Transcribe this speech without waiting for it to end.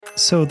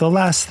So the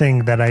last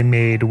thing that I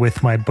made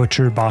with my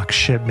Butcher Box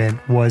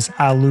shipment was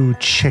aloo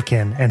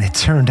chicken, and it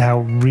turned out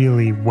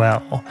really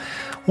well.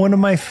 One of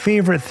my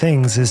favorite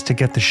things is to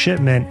get the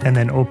shipment and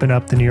then open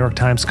up the New York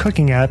Times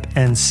cooking app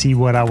and see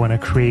what I want to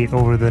create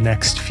over the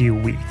next few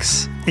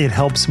weeks. It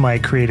helps my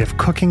creative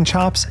cooking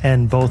chops,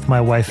 and both my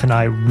wife and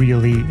I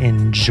really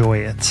enjoy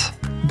it.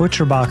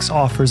 ButcherBox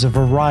offers a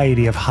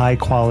variety of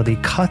high-quality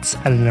cuts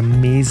at an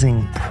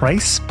amazing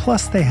price,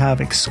 plus they have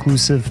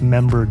exclusive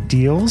member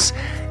deals,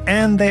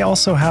 and they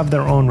also have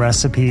their own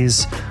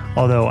recipes,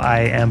 although I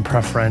am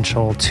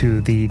preferential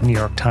to the New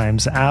York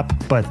Times app,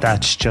 but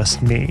that's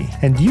just me.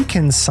 And you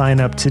can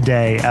sign up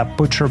today at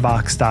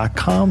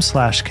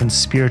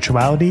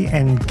butcherbox.com/conspirituality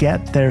and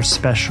get their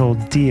special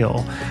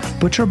deal.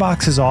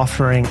 ButcherBox is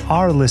offering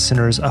our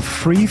listeners a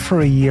free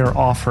for a year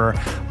offer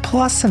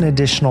plus an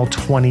additional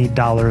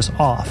 $20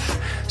 off.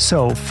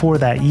 So for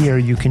that year,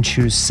 you can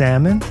choose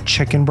salmon,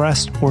 chicken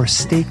breast, or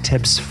steak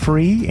tips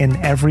free in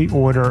every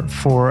order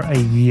for a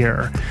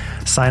year.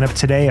 Sign up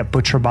today at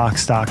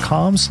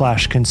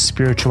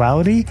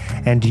butcherbox.com/conspirituality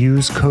and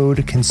use code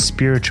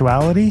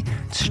conspirituality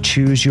to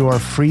choose your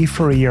free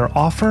for a year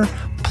offer,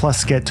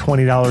 plus get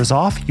 $20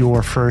 off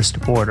your first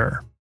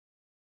order.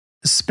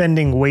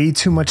 Spending way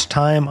too much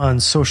time on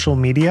social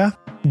media?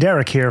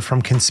 Derek here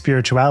from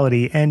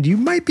Conspirituality, and you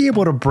might be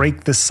able to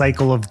break the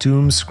cycle of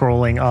doom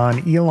scrolling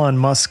on Elon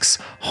Musk's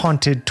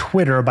haunted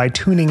Twitter by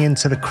tuning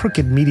into the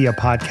Crooked Media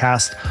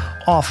podcast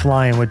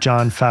Offline with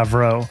Jon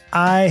Favreau.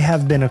 I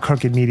have been a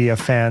Crooked Media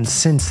fan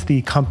since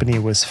the company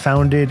was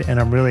founded,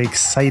 and I'm really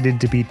excited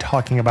to be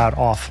talking about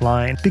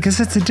Offline because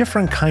it's a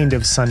different kind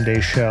of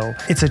Sunday show.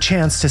 It's a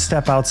chance to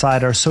step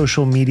outside our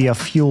social media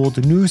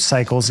fueled news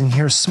cycles and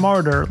hear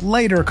smarter,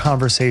 lighter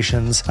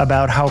conversations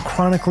about how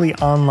chronically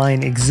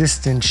online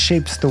existence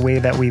shapes the way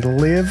that we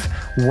live,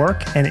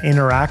 work, and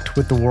interact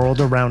with the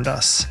world around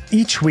us.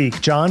 Each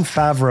week, Jon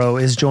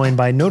Favreau is joined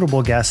by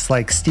notable guests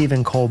like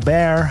Stephen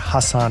Colbert,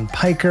 Hassan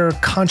Piker,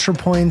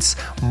 ContraPoints,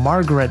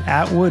 Margaret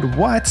Atwood,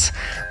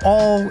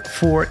 all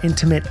for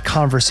intimate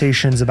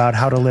conversations about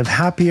how to live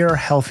happier,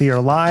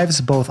 healthier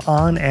lives, both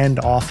on and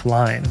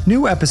offline.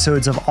 New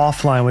episodes of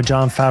Offline with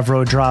Jon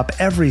Favreau drop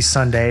every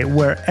Sunday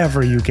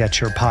wherever you get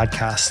your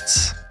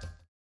podcasts.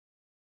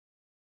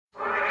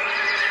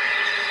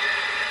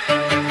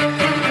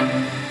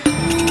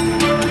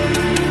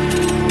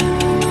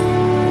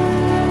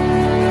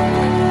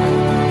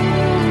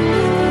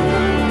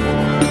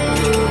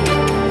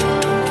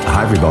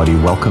 Hi everybody,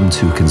 welcome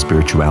to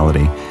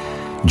Conspirituality.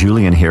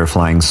 Julian here,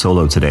 flying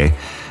solo today,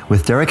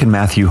 with Derek and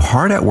Matthew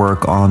hard at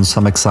work on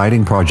some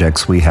exciting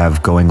projects we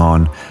have going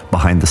on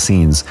behind the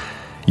scenes.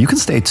 You can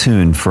stay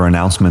tuned for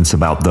announcements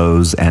about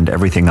those and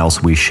everything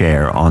else we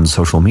share on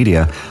social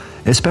media,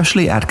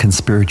 especially at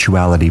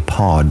Conspirituality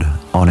Pod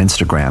on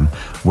Instagram,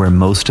 where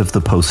most of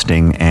the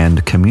posting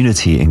and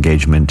community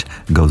engagement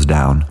goes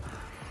down.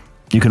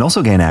 You can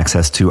also gain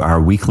access to our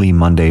weekly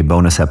Monday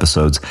bonus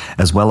episodes,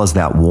 as well as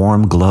that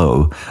warm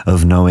glow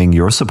of knowing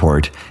your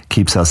support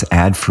keeps us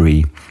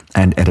ad-free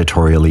and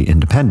editorially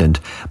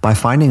independent by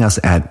finding us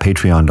at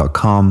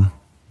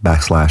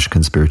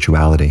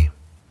patreon.com/conspirituality.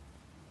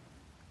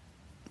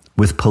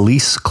 With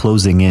police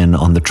closing in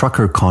on the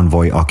trucker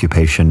convoy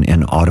occupation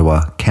in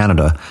Ottawa,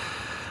 Canada,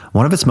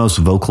 one of its most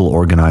vocal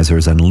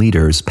organizers and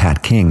leaders,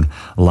 Pat King,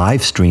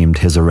 live-streamed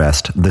his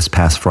arrest this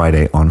past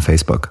Friday on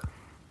Facebook.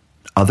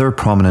 Other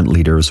prominent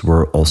leaders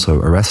were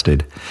also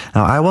arrested.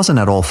 Now, I wasn't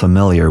at all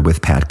familiar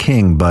with Pat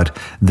King, but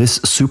this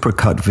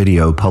supercut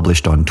video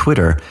published on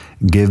Twitter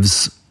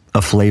gives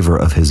a flavor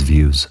of his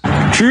views.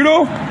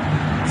 Trudeau,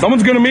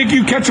 someone's going to make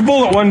you catch a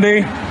bullet one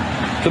day.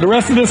 To the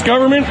rest of this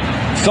government,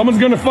 someone's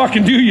going to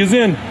fucking do yous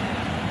in.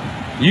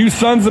 You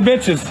sons of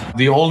bitches.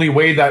 The only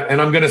way that,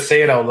 and I'm going to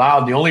say it out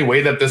loud, the only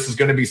way that this is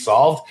going to be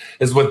solved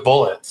is with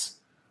bullets.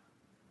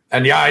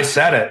 And yeah, I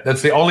said it.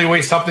 That's the only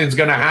way something's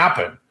going to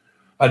happen.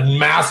 A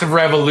massive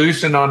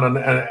revolution on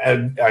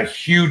a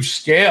huge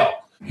scale.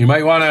 You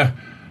might want to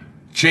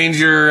change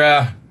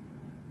your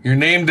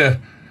name to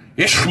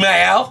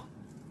Ishmael,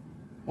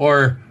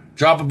 or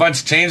drop a bunch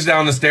of change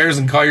down the stairs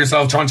and call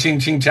yourself Chong Ching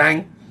Ching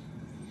Chang.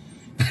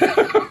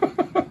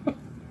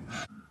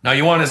 Now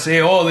you want to say,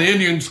 oh, the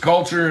Indians'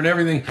 culture and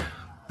everything.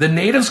 The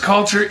natives'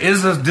 culture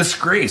is a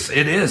disgrace.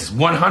 It is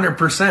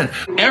 100%.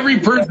 Every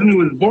person who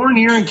was born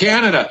here in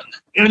Canada,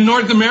 in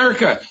North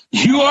America,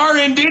 you are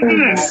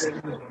indigenous.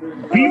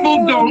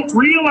 People don't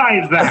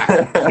realize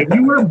that. If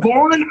you were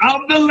born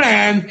of the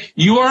land,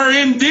 you are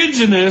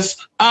indigenous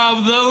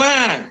of the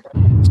land.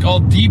 It's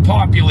called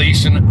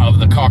depopulation of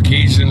the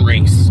Caucasian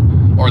race,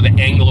 or the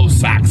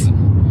Anglo-Saxon.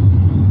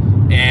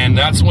 And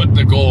that's what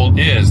the goal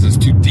is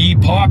to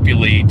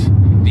depopulate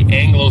the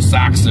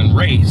Anglo-Saxon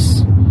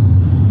race.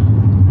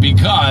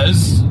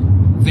 Because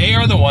they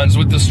are the ones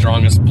with the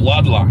strongest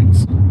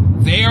bloodlines.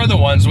 They are the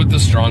ones with the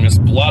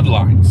strongest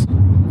bloodlines.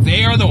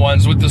 They are the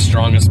ones with the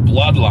strongest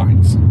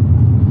bloodlines.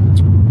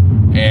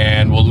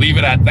 And we'll leave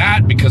it at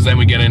that, because then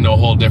we get into a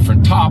whole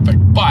different topic.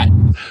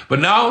 But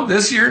now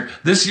this year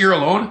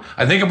alone,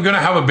 I think I'm going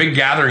to have a big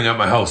gathering at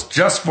my house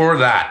just for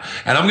that.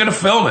 And I'm going to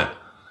film it.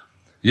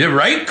 Yeah,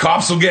 right?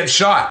 Cops will get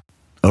shot.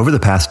 Over the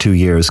past 2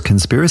 years,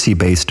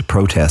 conspiracy-based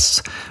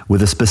protests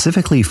with a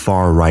specifically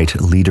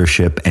far-right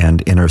leadership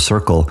and inner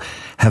circle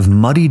have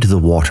muddied the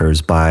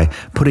waters by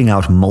putting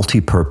out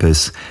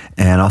multi-purpose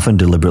and often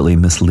deliberately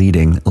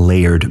misleading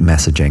layered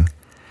messaging.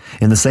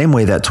 In the same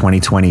way that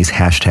 2020's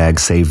hashtag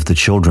Save the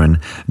Children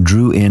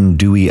drew in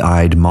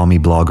dewy-eyed mommy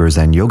bloggers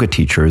and yoga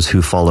teachers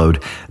who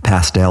followed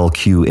pastel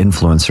Q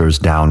influencers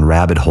down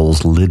rabbit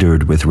holes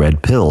littered with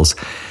red pills,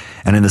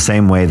 and in the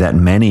same way that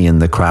many in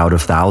the crowd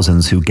of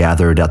thousands who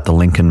gathered at the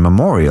Lincoln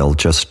Memorial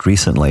just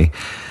recently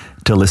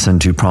to listen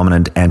to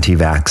prominent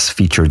anti-vax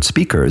featured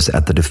speakers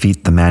at the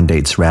Defeat the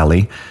Mandates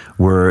rally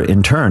were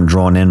in turn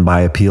drawn in by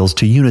appeals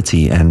to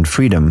unity and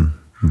freedom,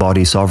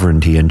 body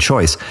sovereignty and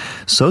choice,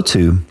 so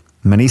too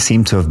many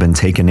seem to have been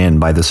taken in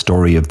by the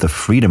story of the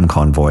Freedom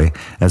Convoy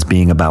as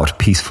being about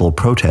peaceful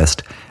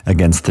protest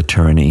against the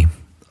tyranny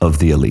of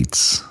the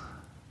elites.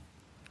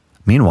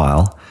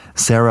 Meanwhile,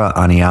 Sara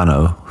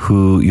Aniano,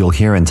 who you'll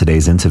hear in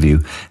today's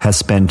interview, has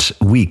spent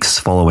weeks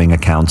following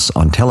accounts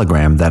on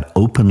Telegram that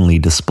openly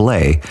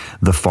display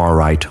the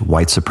far-right,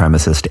 white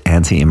supremacist,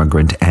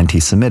 anti-immigrant,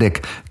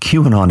 anti-Semitic,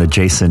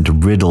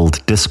 QAnon-adjacent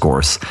riddled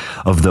discourse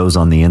of those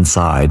on the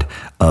inside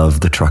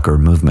of the trucker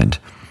movement.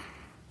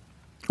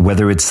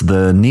 Whether it's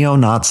the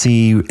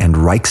neo-Nazi and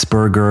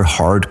Reichsburger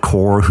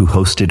hardcore who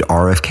hosted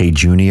RFK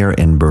Jr.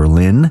 in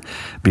Berlin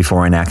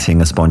before enacting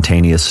a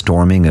spontaneous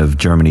storming of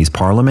Germany's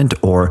parliament,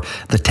 or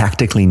the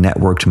tactically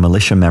networked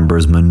militia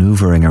members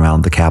maneuvering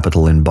around the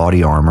Capitol in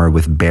body armor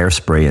with bear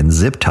spray and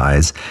zip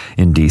ties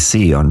in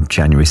D.C. on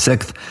January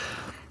 6th,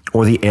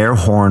 or the air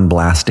horn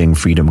blasting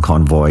Freedom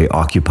Convoy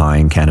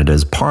occupying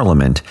Canada's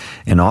parliament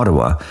in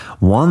Ottawa,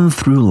 one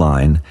through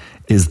line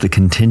is the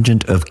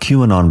contingent of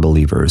QAnon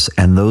believers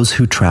and those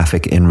who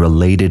traffic in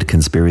related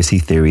conspiracy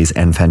theories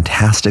and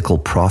fantastical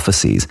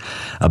prophecies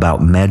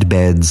about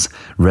medbeds,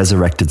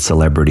 resurrected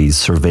celebrities,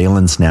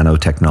 surveillance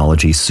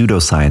nanotechnology,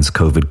 pseudoscience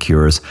COVID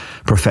cures,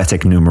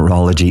 prophetic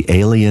numerology,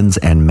 aliens,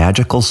 and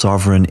magical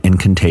sovereign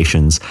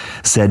incantations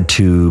said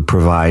to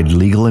provide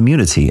legal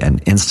immunity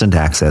and instant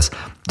access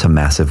to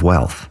massive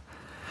wealth.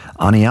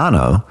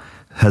 Aniano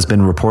has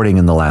been reporting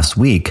in the last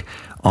week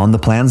on the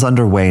plans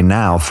underway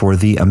now for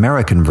the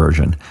American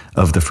version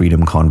of the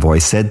Freedom Convoy,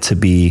 said to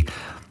be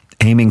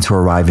aiming to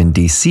arrive in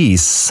D.C.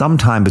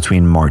 sometime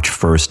between March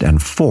 1st and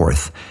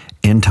 4th,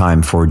 in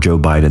time for Joe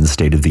Biden's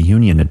State of the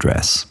Union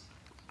address.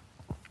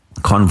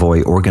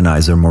 Convoy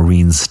organizer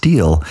Maureen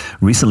Steele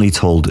recently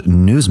told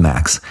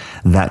Newsmax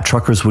that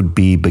truckers would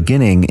be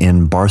beginning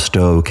in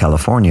Barstow,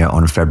 California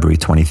on February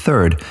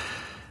 23rd,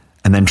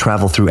 and then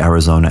travel through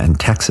Arizona and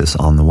Texas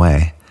on the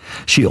way.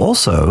 She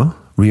also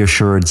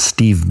reassured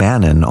Steve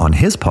Bannon on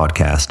his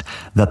podcast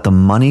that the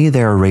money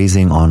they're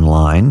raising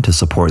online to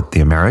support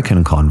the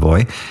American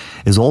convoy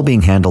is all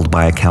being handled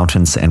by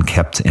accountants and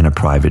kept in a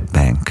private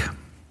bank.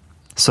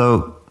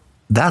 So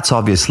that's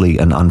obviously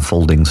an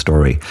unfolding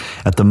story.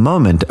 At the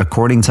moment,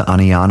 according to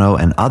Aniano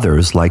and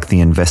others like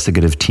the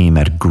investigative team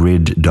at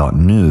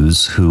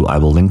grid.news, who I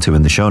will link to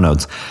in the show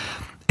notes,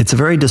 it's a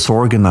very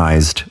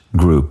disorganized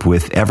group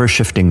with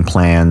ever-shifting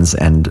plans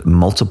and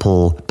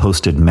multiple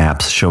posted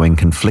maps showing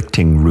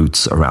conflicting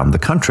routes around the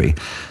country.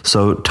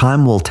 So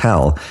time will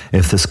tell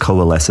if this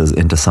coalesces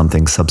into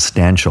something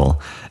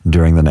substantial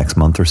during the next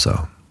month or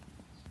so.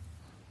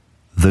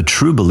 The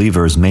true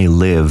believers may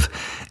live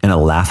in a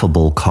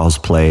laughable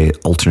cosplay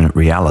alternate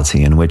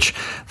reality in which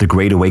the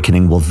Great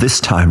Awakening will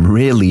this time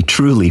really,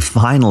 truly,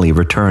 finally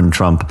return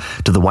Trump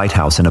to the White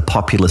House in a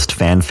populist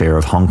fanfare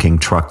of honking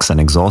trucks and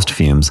exhaust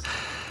fumes.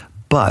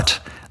 But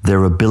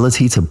their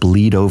ability to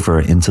bleed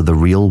over into the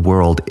real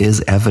world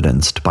is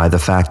evidenced by the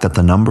fact that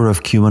the number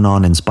of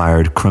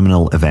QAnon-inspired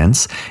criminal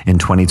events in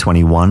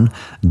 2021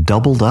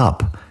 doubled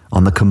up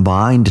on the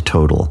combined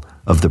total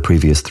of the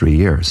previous 3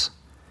 years.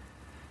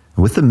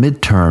 With the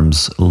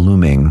midterms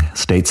looming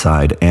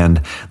stateside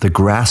and the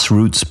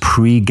grassroots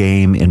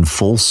pre-game in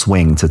full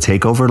swing to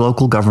take over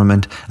local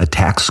government,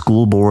 attack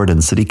school board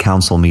and city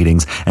council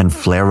meetings, and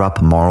flare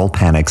up moral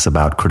panics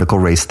about critical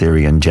race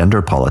theory and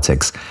gender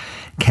politics,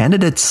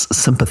 candidates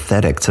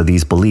sympathetic to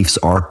these beliefs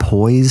are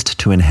poised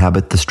to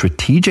inhabit the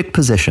strategic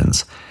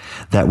positions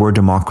that were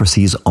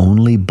democracy's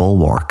only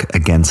bulwark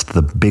against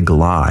the big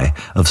lie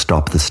of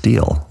Stop the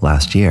Steal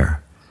last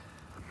year.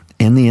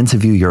 In the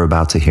interview you're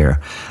about to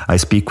hear, I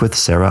speak with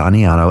Sara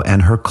Aniano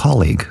and her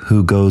colleague,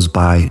 who goes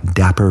by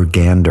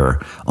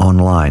dappergander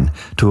online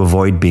to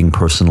avoid being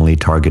personally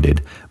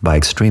targeted by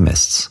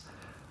extremists.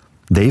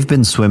 They've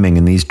been swimming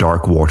in these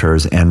dark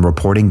waters and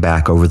reporting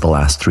back over the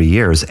last 3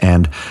 years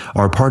and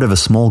are part of a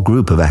small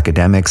group of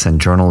academics and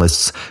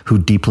journalists who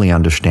deeply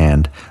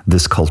understand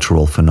this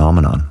cultural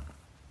phenomenon.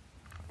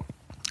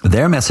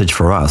 Their message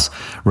for us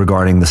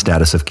regarding the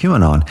status of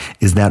QAnon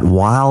is that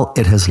while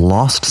it has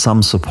lost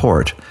some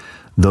support,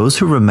 those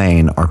who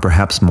remain are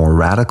perhaps more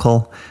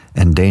radical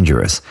and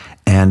dangerous,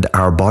 and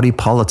our body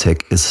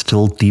politic is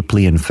still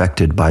deeply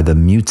infected by the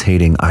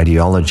mutating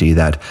ideology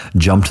that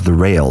jumped the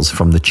rails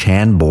from the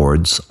Chan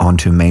boards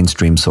onto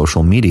mainstream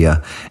social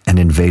media and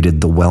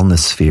invaded the wellness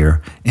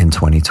sphere in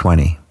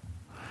 2020.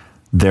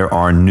 There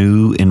are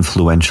new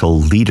influential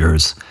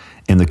leaders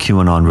in the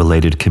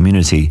QAnon-related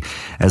community,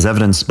 as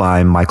evidenced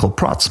by Michael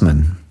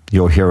Protzman.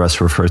 You'll hear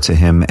us refer to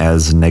him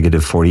as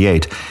Negative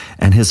 48,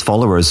 and his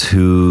followers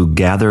who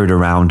gathered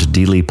around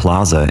Dealey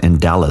Plaza in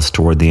Dallas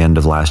toward the end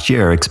of last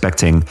year,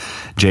 expecting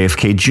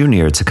JFK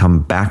Jr. to come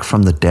back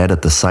from the dead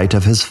at the site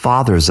of his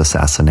father's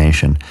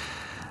assassination.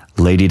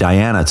 Lady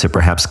Diana to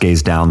perhaps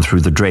gaze down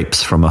through the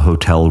drapes from a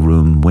hotel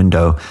room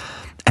window,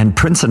 and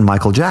Prince and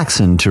Michael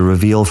Jackson to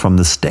reveal from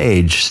the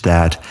stage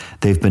that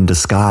they've been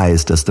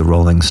disguised as the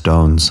Rolling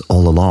Stones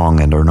all along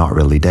and are not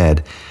really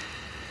dead.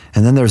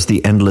 And then there's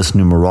the endless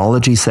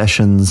numerology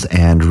sessions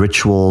and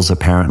rituals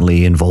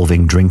apparently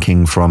involving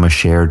drinking from a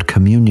shared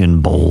communion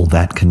bowl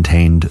that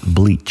contained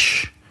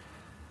bleach.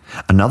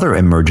 Another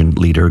emergent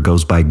leader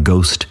goes by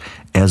Ghost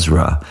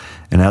Ezra,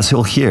 and as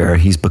you'll hear,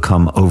 he's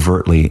become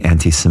overtly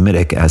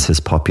anti-Semitic as his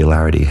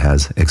popularity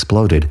has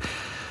exploded.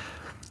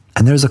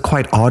 And there's a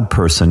quite odd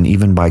person,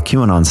 even by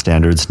QAnon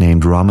standards,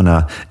 named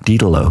Ramana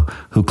Didalo,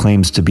 who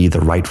claims to be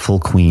the rightful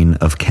queen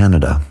of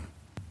Canada.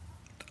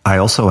 I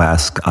also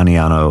ask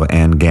Aniano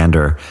and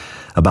Gander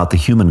about the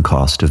human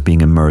cost of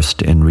being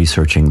immersed in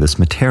researching this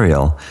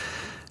material,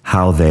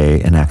 how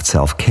they enact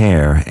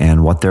self-care,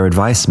 and what their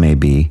advice may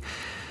be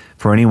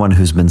for anyone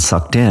who's been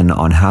sucked in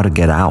on how to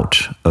get out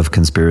of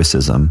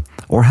conspiracism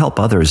or help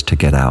others to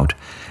get out,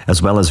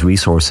 as well as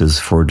resources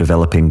for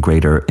developing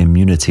greater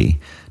immunity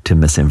to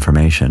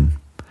misinformation.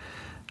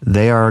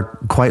 They are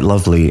quite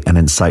lovely and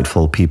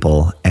insightful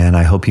people, and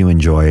I hope you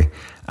enjoy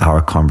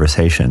our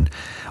conversation.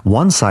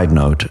 One side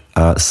note,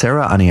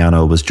 Sara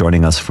Aniano was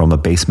joining us from a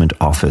basement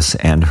office,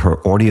 and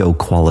her audio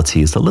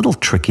quality is a little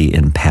tricky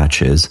in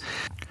patches.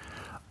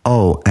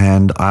 Oh,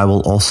 and I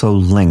will also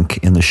link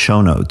in the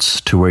show notes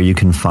to where you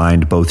can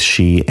find both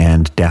she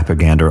and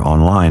Dappergander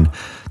online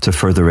to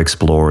further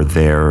explore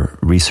their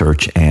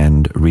research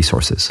and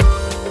resources.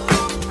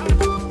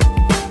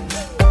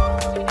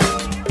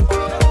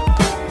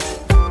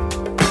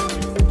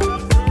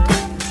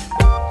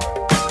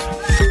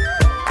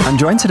 I'm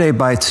joined today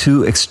by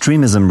two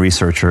extremism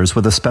researchers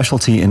with a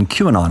specialty in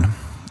QAnon,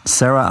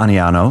 Sara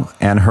Aniano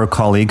and her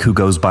colleague who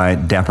goes by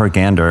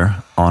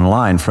Dappergander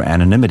online for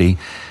anonymity.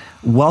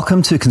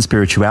 Welcome to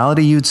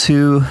Conspirituality, you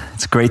two.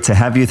 It's great to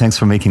have you. Thanks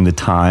for making the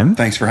time.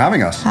 Thanks for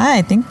having us.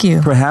 Hi, thank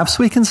you. Perhaps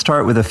we can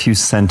start with a few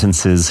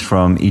sentences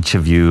from each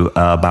of you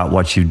about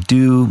what you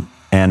do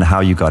and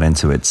how you got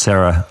into it.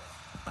 Sara,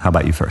 how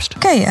about you first?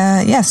 Okay,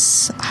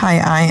 yes. Hi,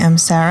 I am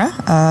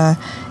Sara.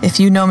 If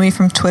you know me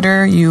from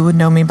Twitter, you would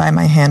know me by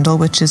my handle,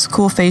 which is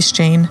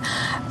CoolFaceJane.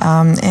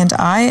 And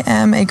I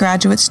am a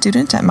graduate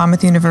student at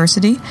Monmouth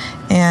University,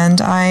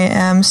 and I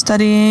am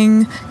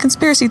studying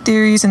conspiracy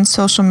theories and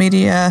social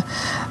media,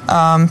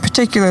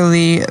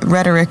 particularly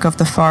rhetoric of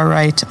the far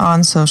right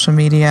on social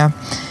media.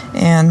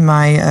 And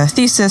my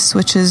thesis,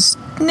 which is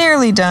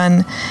nearly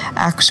done,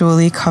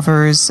 actually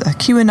covers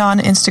QAnon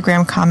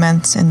Instagram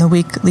comments in the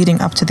week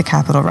leading up to the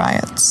Capitol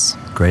riots.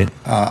 Great.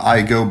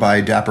 I go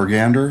by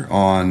Dappergander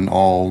on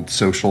all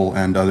social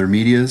and other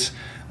medias,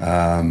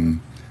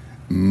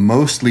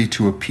 mostly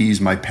to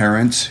appease my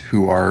parents,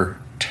 who are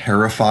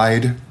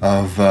terrified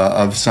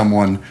of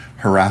someone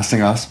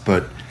harassing us.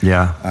 But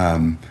yeah,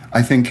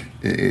 I think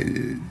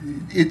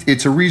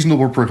it's a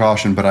reasonable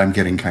precaution, but I'm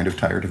getting kind of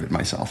tired of it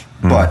myself.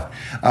 But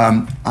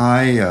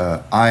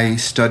I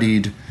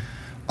studied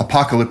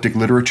apocalyptic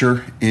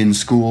literature in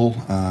school,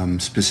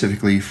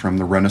 specifically from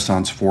the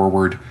Renaissance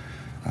forward,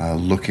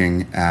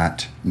 looking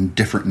at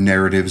different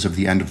narratives of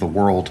the end of the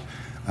world.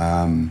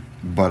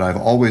 But I've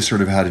always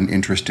sort of had an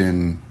interest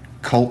in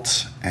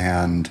cults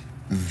and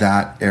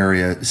that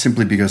area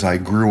simply because I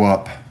grew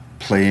up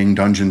playing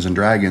Dungeons and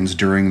Dragons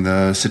during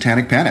the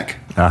Satanic Panic.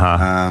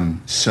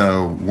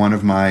 So one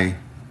of my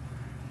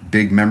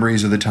big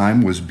memories of the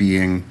time was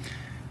being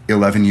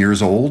 11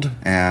 years old,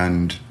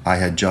 and I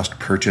had just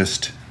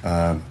purchased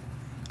a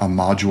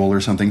module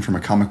or something from a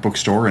comic book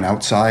store, and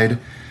outside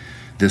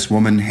this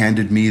woman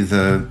handed me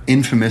the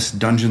infamous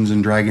Dungeons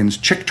and Dragons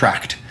chick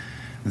tract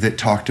that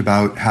talked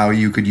about how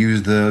you could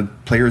use the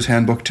player's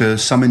handbook to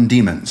summon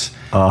demons.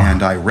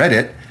 And I read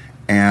it,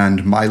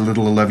 and my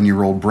little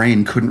 11-year-old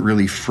brain couldn't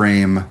really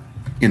frame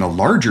in a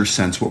larger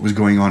sense what was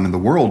going on in the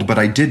world, but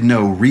I did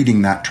know,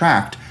 reading that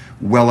tract,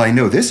 well, I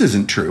know this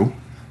isn't true.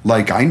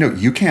 Like, I know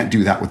you can't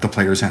do that with the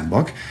player's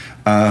handbook.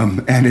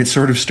 And it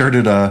sort of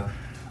started a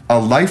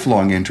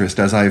lifelong interest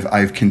as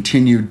I've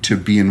continued to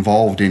be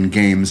involved in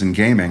games and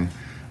gaming,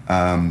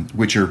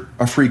 which are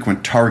a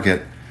frequent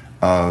target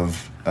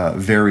of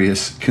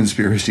various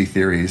conspiracy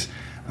theories.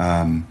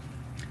 And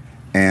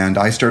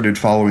I started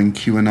following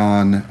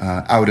QAnon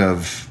out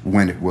of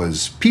when it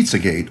was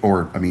Pizzagate,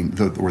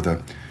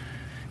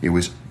 it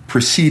was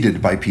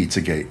preceded by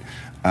Pizzagate,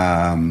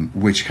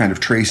 which kind of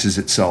traces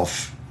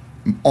itself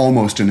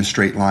almost in a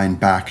straight line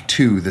back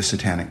to the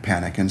Satanic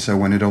Panic. And so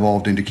when it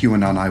evolved into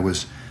QAnon,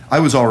 I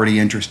was already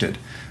interested,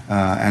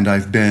 and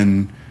I've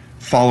been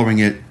following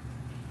it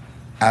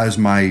as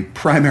my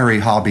primary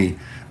hobby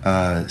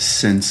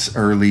since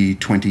early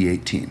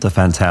 2018. It's a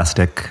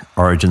fantastic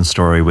origin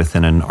story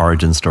within an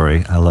origin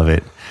story. I love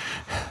it.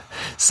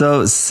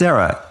 So,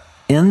 Sara,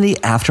 in the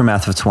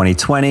aftermath of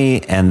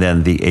 2020 and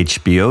then the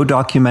HBO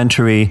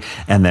documentary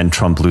and then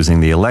Trump losing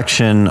the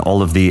election,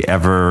 all of the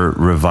ever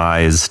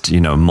revised,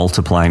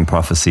 multiplying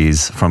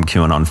prophecies from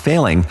QAnon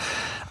failing,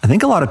 I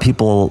think a lot of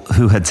people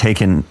who had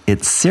taken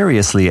it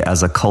seriously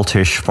as a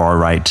cultish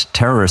far-right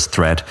terrorist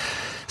threat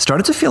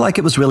started to feel like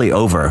it was really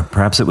over.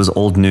 Perhaps it was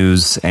old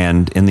news,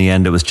 and in the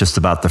end, it was just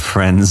about the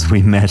friends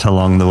we met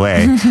along the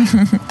way.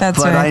 That's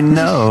but right. I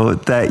know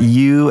that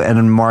you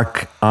and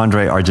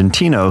Marc-Andre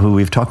Argentino, who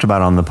we've talked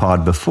about on the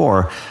pod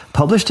before,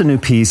 published a new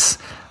piece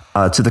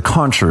to the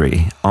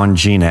contrary on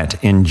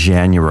GNet in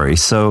January.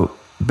 So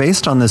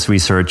based on this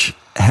research,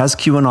 has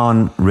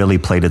QAnon really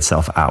played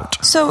itself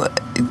out? So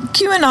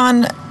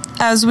QAnon,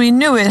 as we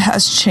knew it,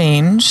 has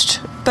changed,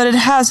 but it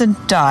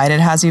hasn't died. It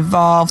has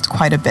evolved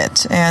quite a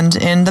bit. And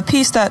in the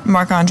piece that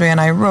Marc-Andre and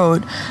I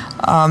wrote,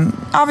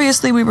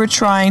 obviously we were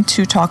trying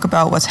to talk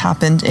about what's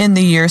happened in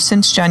the year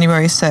since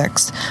January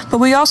 6th, but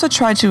we also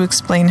tried to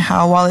explain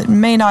how, while it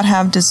may not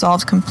have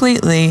dissolved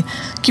completely,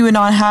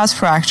 QAnon has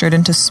fractured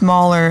into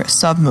smaller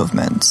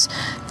sub-movements.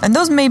 And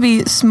those may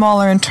be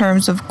smaller in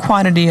terms of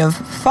quantity of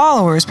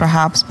followers,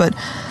 perhaps, but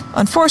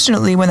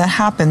unfortunately, when that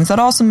happens, that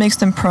also makes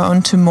them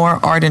prone to more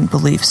ardent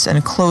beliefs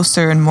and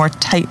closer and more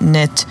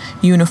tight-knit,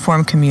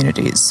 uniform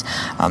communities.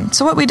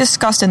 So what we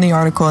discussed in the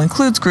article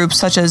includes groups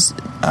such as,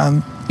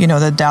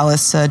 the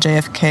Dallas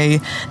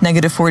JFK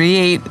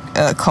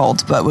 -48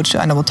 cult, but which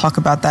I know we'll talk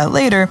about that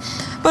later,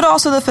 but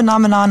also the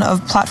phenomenon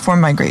of platform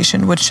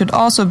migration, which should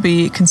also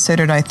be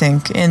considered, I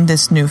think, in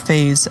this new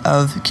phase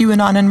of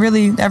QAnon and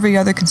really every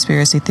other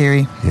conspiracy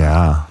theory.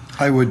 Yeah.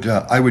 I would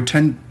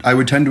tend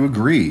to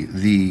agree.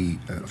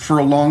 For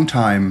a long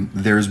time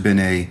there's been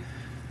a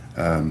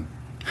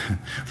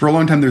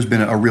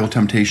real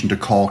temptation to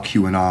call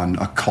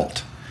QAnon a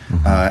cult,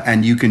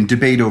 and you can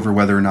debate over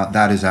whether or not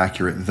that is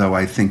accurate. Though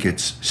I think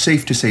it's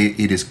safe to say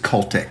it is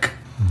cultic.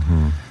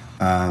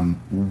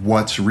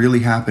 What's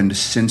really happened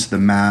since the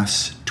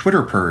mass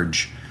Twitter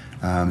purge,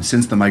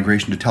 since the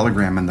migration to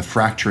Telegram and the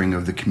fracturing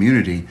of the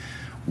community,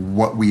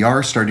 what we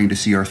are starting to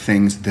see are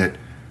things that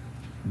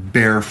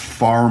bear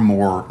far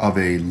more of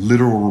a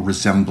literal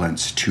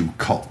resemblance to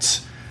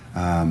cults.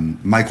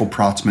 Michael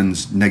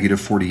Protzman's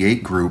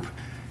 -48 group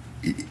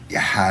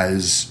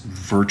has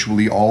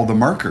virtually all the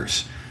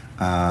markers.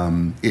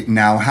 It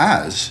now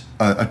has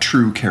a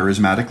true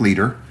charismatic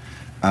leader.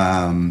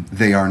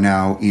 They are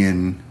now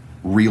in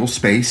real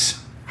space.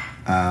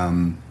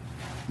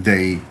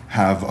 They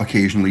have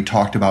occasionally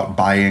talked about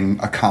buying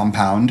a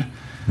compound.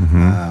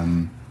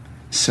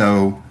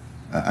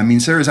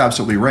 Sarah's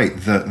absolutely right.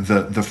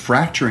 The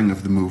fracturing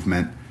of the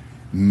movement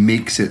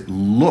makes it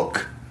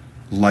look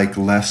like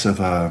less of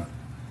a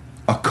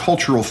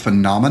cultural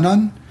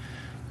phenomenon,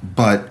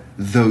 but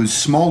those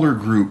smaller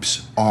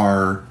groups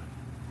are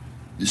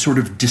sort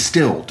of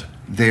distilled.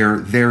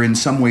 They're in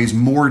some ways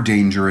more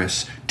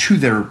dangerous to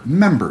their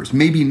members,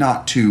 maybe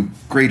not to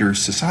greater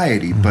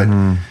society, but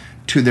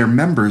to their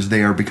members,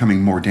 they are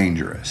becoming more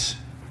dangerous.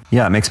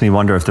 Yeah, it makes me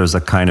wonder if there's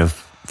a kind of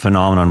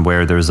phenomenon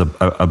where there's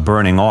a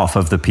burning off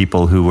of the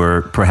people who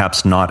were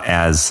perhaps not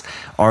as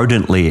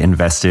ardently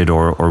invested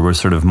or were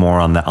sort of more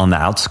on the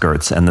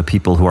outskirts, and the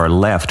people who are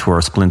left, who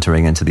are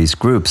splintering into these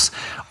groups,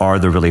 are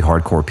the really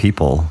hardcore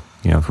people,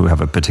 who have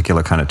a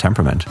particular kind of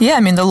temperament. Yeah,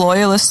 the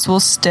loyalists will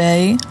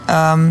stay.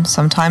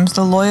 Sometimes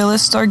the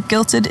loyalists are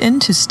guilted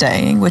into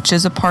staying, which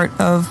is a part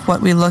of what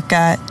we look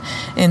at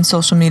in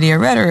social media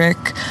rhetoric.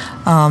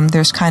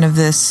 There's kind of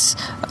this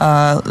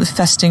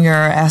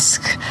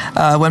Festinger-esque,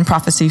 when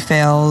prophecy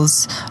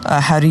fails,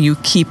 how do you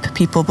keep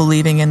people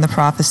believing in the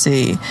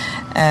prophecy?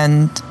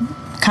 And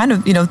kind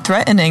of,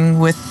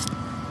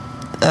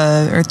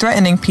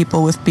 threatening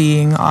people with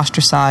being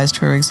ostracized,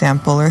 for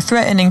example, or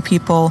threatening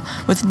people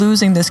with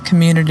losing this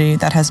community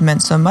that has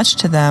meant so much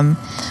to them.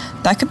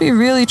 That could be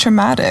really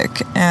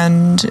traumatic.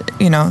 And,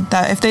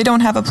 that if they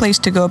don't have a place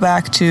to go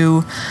back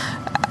to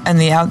in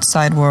the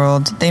outside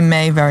world, they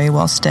may very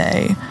well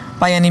stay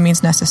by any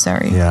means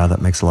necessary. Yeah,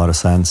 that makes a lot of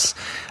sense.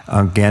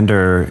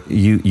 Gander,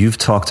 you've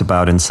talked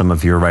about in some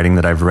of your writing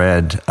that I've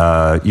read,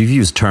 you've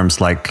used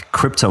terms like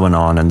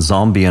crypto-anon and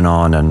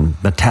zombie-anon and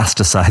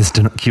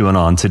metastasized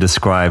QAnon to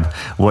describe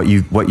what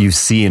you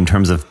see in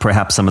terms of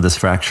perhaps some of this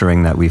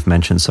fracturing that we've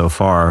mentioned so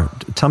far.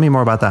 Tell me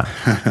more about that.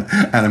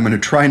 And I'm going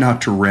to try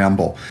not to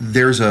ramble.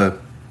 There's a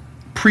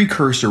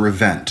precursor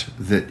event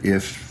that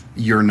if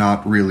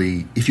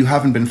you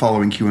haven't been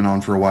following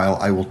QAnon for a while,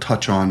 I will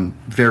touch on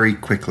very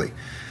quickly.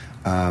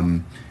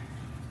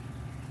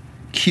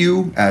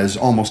 Q, as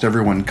almost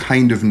everyone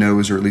kind of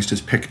knows, or at least has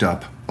picked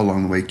up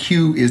along the way,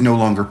 Q is no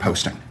longer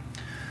posting.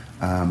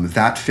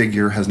 That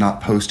figure has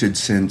not posted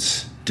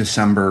since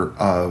December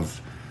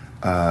of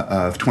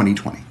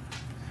 2020.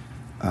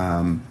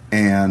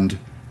 And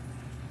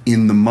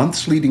in the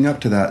months leading up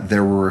to that,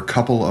 there were a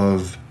couple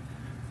of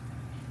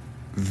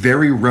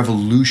very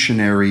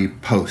revolutionary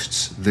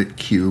posts that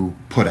Q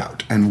put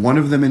out. And one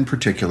of them in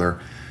particular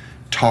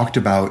talked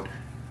about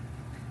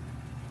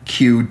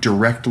Q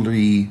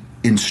directly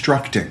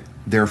instructing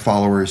their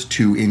followers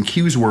to, in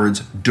Q's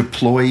words,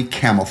 deploy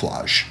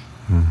camouflage.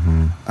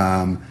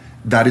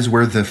 That is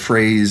where the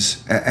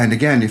phrase, and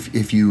again,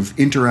 if you've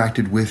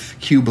interacted with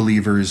Q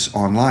believers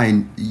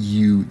online,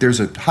 there's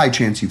a high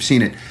chance you've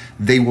seen it.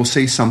 They will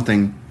say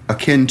something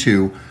akin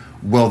to,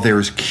 well,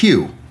 there's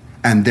Q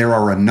and there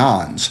are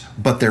Anons,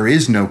 but there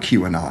is no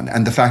QAnon.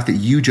 And the fact that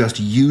you just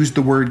used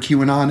the word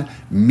QAnon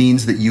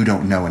means that you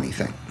don't know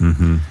anything.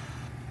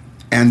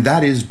 And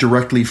that is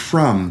directly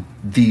from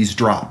these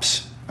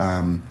drops,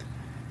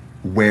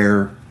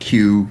 where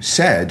Q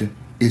said,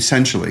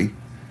 essentially,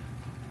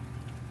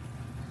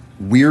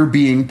 we're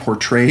being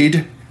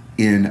portrayed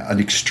in an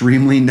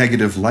extremely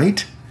negative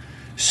light,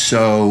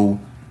 so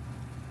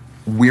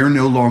we're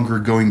no longer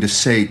going to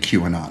say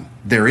QAnon.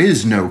 There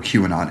is no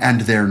QAnon,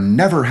 and there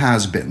never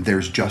has been.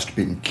 There's just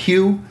been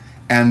Q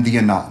and the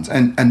Anons.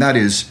 And that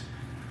is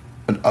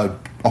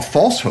a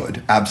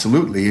falsehood,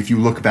 absolutely. If you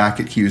look back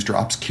at Q's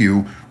drops,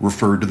 Q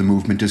referred to the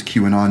movement as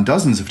QAnon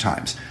dozens of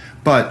times.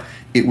 But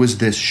it was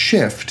this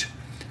shift,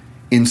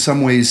 in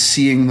some ways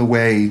seeing the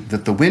way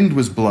that the wind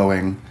was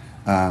blowing.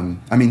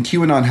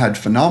 QAnon had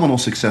phenomenal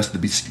success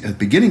at the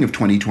beginning of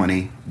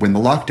 2020 when the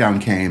lockdown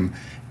came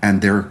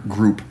and their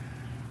group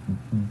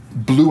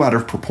blew out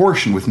of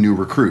proportion with new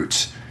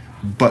recruits.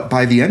 But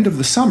by the end of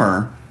the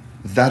summer,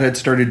 that had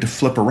started to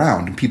flip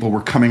around, and people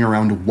were coming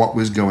around to what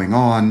was going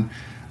on,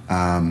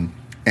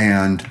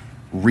 and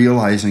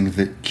realizing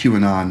that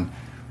QAnon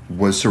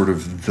was sort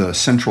of the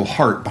central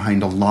heart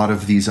behind a lot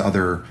of these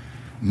other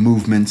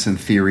movements and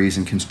theories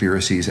and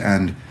conspiracies.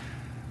 And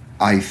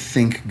I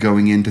think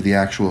going into the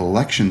actual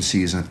election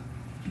season,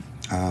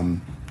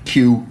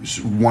 Q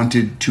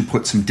wanted to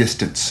put some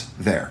distance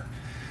there.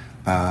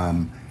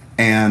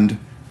 And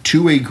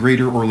to a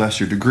greater or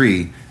lesser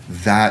degree,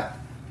 that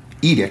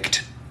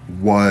edict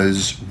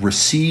was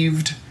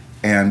received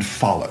and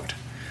followed.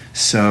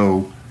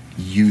 So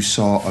you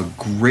saw a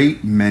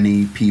great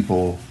many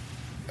people,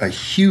 a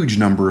huge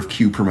number of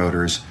Q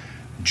promoters,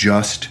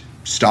 just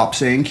stop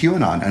saying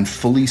QAnon and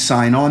fully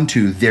sign on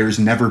to there's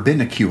never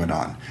been a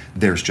QAnon.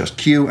 There's just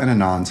Q and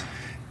Anons.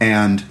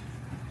 And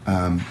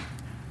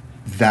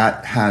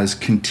that has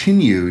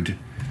continued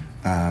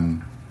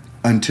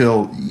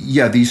until,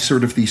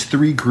 these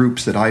three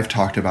groups that I've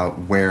talked about,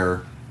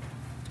 where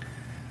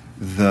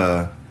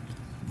the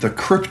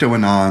crypto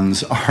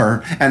Anons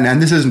are, and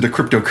this isn't a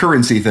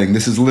cryptocurrency thing,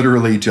 this is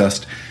literally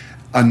just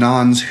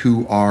Anons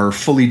who are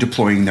fully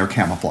deploying their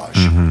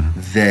camouflage.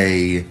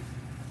 They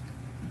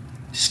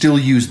still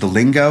use the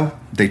lingo,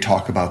 they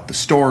talk about the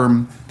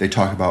storm, they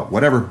talk about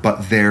whatever,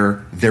 but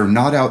they're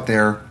not out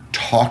there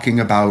talking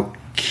about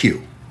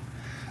Q.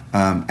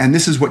 And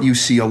this is what you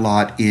see a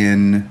lot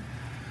in,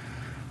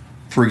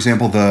 for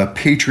example, the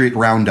Patriot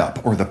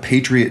Roundup or the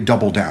Patriot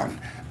Double Down.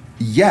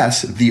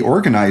 Yes, the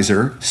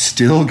organizer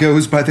still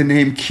goes by the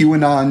name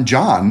QAnon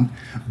John,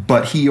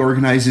 but he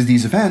organizes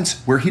these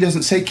events where he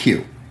doesn't say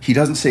Q. He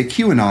doesn't say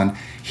QAnon.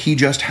 He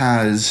just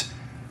has,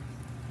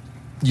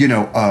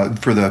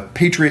 for the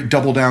Patriot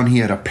Double Down, he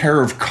had a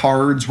pair of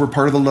cards were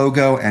part of the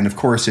logo, and of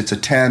course it's a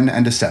 10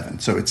 and a 7.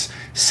 So it's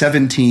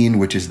 17,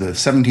 which is the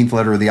 17th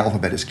letter of the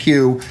alphabet is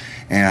Q,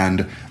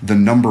 and the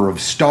number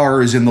of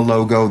stars in the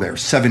logo,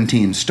 there's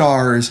 17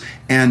 stars.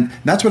 And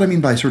that's what I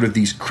mean by sort of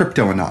these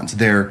crypto Anons.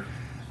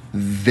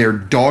 They're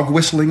dog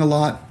whistling a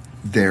lot.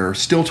 They're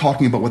still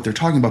talking about what they're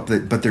talking about,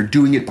 but they're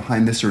doing it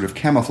behind this sort of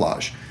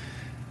camouflage.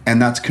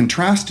 And that's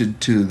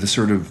contrasted to the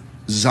sort of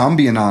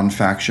zombie Anon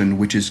faction,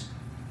 which is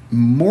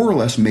more or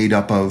less made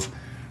up of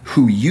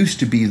who used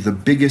to be the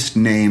biggest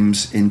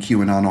names in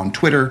QAnon on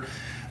Twitter.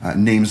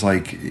 Names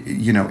like,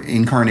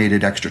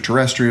 Incarnated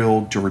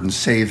Extraterrestrial, Jordan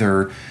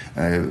Sather,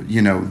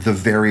 the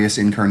various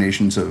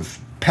incarnations of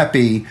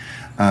Pepe,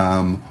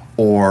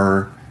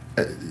 or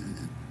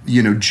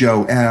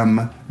Joe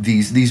M.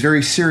 These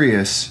very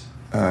serious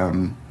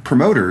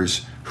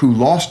promoters who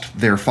lost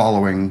their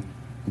following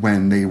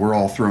when they were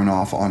all thrown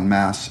off en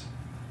masse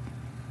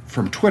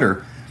from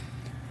Twitter.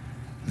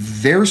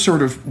 They're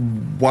sort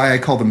of why I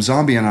call them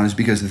zombie Anon is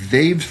because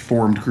they've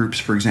formed groups,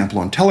 for example,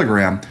 on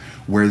Telegram,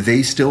 where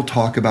they still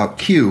talk about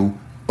Q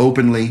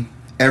openly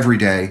every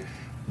day,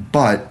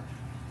 but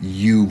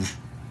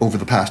over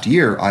the past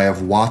year, I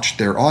have watched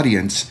their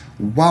audience,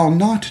 while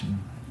not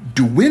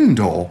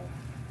dwindle,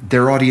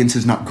 their audience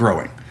is not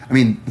growing. I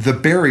mean, the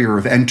barrier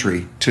of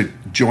entry to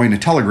join a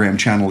Telegram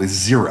channel is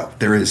zero.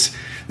 There is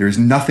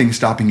nothing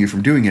stopping you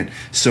from doing it.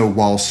 So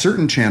while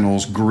certain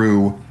channels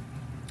grew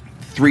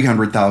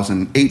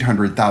 300,000,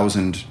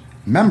 800,000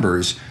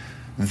 members,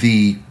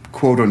 the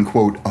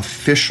quote-unquote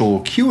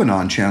official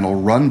QAnon channel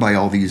run by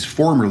all these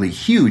formerly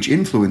huge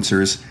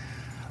influencers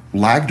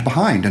lagged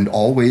behind and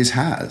always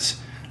has.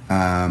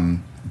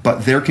 But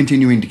they're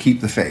continuing to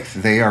keep the faith.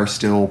 They are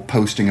still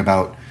posting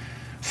about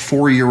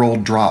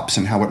 4-year-old drops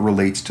and how it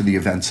relates to the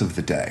events of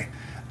the day.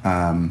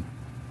 And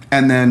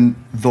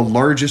then the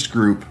largest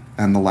group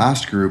and the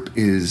last group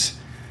is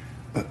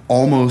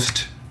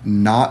almost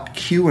not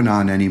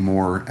QAnon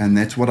anymore, and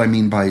that's what I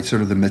mean by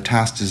sort of the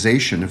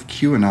metastasization of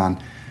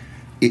QAnon.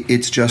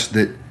 It's just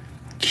that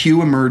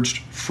Q emerged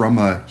from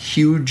a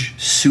huge,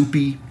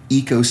 soupy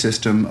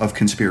ecosystem of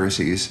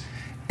conspiracies,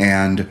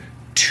 and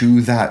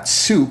to that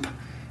soup,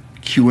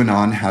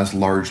 QAnon has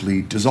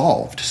largely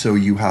dissolved. So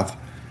you have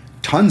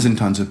tons and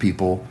tons of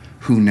people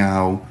who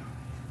now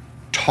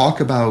talk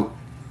about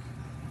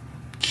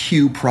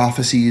Q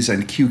prophecies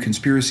and Q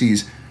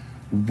conspiracies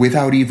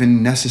without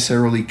even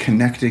necessarily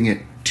connecting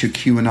it to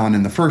QAnon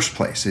in the first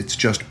place. It's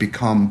just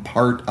become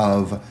part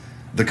of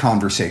the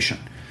conversation.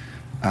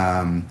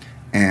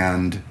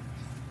 And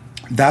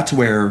that's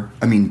where,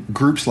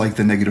 groups like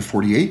the Negative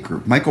 48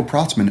 group, Michael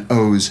Protzman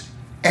owes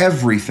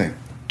everything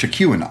to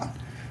QAnon.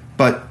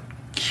 But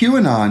Q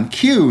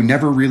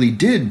never really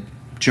did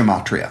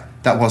gematria.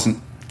 That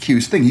wasn't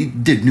Q's thing. He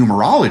did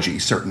numerology,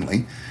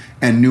 certainly,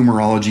 and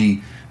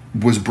numerology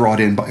was brought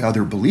in by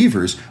other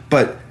believers.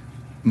 But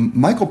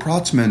Michael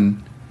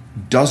Protzman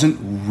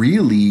doesn't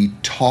really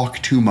talk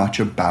too much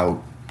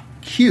about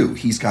Q.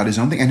 He's got his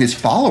own thing, and his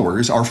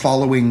followers are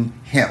following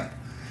him.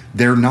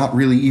 They're not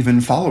really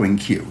even following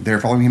Q. They're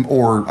following him,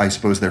 or I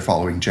suppose they're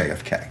following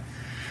JFK.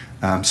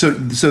 So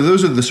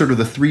those are the sort of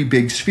the three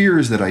big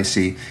spheres that I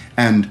see.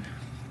 And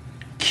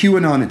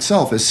QAnon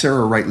itself, as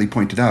Sara rightly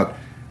pointed out,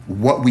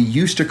 what we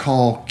used to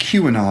call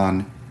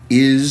QAnon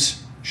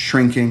is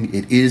shrinking.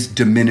 It is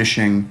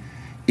diminishing.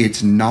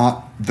 It's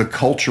not the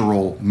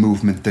cultural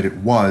movement that it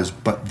was,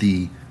 but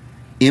the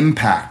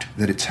impact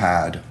that it's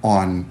had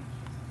on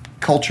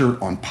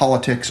culture, on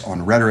politics,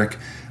 on rhetoric,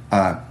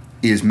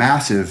 is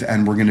massive,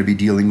 and we're going to be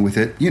dealing with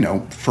it,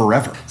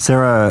 forever.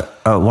 Sara,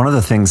 one of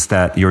the things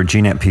that your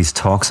GNet piece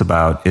talks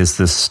about is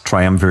this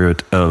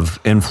triumvirate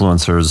of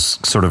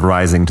influencers sort of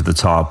rising to the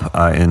top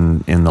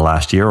in the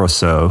last year or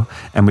so.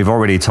 And we've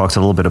already talked a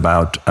little bit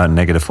about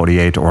Negative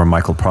 48 or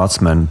Michael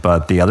Protzman,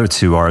 but the other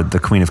two are the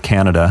Queen of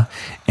Canada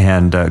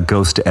and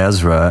Ghost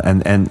Ezra.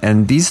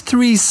 And these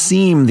three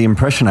seem, the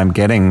impression I'm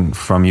getting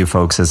from you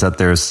folks is that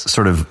there's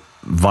sort of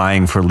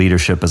vying for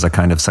leadership as a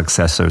kind of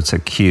successor to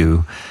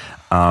Q.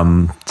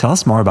 Tell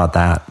us more about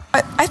that.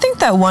 I think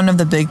that one of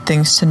the big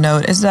things to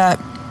note is that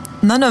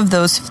none of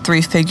those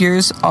three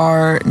figures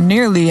are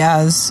nearly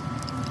as,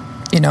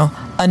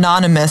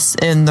 anonymous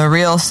in the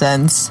real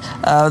sense,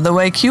 the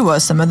way Q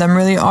was. Some of them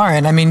really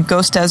aren't.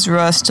 Ghost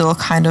Ezra still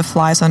kind of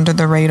flies under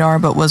the radar,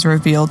 but was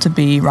revealed to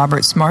be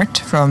Robert Smart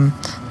from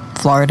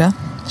Florida.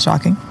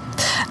 Shocking.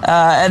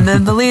 And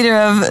then the leader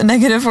of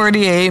Negative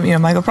 48,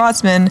 Michael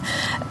Protzman,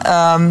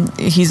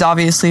 he's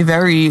obviously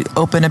very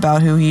open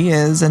about who he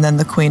is. And then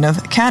the Queen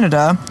of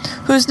Canada,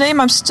 whose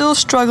name I'm still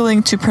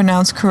struggling to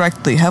pronounce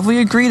correctly. Have we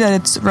agreed that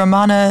it's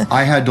Romana?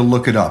 I had to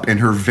look it up. In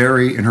her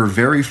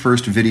very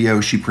first video,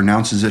 she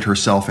pronounces it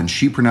herself, and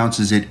she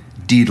pronounces it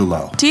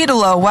Didolo.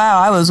 Didolo, wow,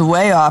 I was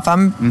way off.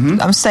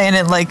 I'm saying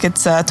it like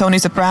it's Tony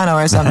Soprano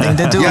or something.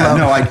 Didolo. Yeah,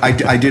 no,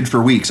 I did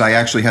for weeks. I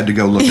actually had to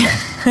go look it up.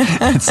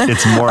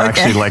 It's more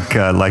actually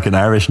like an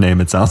Irish name,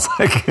 it sounds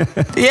like.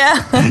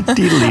 Yeah.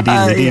 Deedly.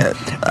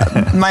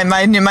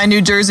 My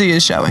New Jersey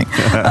is showing.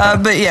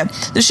 But yeah,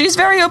 she's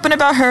very open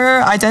about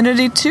her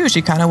identity too.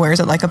 She kind of wears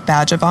it like a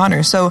badge of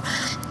honor. So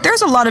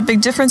there's a lot of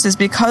big differences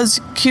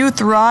because Q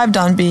thrived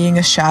on being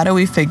a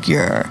shadowy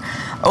figure,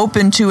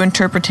 open to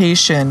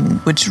interpretation,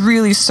 which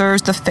really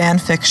serves the fan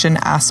fiction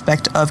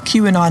aspect of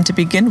QAnon to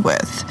begin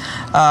with.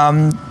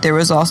 There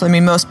was also,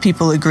 most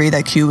people agree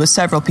that Q was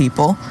several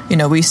people.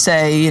 We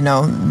say,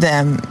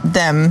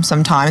 them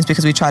sometimes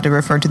because we try to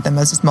refer to them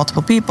as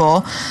multiple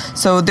people.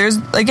 So there's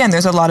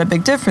a lot of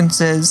big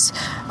differences.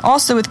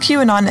 Also with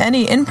QAnon,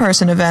 any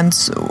in-person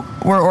events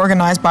were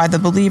organized by the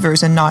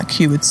believers and not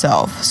Q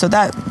itself. So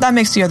that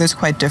makes the others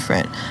quite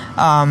different.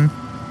 But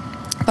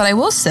I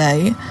will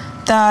say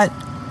that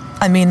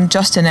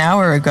just an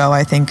hour ago,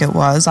 I think it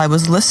was, I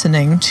was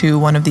listening to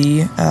one of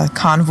the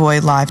Convoy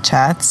live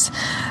chats,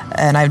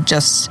 and I've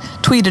just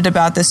tweeted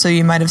about this, so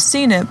you might have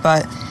seen it,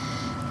 but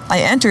I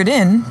entered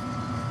in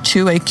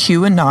to a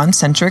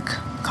QAnon-centric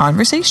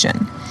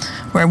conversation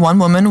where one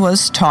woman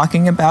was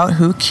talking about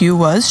who Q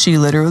was. She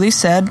literally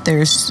said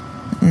there's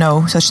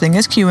no such thing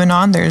as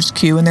QAnon, there's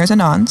Q and there's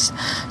Anons,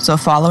 so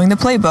following the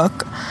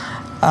playbook.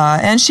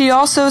 And she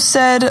also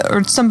said,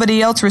 or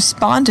somebody else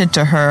responded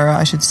to her,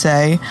 I should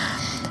say,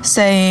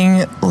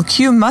 saying, well,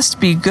 Q must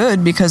be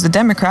good because the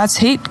Democrats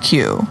hate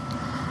Q.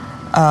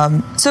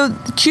 So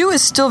Q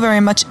is still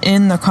very much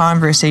in the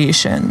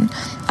conversation.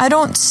 I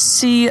don't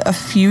see a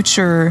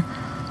future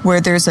where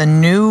there's a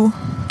new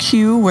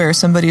Q, where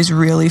somebody's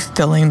really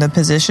filling the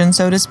position,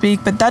 so to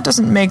speak, but that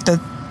doesn't make the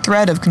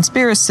threat of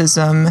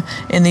conspiracism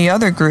in the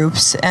other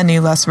groups any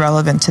less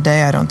relevant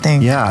today, I don't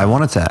think. Yeah, I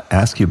wanted to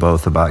ask you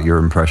both about your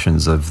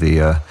impressions of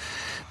the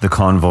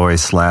convoy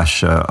 /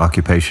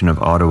 occupation of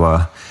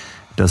Ottawa.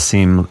 Does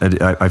seem,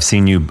 I've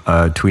seen you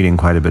tweeting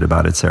quite a bit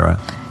about it, Sara.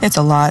 It's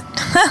a lot.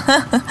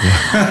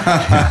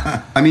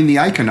 Yeah. The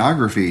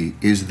iconography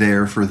is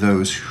there for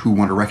those who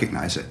want to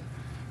recognize it.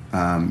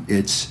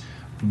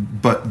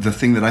 But the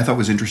thing that I thought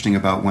was interesting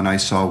about when I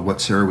saw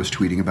what Sara was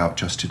tweeting about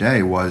just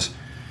today was,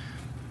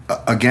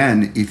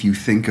 again, if you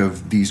think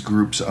of these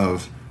groups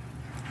of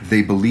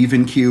they believe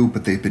in Q,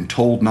 but they've been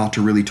told not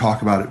to really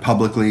talk about it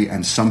publicly,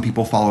 and some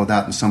people follow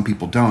that and some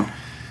people don't.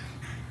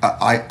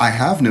 I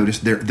have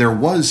noticed there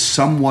was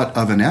somewhat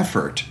of an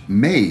effort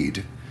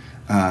made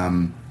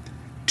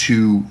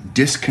to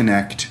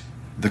disconnect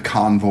the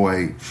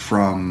convoy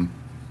from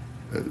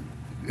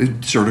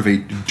sort of a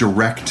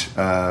direct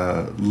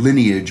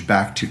lineage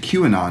back to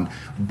QAnon,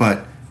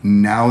 but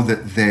now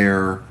that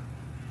they're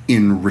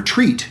in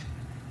retreat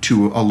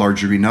to a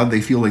large degree, now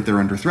they feel like they're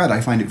under threat, I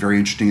find it very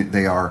interesting that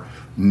they are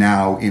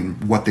now in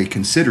what they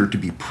consider to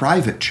be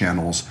private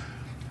channels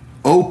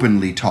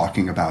openly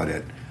talking about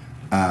it,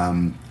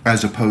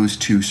 as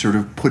opposed to sort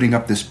of putting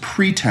up this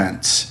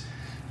pretense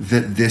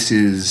that this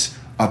is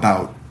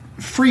about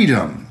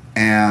freedom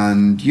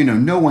and,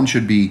 no one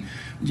should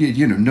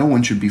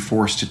be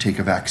forced to take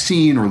a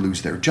vaccine or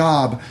lose their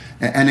job.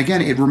 And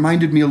again, it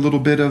reminded me a little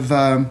bit of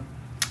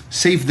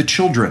Save the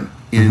Children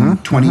in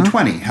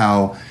 2020,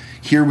 how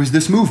here was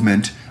this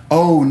movement,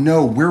 oh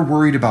no, we're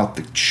worried about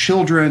the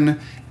children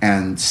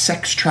and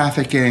sex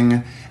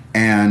trafficking,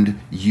 and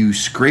you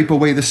scrape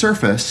away the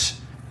surface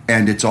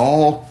and it's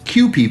all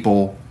Q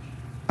people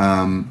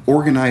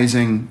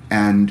organizing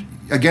and,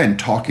 again,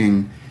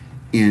 talking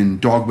in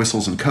dog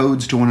whistles and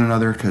codes to one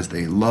another because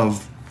they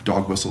love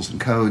dog whistles and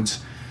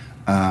codes.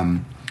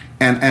 And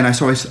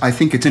I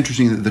think it's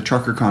interesting that the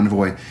trucker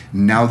convoy,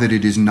 now that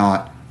it is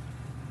not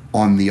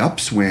on the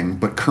upswing,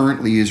 but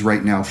currently is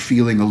right now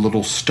feeling a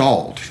little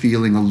stalled,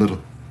 feeling a little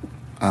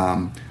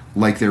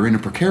like they're in a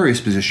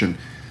precarious position,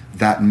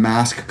 that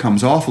mask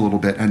comes off a little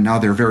bit, and now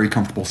they're very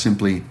comfortable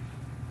simply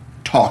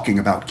talking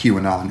about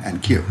QAnon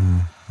and Q.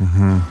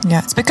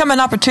 Yeah, it's become an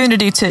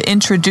opportunity to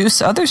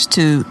introduce others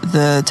to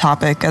the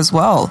topic as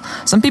well.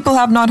 Some people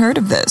have not heard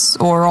of this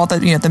or all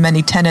the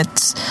many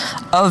tenets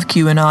of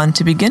QAnon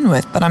to begin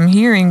with, but I'm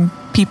hearing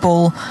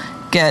people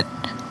get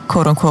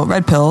quote unquote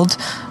red pilled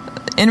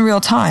in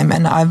real time,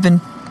 and I've been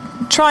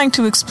trying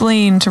to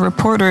explain to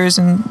reporters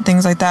and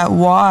things like that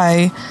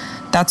why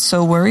that's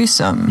so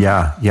worrisome.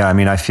 Yeah. I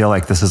mean, I feel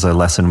like this is a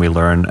lesson we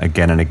learn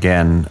again and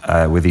again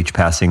with each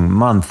passing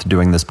month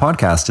doing this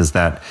podcast, is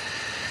that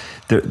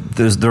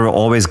there are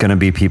always going to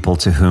be people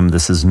to whom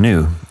this is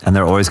new. And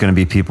there are always going to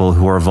be people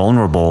who are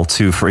vulnerable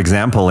to, for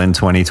example, in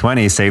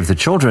 2020, Save the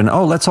Children.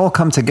 Oh, let's all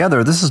come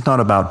together. This is not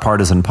about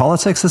partisan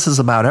politics. This is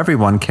about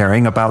everyone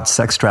caring about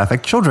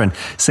sex-trafficked children.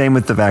 Same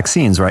with the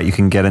vaccines, right? You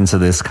can get into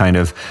this kind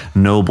of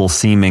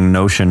noble-seeming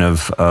notion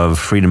of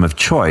freedom of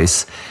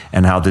choice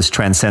and how this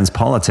transcends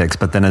politics.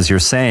 But then, as you're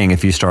saying,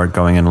 if you start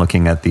going and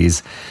looking at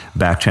these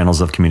back channels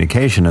of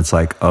communication, it's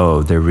like,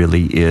 oh, there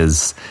really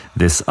is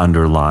this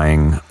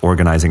underlying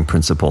organizing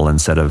principle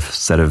and set of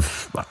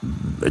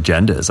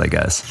agendas, I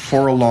guess.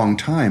 For a long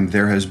time,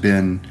 there has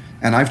been,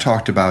 and I've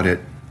talked about it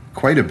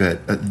quite a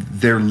bit,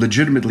 there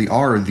legitimately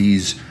are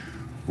these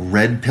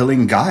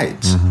red-pilling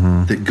guides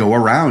that go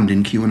around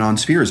in QAnon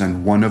spheres,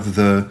 and one of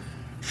the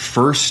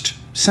first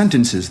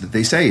sentences that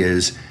they say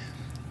is,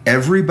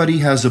 everybody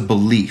has a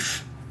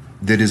belief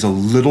that is a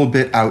little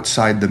bit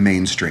outside the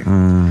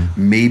mainstream.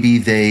 Maybe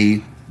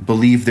they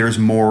believe there's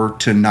more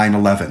to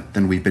 9/11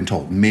 than we've been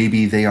told.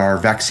 Maybe they are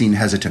vaccine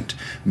hesitant.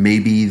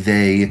 Maybe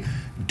they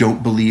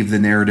don't believe the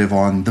narrative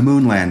on the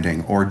moon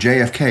landing or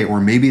JFK, or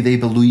maybe they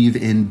believe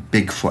in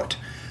Bigfoot.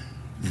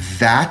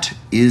 That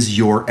is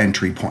your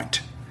entry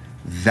point.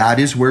 That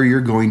is where you're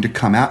going to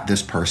come at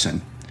this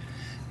person.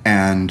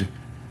 And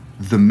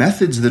the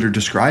methods that are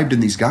described in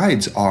these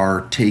guides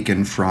are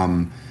taken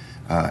from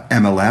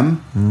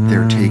MLM,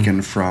 they're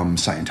taken from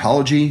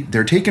Scientology,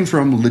 they're taken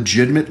from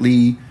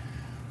legitimately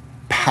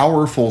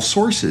powerful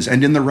sources,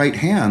 and in the right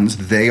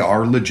hands, they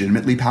are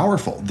legitimately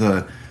powerful.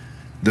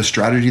 The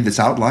strategy that's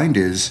outlined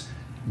is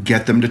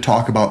get them to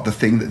talk about the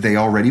thing that they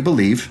already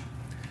believe,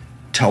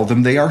 tell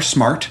them they are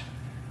smart,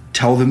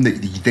 tell them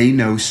that they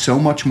know so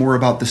much more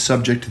about the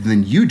subject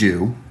than you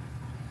do,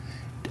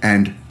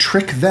 and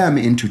trick them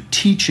into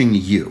teaching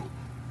you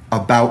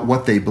about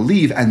what they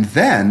believe, and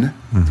then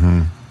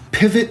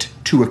pivot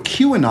to a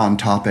QAnon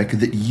topic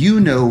that you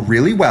know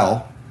really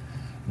well.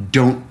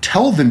 Don't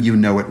tell them you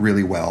know it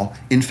really well.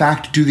 In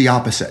fact, do the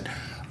opposite.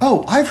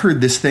 Oh, I've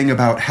heard this thing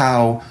about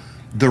how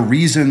the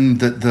reason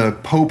that the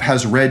Pope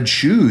has red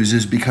shoes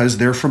is because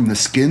they're from the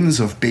skins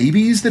of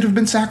babies that have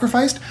been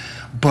sacrificed.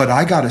 But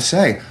I gotta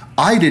say,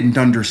 I didn't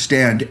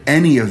understand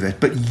any of it.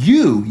 But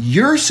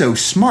you're so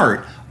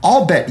smart,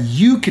 I'll bet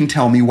you can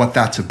tell me what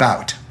that's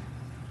about.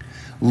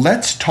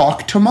 Let's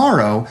talk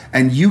tomorrow,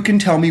 and you can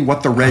tell me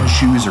what the red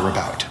shoes are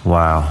about.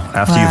 Wow.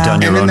 After you've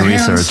done your own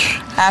research.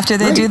 After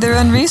they do their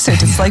own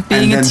research. It's like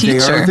being a teacher.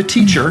 They are the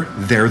teacher.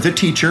 They're the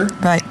teacher.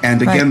 Right.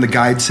 And again, the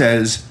guide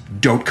says,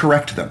 don't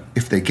correct them.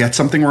 If they get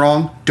something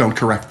wrong, don't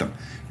correct them.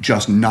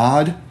 Just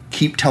nod.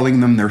 Keep telling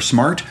them they're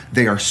smart.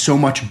 They are so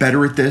much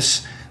better at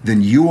this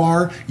than you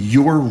are.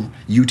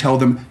 You tell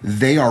them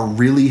they are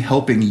really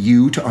helping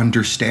you to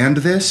understand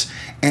this.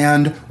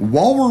 And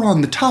while we're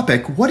on the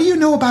topic, what do you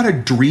know about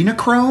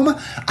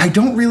adrenochrome? I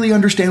don't really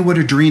understand what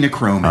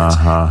adrenochrome is.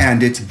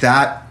 And it's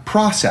that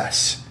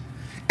process.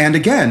 And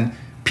again,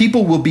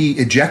 people will be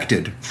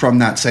ejected from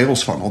that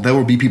sales funnel. There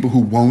will be people who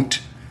won't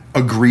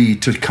agree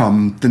to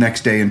come the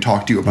next day and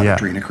talk to you about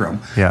adrenochrome.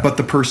 Yeah. But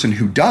the person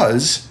who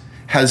does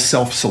has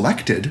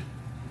self-selected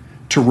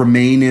to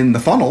remain in the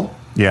funnel.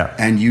 Yeah.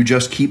 And you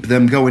just keep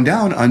them going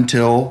down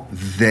until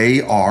they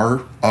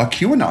are a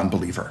QAnon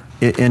believer.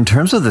 In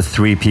terms of the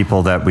three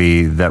people that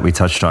we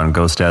touched on,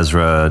 Ghost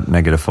Ezra,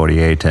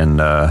 -48,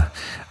 and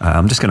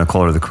I'm just going to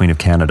call her the Queen of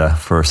Canada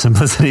for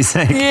simplicity's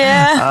sake.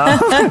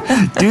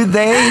 Yeah.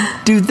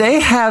 Do they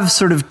have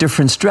sort of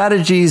different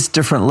strategies,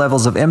 different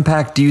levels of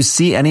impact? Do you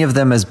see any of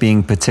them as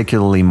being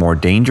particularly more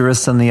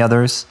dangerous than the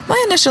others?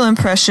 My initial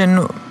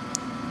impression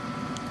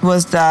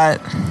was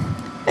that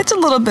it's a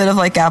little bit of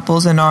like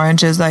apples and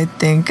oranges, I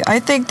think. I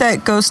think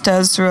that Ghost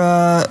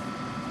Ezra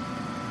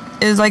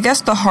is, I guess,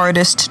 the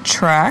hardest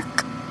track.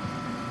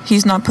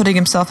 He's not putting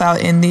himself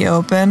out in the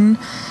open,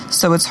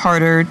 so it's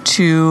harder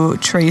to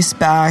trace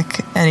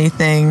back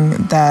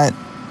anything that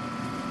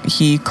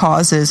he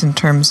causes in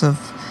terms of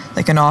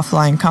like an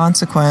offline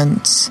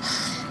consequence.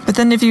 But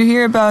then if you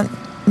hear about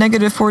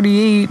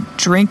 -48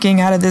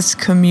 drinking out of this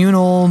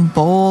communal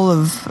bowl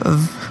of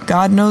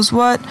God knows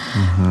what.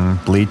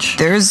 Bleach.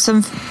 There's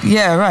some,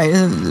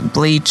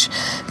 bleach.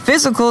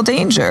 Physical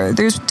danger.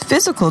 There's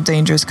physical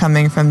dangers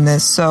coming from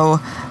this. So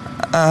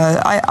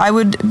I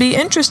would be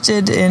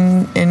interested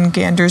in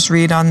Gander's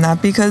read on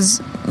that,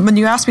 because when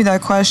you ask me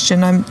that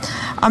question,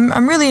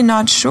 I'm really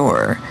not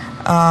sure.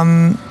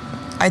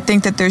 I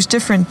think that there's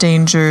different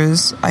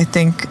dangers. I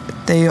think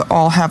they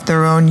all have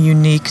their own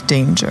unique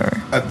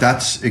danger.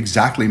 That's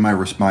exactly my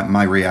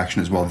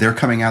reaction as well. They're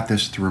coming at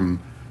this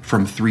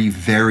from three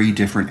very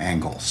different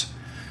angles.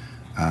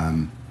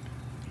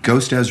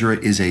 Ghost Ezra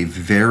is a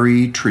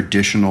very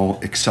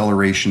traditional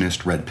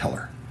accelerationist red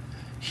pillar.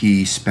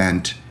 He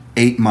spent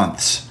 8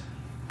 months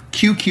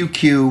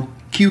QQQ,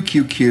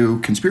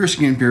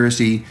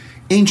 conspiracy,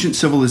 ancient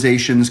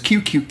civilizations,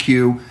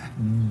 QQQ,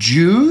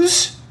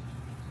 Jews,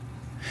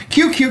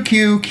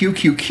 QQQ,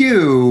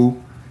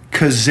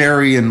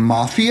 Khazarian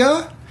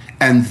mafia,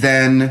 and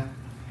then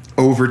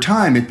over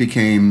time it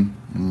became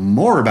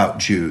more about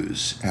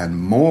Jews and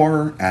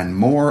more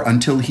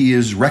until he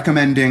is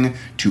recommending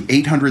to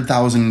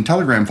 800,000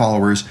 Telegram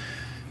followers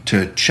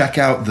to check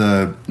out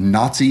the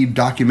Nazi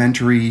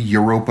documentary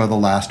Europa: The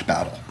Last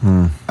Battle.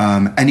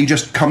 And he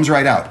just comes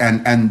right out.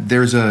 And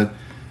there's a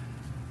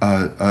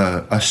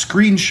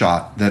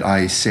screenshot that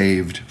I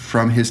saved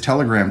from his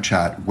Telegram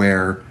chat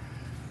where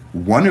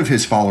one of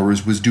his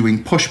followers was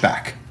doing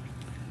pushback,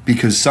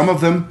 because some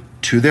of them,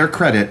 to their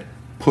credit,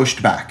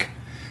 pushed back.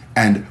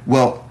 And,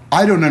 well,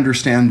 I don't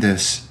understand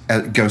this,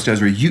 Ghost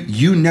Ezra.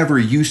 You never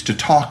used to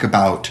talk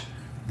about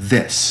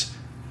this.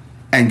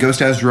 And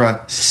Ghost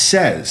Ezra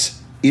says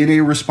in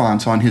a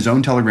response on his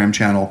own Telegram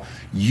channel,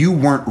 you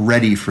weren't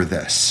ready for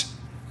this.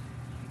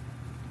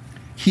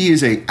 He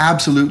is a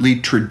absolutely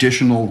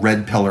traditional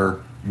red pillar,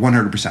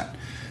 100%.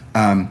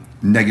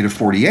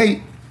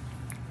 -48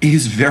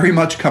 is very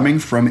much coming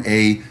from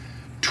a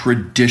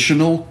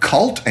traditional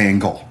cult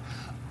angle.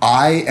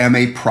 I am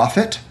a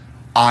prophet.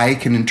 I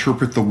can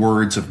interpret the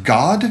words of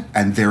God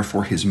and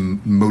therefore his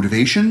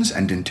motivations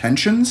and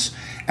intentions,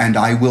 and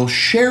I will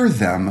share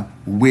them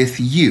with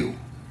you.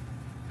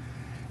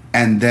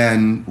 And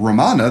then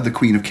Romana, the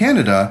Queen of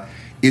Canada,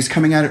 is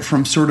coming at it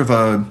from sort of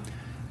a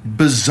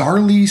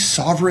bizarrely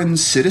sovereign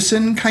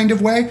citizen kind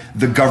of way.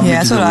 The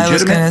government is illegitimate. Yeah, that's what I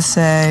was going to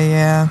say,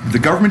 yeah. The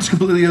government's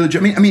completely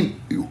illegitimate. I mean,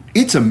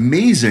 it's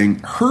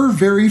amazing. Her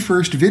very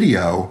first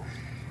video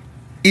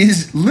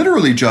is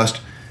literally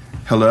just,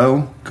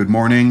 hello, good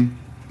morning,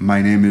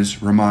 my name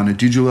is Romana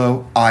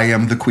Digiulo, I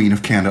am the Queen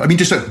of Canada. I mean,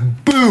 just like,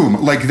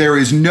 boom, like there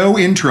is no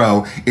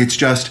intro. It's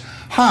just,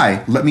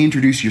 hi, let me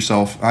introduce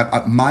yourself.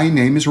 My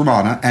name is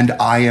Romana, and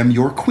I am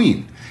your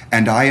queen.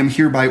 And I am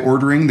hereby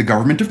ordering the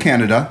government of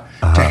Canada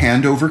to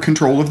hand over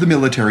control of the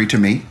military to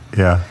me.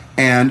 Yeah.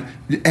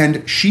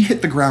 And she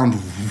hit the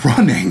ground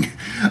running.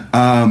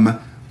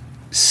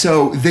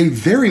 So they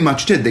very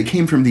much did. They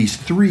came from these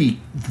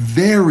three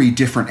very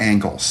different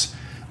angles,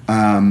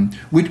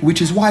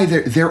 which is why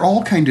they're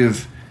all kind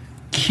of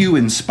Q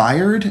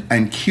inspired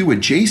and Q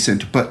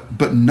adjacent,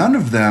 but none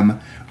of them,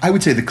 I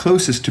would say the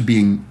closest to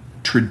being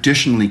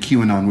traditionally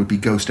QAnon would be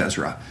Ghost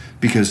Ezra,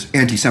 because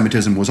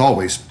anti-Semitism was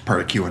always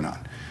part of QAnon.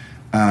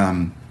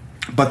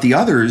 But the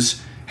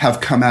others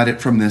have come at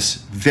it from this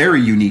very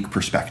unique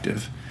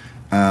perspective.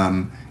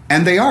 And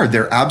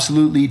they're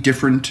absolutely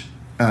different,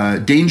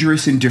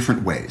 dangerous in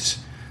different ways.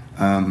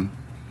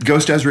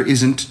 Ghost Ezra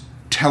isn't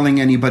telling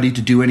anybody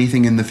to do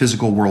anything in the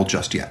physical world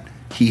just yet.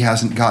 He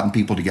hasn't gotten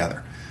people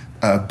together.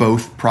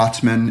 Both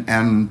Protzman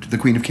and the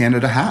Queen of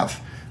Canada have.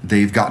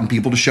 They've gotten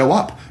people to show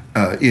up.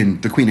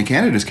 In the Queen of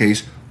Canada's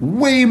case,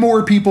 way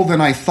more people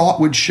than I thought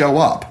would show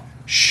up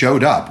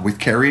showed up with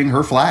carrying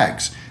her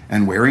flags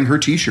and wearing her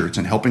T-shirts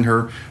and helping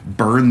her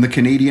burn the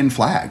Canadian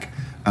flag.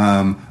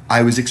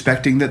 I was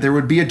expecting that there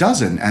would be a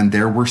dozen, and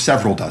there were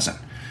several dozen.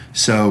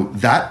 So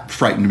that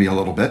frightened me a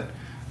little bit.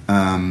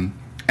 And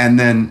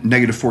then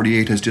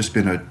 -48 has just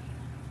been a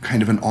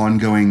kind of an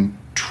ongoing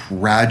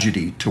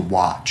tragedy to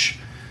watch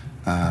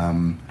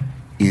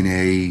in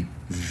a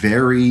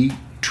very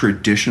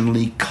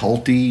traditionally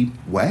culty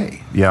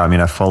way. Yeah, I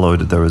mean, I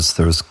followed. There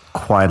was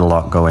quite a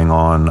lot going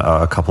on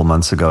a couple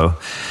months ago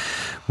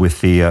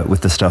with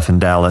the stuff in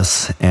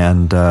Dallas,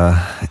 and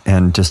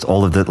just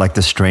all of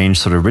the strange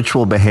sort of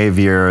ritual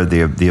behavior,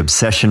 the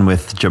obsession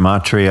with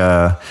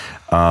gematria,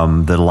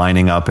 the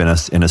lining up in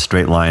a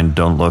straight line.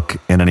 Don't look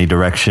in any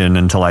direction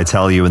until I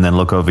tell you, and then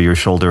look over your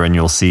shoulder, and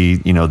you'll see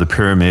the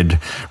pyramid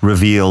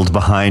revealed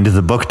behind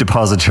the book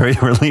depository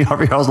where Lee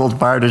Harvey Oswald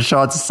fired his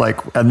shots. It's like,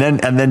 and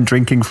then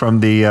drinking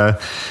from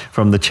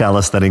the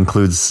chalice that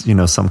includes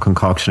some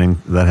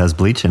concoction that has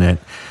bleach in it.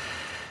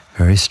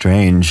 Very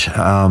strange.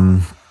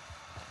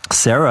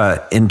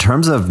 Sara, in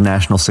terms of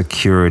national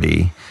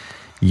security,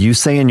 you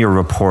say in your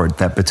report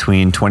that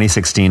between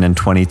 2016 and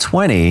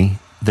 2020,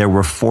 there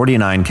were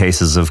 49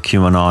 cases of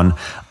QAnon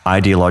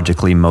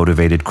ideologically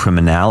motivated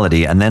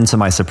criminality. And then, to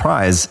my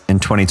surprise, in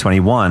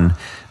 2021,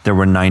 there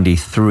were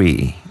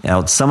 93.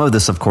 Now, some of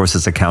this, of course,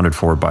 is accounted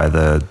for by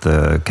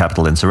the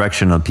Capitol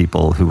insurrection of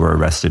people who were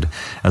arrested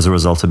as a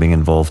result of being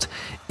involved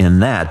in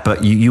that.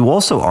 But you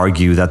also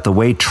argue that the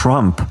way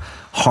Trump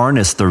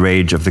harnessed the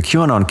rage of the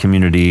QAnon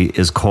community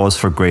is cause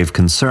for grave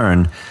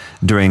concern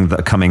during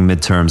the coming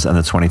midterms and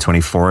the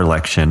 2024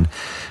 election.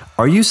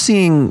 Are you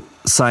seeing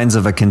signs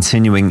of a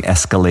continuing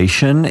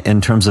escalation in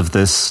terms of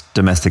this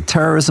domestic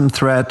terrorism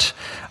threat?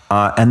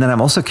 And then I'm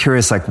also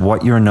curious,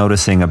 what you're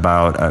noticing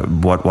about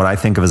what I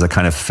think of as a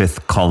kind of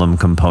fifth column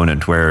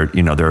component, where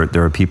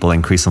there are people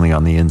increasingly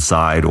on the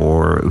inside,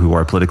 or who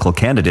are political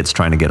candidates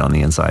trying to get on the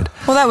inside.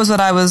 Well, that was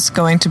what I was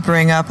going to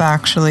bring up.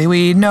 Actually,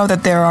 we know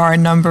that there are a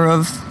number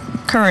of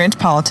current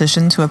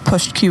politicians who have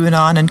pushed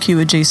QAnon and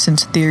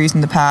Q-adjacent theories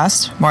in the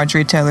past,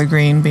 Marjorie Taylor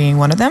Greene being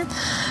one of them.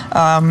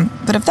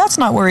 But if that's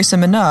not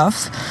worrisome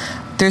enough,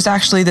 there's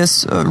actually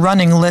this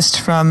running list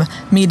from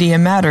Media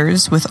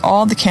Matters with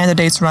all the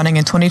candidates running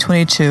in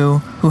 2022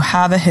 who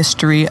have a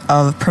history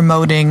of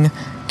promoting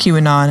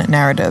QAnon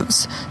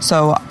narratives.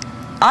 So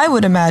I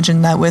would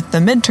imagine that with the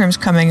midterms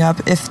coming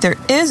up, if there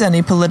is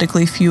any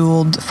politically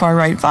fueled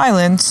far-right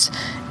violence,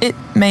 it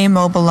may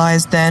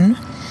mobilize then.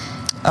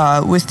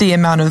 With the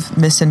amount of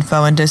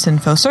misinfo and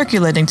disinfo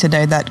circulating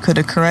today, that could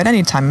occur at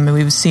any time. I mean,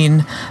 we've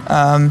seen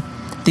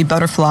the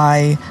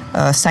butterfly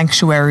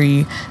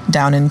sanctuary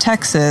down in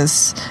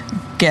Texas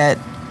get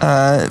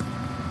not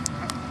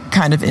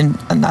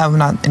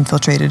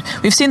infiltrated.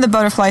 We've seen the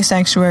butterfly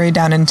sanctuary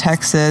down in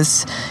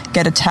Texas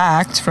get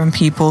attacked from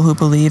people who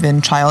believe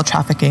in child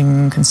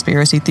trafficking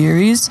conspiracy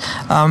theories.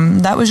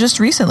 That was just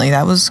recently.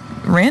 That was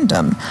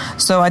random.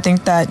 So I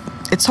think that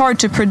it's hard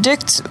to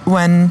predict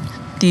when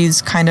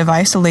these kind of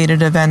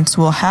isolated events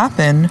will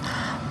happen.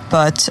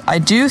 But I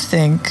do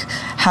think,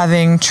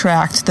 having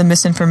tracked the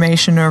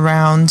misinformation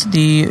around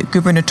the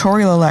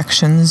gubernatorial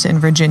elections in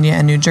Virginia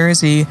and New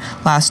Jersey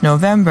last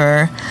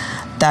November,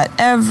 that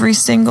every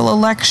single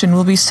election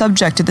will be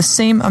subject to the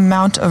same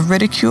amount of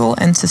ridicule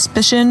and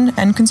suspicion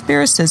and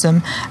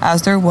conspiracism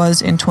as there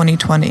was in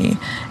 2020.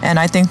 And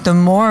I think the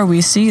more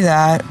we see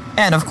that,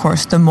 and of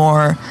course the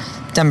more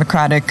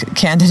Democratic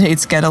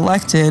candidates get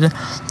elected,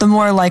 the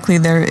more likely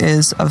there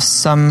is of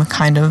some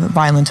kind of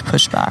violent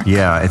pushback.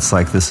 Yeah, it's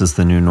like this is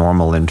the new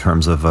normal in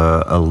terms of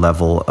a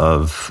level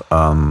of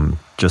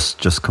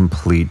just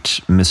complete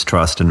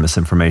mistrust and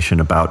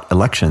misinformation about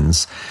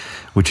elections,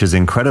 which is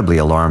incredibly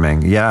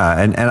alarming. Yeah,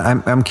 and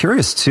I'm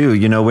curious too.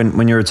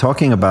 When you were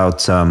talking about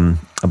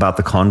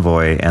the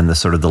convoy and the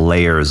sort of the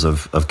layers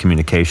of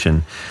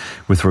communication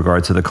with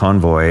regard to the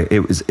convoy,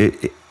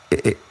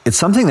 it's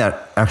something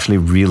that actually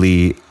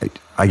really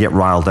I get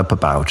riled up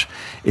about,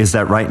 is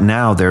that right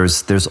now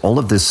there's all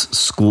of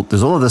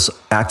this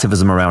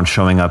activism around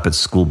showing up at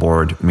school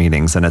board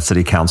meetings and at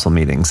city council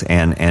meetings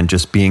and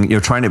just being,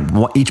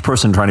 each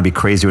person trying to be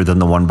crazier than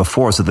the one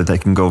before so that they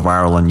can go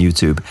viral on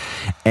YouTube.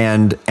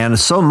 And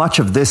so much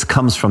of this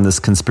comes from this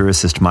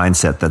conspiracist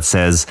mindset that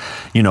says,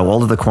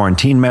 all of the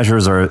quarantine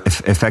measures are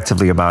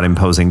effectively about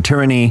imposing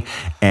tyranny,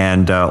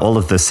 and all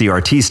of the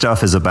CRT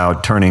stuff is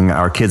about turning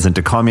our kids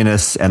into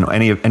communists, and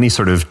any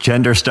sort of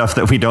gender stuff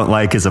that we don't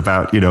like is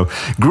about,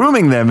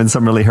 grooming them in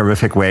some really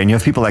horrific way. And you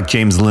have people like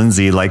James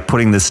Lindsay,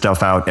 putting this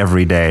stuff out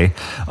every day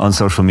on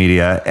social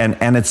media. And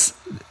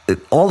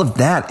all of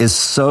that is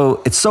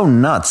it's so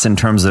nuts in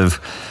terms of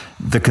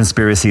the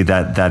conspiracy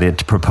that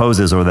it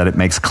proposes or that it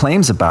makes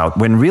claims about,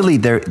 when really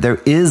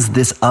there is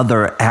this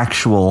other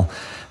actual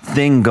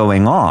thing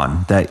going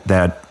on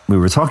that we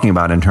were talking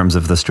about in terms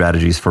of the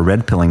strategies for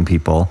red pilling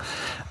people.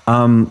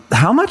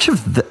 How much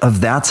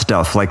of that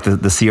stuff, like the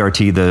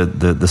CRT,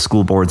 the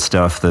school board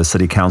stuff, the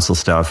city council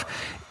stuff,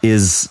 do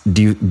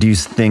you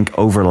think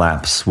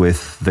overlaps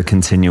with the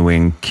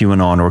continuing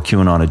QAnon or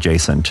QAnon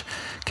adjacent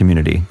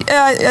community?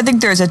 I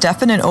think there's a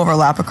definite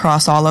overlap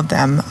across all of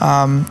them.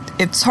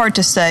 It's hard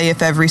to say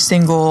if every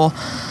single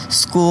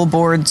school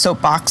board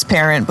soapbox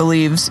parent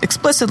believes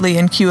explicitly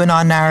in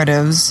QAnon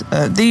narratives,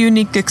 the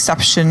unique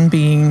exception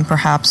being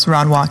perhaps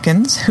Ron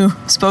Watkins, who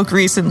spoke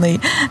recently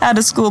at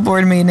a school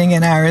board meeting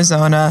in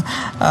Arizona,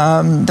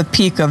 the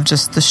peak of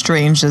just the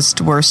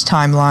strangest, worst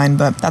timeline,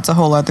 but that's a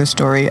whole other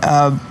story.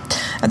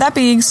 That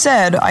being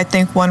said, I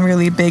think one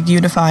really big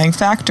unifying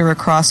factor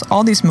across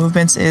all these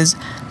movements is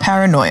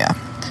paranoia.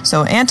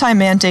 So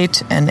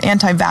anti-mandate and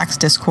anti-vax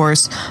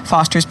discourse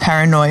fosters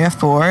paranoia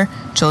for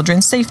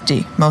children's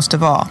safety, most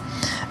of all.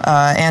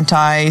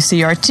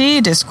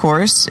 Anti-CRT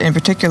discourse, in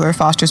particular,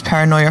 fosters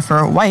paranoia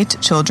for white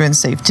children's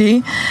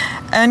safety.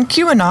 And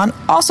QAnon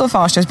also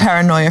fosters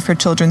paranoia for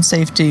children's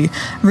safety,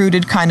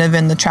 rooted kind of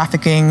in the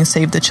trafficking,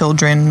 save the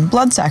children,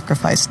 blood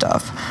sacrifice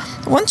stuff.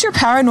 Once you're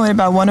paranoid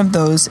about one of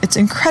those, it's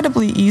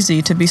incredibly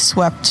easy to be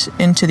swept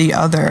into the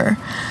other.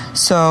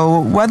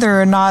 So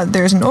whether or not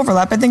there's an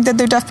overlap, I think that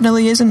there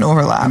definitely is an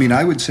overlap. I mean,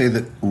 I would say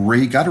that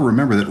you got to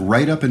remember that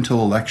right up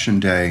until Election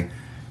Day,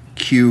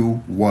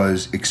 Q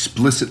was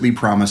explicitly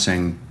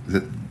promising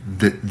that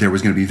there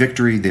was going to be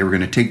victory, they were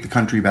going to take the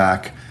country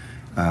back,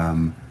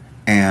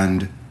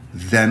 and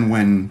then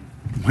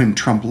when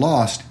Trump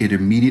lost, it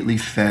immediately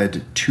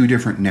fed two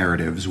different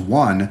narratives.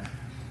 One,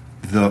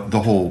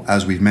 the whole,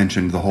 as we've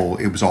mentioned,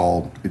 it's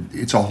all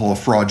a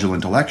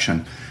fraudulent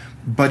election.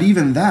 But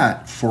even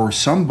that, for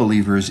some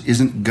believers,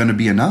 isn't going to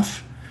be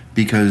enough,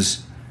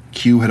 because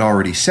Q had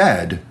already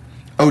said,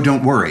 "Oh,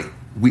 don't worry,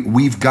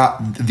 we've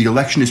got the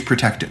election is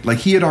protected." Like,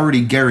 he had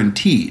already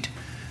guaranteed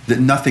that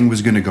nothing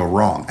was going to go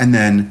wrong, and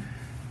then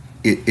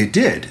it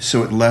did.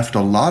 So it left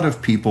a lot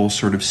of people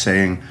sort of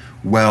saying,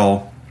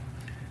 "Well,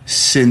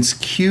 since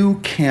Q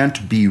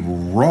can't be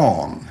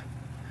wrong,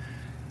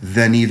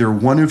 then either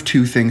one of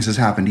two things has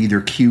happened.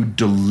 Either Q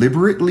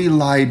deliberately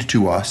lied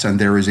to us and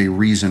there is a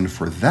reason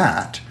for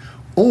that,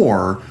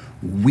 or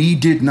we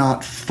did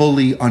not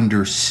fully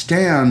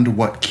understand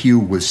what Q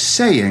was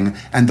saying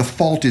and the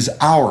fault is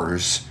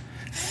ours,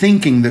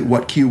 thinking that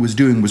what Q was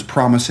doing was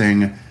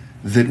promising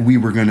that we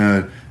were going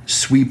to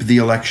sweep the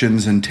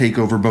elections and take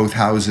over both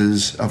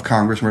houses of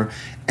Congress."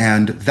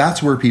 And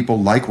that's where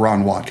people like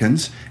Ron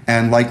Watkins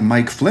and like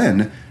Mike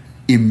Flynn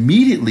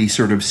immediately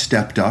sort of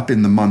stepped up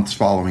in the months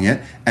following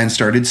it and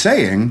started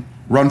saying,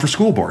 "Run for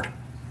school board,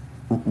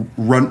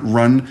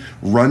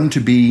 run to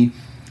be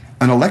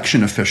an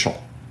election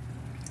official,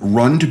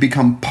 run to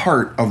become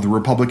part of the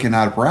Republican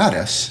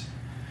apparatus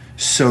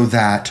so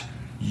that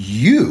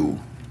you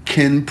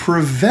can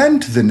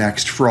prevent the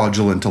next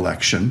fraudulent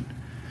election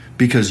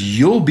because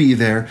you'll be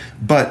there."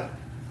 But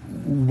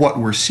what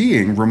we're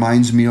seeing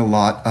reminds me a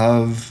lot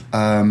of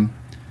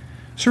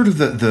sort of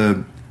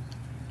the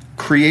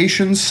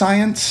creation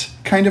science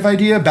kind of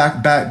idea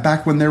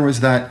back when there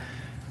was that.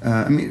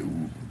 I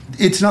mean,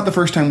 it's not the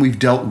first time we've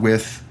dealt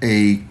with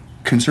a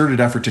concerted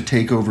effort to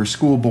take over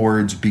school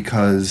boards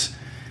because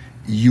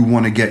you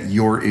want to get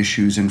your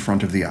issues in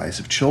front of the eyes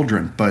of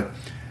children. But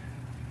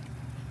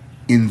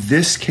in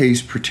this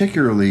case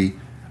particularly,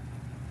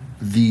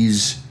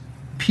 these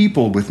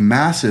people with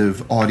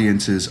massive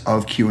audiences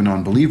of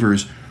QAnon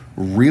believers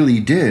really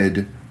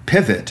did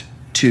pivot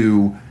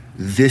to,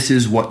 this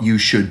is what you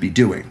should be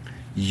doing.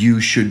 You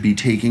should be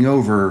taking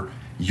over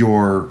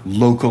your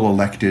local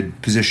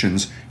elected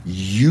positions.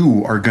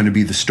 You are going to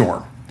be the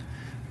storm.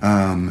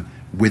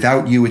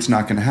 Without you, it's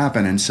not going to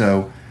happen. And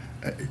so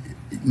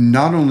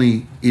not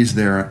only is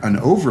there an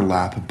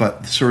overlap,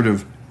 but sort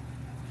of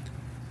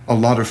a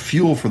lot of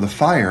fuel for the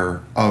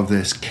fire of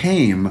this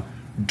came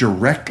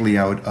directly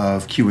out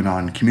of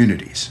QAnon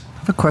communities. I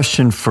have a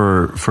question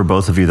for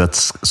both of you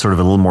that's sort of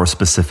a little more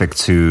specific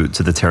to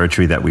the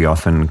territory that we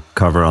often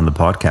cover on the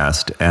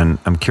podcast. And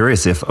I'm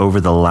curious if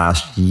over the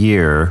last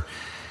year,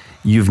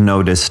 you've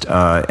noticed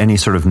any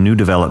sort of new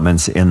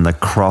developments in the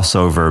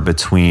crossover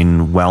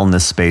between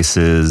wellness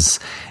spaces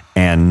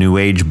and New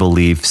Age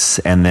beliefs,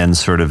 and then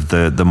sort of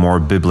the more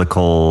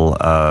biblical,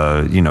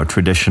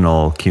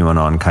 traditional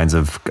QAnon kinds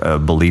of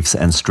beliefs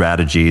and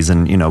strategies.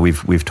 And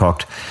we've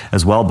talked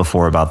as well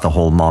before about the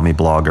whole mommy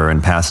blogger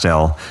and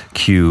pastel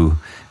Q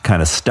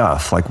kind of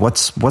stuff. Like,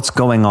 what's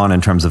going on in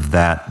terms of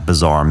that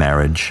bizarre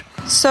marriage?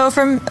 So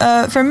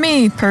for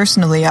me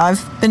personally,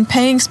 I've been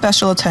paying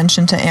special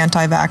attention to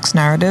anti-vax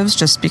narratives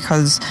just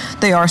because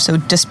they are so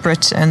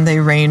disparate and they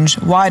range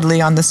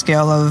widely on the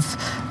scale of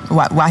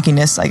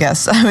wackiness, I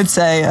guess I would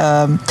say.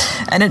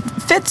 And it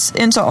fits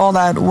into all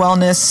that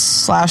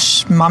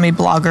wellness / mommy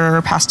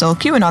blogger, pastel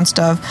QAnon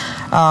stuff,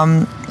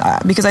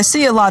 because I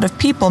see a lot of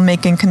people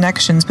making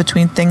connections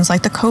between things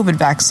like the COVID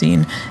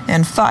vaccine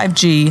and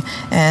 5G,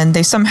 and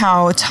they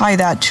somehow tie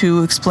that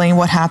to explain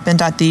what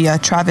happened at the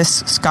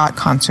Travis Scott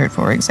concert,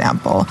 for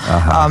example.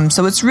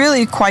 So it's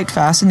really quite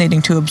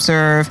fascinating to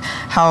observe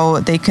how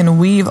they can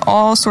weave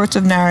all sorts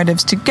of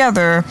narratives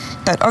together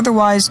that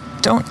otherwise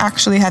don't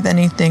actually have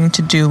anything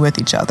to do with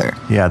each other.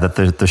 Yeah, that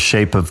the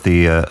shape of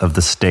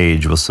the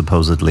stage was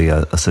supposedly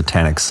a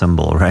satanic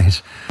symbol,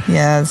 right?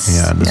 Yes.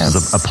 Yeah, this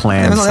was a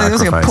planned sacrifice. There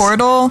was like a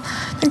portal.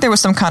 I think there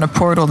was some kind of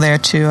portal there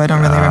too. I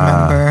don't really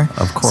remember.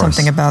 Of course.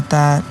 Something about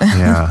that.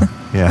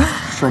 Yeah.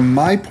 From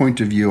my point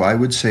of view, I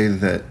would say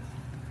that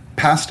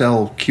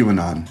pastel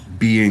QAnon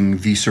being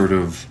the sort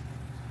of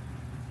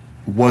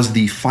was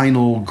the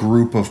final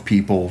group of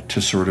people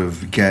to sort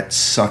of get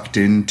sucked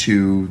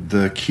into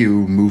the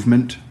Q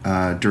movement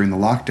during the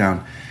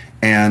lockdown.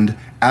 And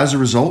as a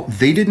result,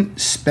 they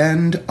didn't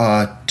spend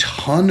a ton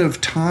ton of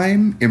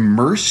time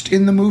immersed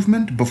in the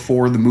movement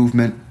before the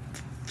movement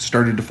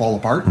started to fall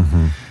apart.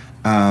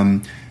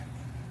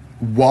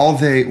 While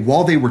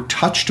they were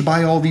touched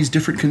by all these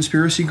different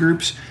conspiracy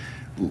groups,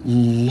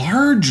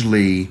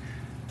 largely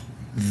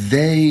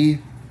they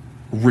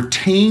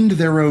retained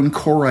their own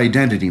core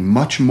identity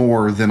much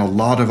more than a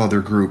lot of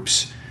other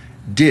groups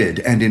did.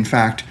 And in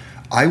fact,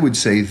 I would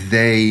say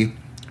they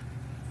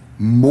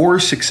more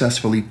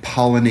successfully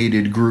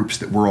pollinated groups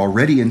that were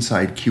already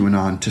inside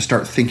QAnon to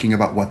start thinking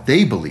about what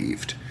they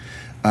believed,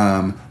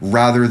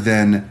 rather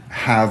than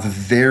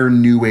have their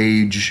New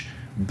Age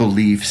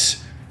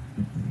beliefs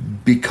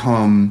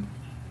become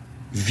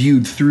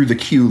viewed through the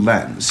Q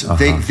lens.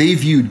 They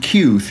viewed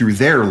Q through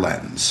their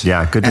lens.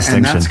 Yeah, good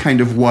distinction. And that's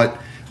kind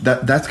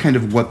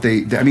of what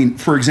they. I mean,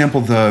 for example,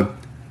 the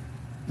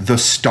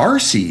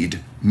Starseed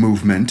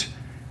movement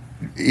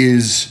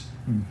is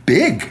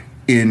big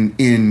in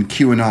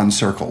QAnon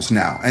circles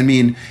now. I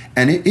mean,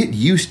 and it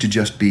used to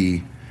just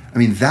be. I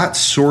mean, that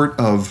sort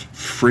of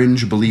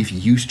fringe belief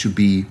used to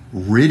be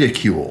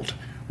ridiculed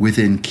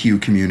within Q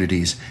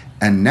communities,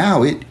 and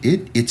now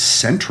it's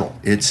central.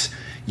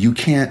 You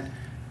can't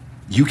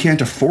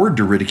afford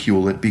to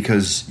ridicule it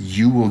because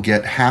you will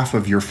get half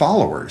of your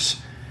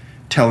followers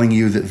telling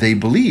you that they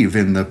believe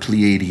in the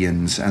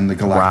Pleiadians and the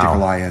Galactic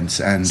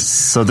Alliance. And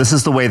so this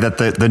is the way that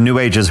the New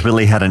Age has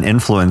really had an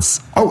influence.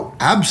 Oh,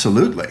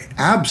 absolutely.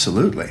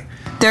 Absolutely.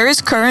 There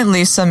is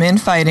currently some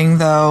infighting,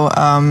 though,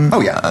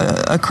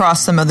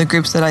 across some of the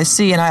groups that I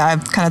see, and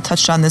I've kind of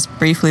touched on this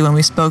briefly when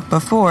we spoke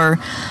before,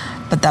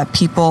 but that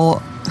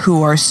people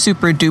who are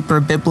super duper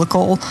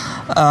biblical,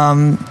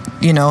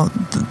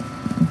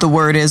 the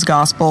word is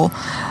gospel,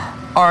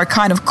 are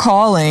kind of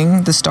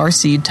calling the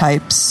Starseed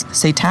types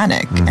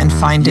satanic and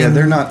finding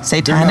they're not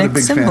a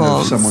big symbols. Fan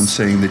of someone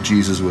saying that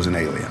Jesus was an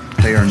alien.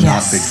 They are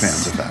not big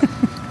fans of that.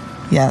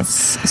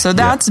 Yes. So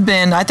that's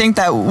been, I think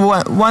that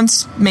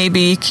once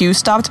maybe Q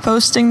stopped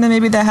posting, then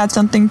maybe that had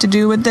something to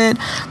do with it.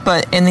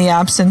 But in the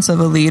absence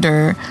of a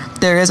leader,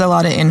 there is a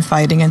lot of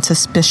infighting and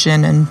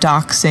suspicion and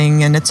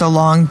doxing. And it's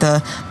along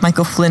the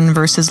Michael Flynn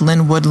versus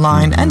Lynn Wood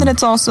line. And then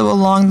it's also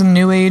along the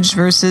New Age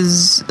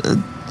versus,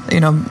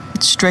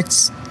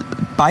 strict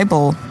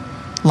Bible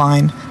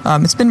line.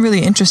 It's been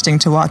really interesting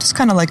to watch. It's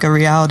kind of like a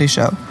reality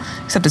show,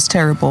 except it's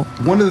terrible.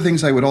 One of the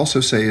things I would also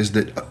say is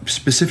that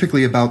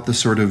specifically about the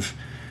sort of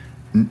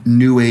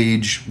New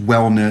Age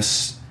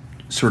wellness,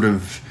 sort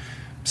of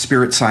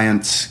spirit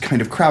science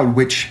kind of crowd,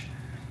 which,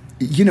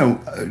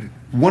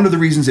 one of the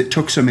reasons it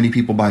took so many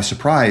people by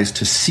surprise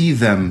to see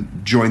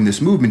them join this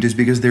movement is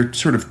because they're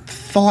sort of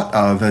thought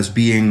of as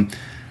being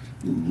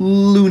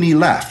loony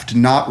left,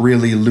 not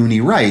really loony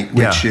right,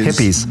 which is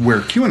hippies, where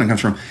QAnon comes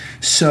from.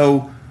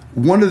 So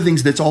one of the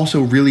things that's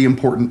also really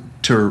important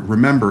to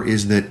remember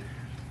is that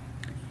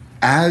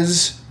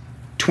as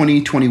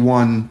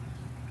 2021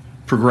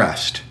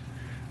 progressed,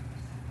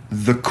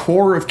 the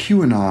core of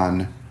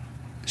QAnon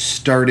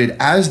started,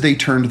 as they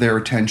turned their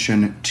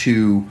attention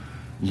to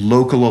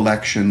local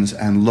elections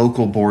and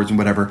local boards and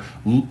whatever,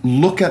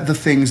 look at the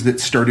things that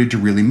started to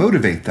really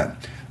motivate them.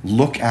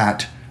 Look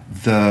at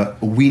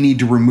we need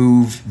to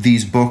remove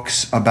these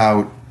books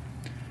about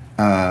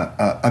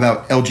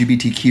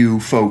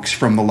LGBTQ folks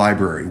from the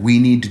library. We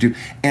need to do,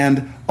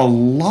 and a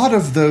lot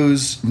of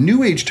those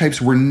New Age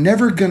types were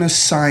never going to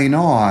sign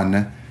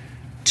on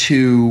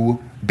to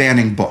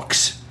banning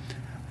books.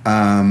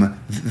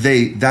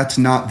 That's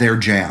not their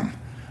jam.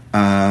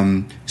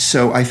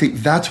 So I think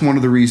that's one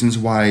of the reasons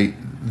why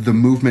the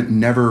movement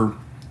never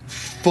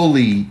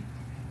fully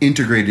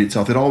integrated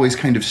itself. It always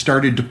kind of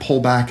started to pull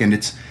back, and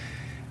it's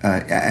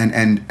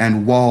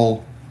and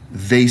while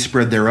they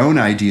spread their own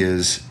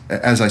ideas,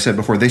 as I said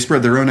before, they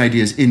spread their own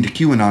ideas into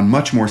QAnon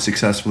much more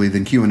successfully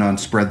than QAnon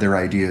spread their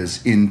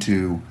ideas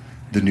into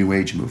the New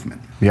Age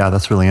movement. Yeah,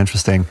 that's really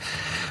interesting.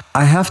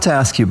 I have to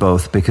ask you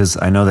both,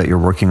 because I know that you're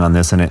working on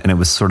this, and it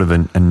was sort of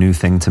a new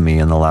thing to me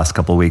in the last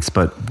couple of weeks,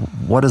 but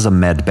what is a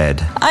med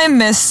bed? I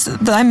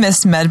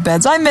missed med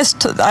beds. I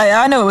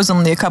know it was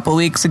only a couple of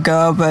weeks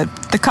ago, but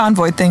the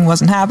convoy thing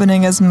wasn't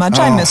happening as much.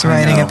 I miss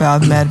writing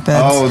about med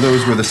beds. Oh,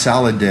 those were the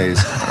salad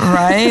days.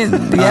 Right?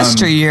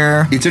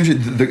 Yesteryear. It's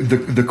interesting.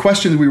 The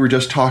question we were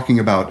just talking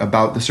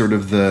about the sort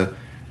of the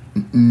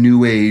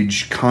New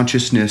Age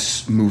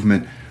consciousness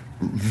movement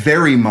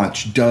very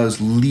much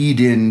does lead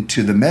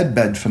into the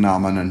medbed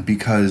phenomenon,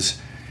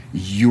 because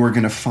you are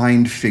going to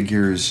find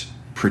figures,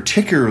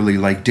 particularly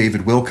like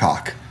David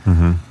Wilcock,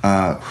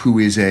 who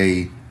is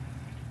he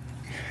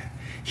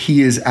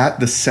is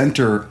at the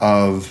center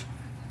of,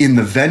 in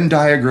the Venn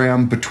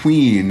diagram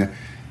between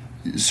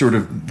sort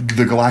of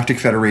the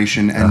Galactic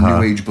Federation and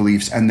New Age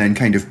beliefs, and then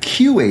kind of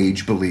Q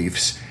Age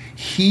beliefs.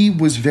 He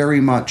was very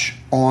much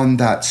on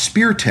that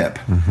spear tip,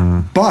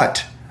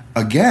 but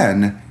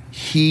again,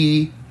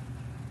 he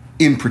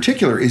in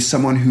particular is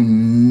someone who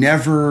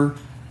never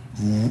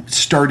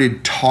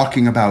started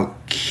talking about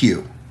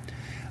Q.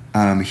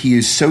 He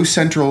is so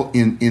central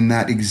in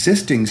that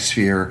existing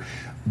sphere,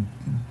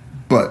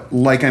 but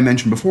like I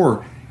mentioned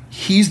before,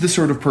 he's the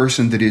sort of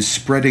person that is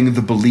spreading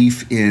the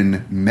belief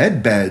in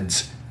med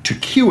beds to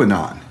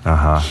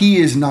QAnon. He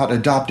is not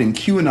adopting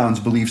QAnon's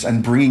beliefs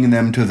and bringing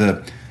them to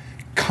the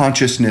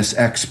Consciousness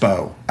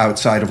Expo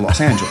outside of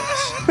Los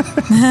Angeles.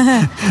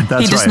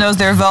 He just knows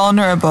they're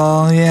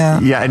vulnerable. Yeah.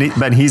 Yeah,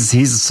 but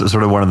he's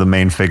sort of one of the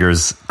main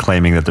figures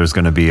claiming that there's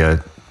going to be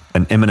an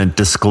imminent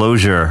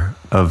disclosure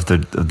of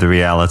the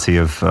reality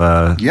of.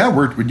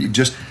 We're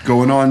just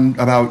going on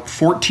about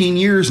 14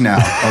 years now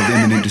of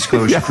imminent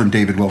disclosure from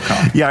David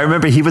Wilcock. Yeah, I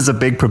remember he was a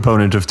big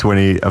proponent of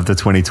the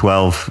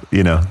 2012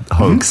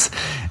 hoax.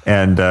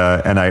 And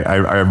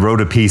I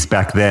wrote a piece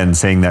back then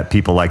saying that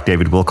people like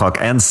David Wilcock,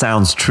 and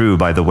Sounds True,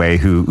 by the way,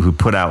 who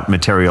put out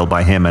material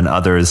by him and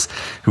others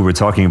who were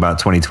talking about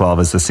 2012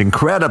 as this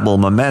incredible,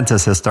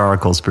 momentous,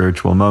 historical,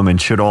 spiritual moment,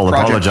 should all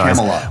Project apologize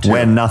Camelot,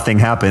 when nothing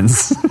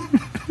happens.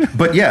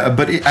 But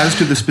as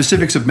to the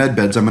specifics of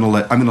medbeds, I'm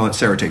going to let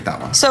Sarah take that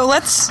one. So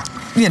let's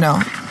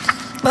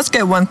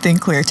get one thing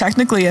clear.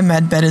 Technically, a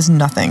medbed is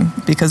nothing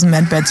because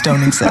medbeds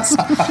don't exist.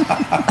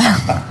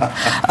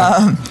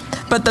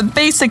 But the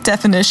basic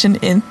definition,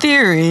 in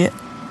theory,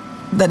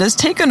 that has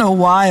taken a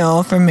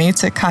while for me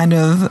to kind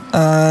of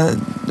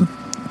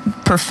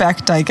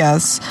perfect, I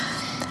guess,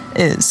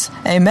 is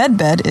a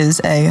medbed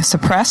is a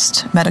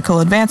suppressed medical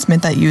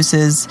advancement that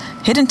uses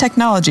hidden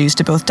technologies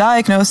to both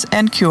diagnose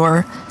and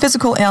cure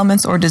physical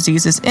ailments or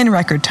diseases in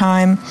record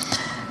time.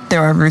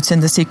 There are roots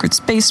in the secret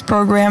space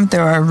program.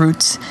 There are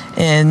roots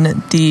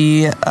in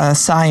the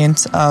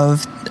science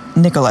of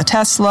Nikola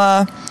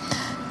Tesla.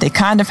 They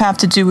kind of have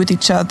to do with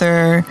each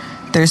other.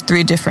 There's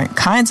 3 different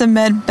kinds of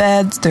med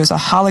beds. There's a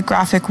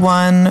holographic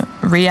one,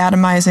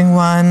 reatomizing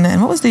one,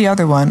 and what was the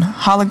other one?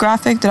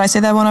 Holographic? Did I say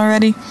that one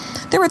already?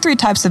 There were 3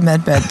 types of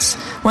med beds.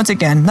 Once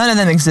again, none of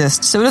them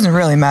exist, so it doesn't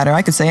really matter.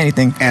 I could say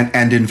anything.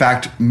 And in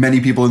fact,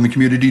 many people in the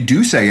community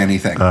do say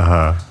anything.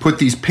 Put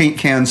these paint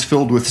cans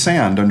filled with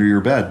sand under your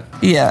bed.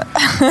 Yeah,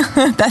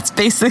 that's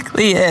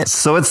basically it.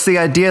 So it's the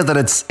idea that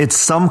it's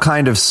some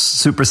kind of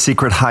super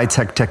secret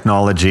high-tech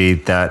technology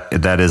that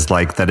is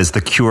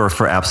the cure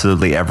for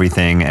absolutely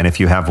everything. And if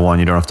you have one,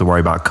 you don't have to worry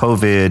about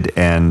COVID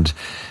and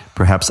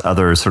perhaps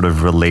other sort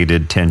of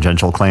related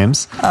tangential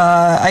claims.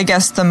 I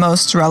guess the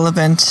most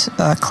relevant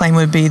claim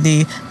would be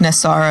the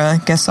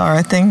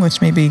Gesara thing,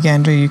 which maybe,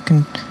 Gander, you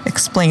can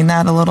explain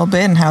that a little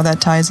bit and how that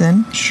ties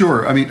in.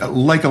 Sure. I mean,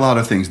 like a lot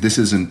of things, this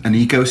is an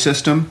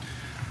ecosystem.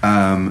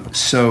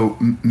 So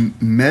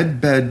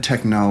medbed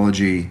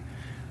technology,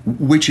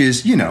 which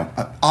is,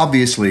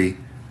 obviously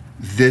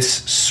this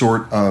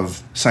sort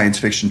of science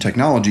fiction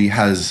technology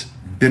has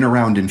been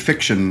around in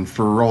fiction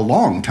for a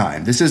long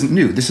time. This isn't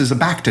new. This is a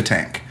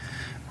back-to-tank.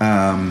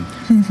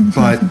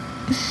 But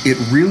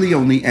it really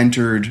only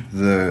entered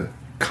the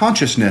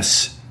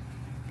consciousness,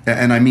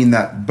 and I mean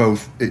that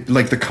both,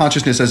 like the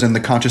consciousness as in the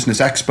Consciousness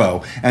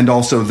Expo, and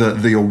also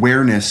the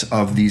awareness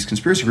of these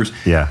conspiracy groups.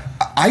 Yeah.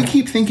 I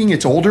keep thinking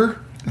it's older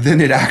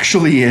than it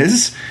actually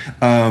is.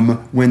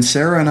 When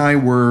Sarah and I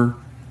were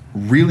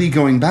really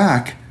going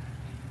back,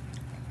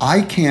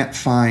 I can't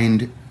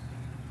find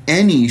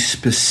any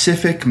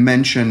specific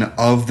mention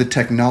of the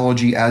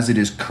technology as it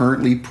is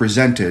currently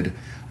presented.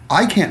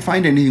 I can't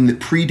find anything that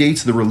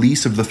predates the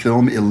release of the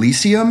film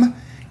Elysium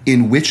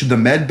in which the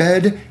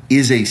medbed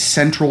is a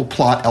central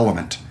plot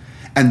element.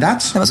 And that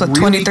was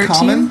really 2013?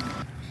 Common.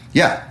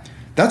 Yeah,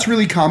 that's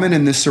really common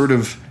in this sort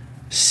of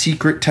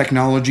secret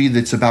technology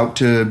that's about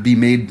to be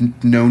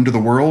made known to the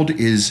world.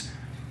 Is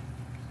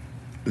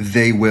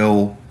they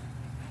will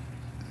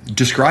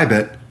describe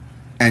it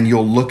and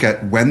you'll look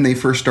at when they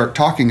first start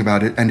talking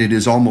about it, and it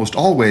is almost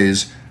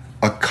always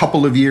a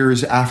couple of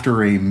years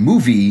after a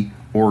movie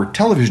or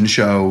television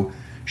show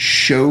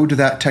showed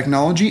that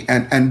technology.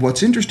 And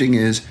what's interesting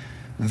is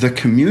the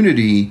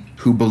community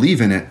who believe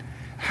in it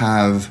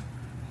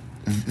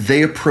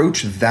they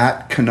approach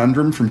that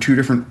conundrum from 2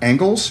 different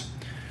angles.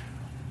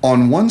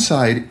 On one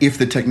side, if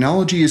the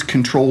technology is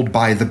controlled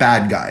by the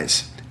bad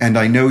guys, and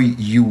I know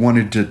you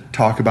wanted to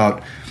talk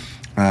about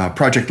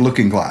Project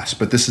Looking Glass,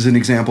 but this is an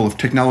example of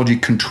technology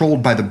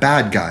controlled by the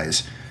bad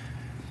guys.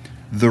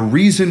 The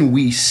reason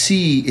we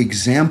see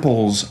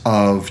examples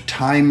of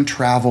time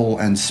travel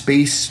and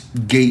space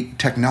gate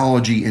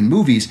technology in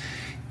movies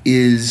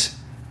is,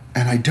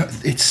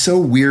 it's so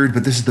weird,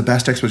 but this is the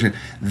best explanation.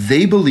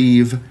 They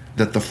believe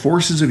that the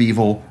forces of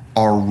evil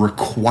are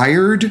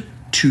required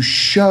to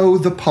show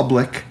the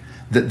public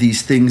that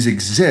these things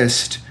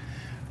exist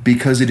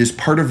because it is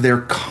part of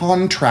their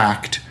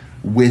contract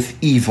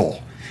with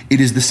evil. It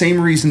is the same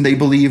reason they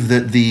believe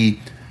that the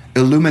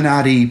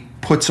Illuminati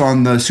puts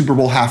on the Super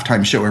Bowl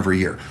halftime show every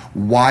year.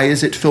 Why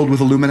is it filled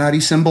with Illuminati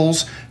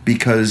symbols?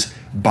 Because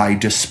by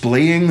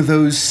displaying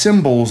those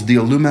symbols, the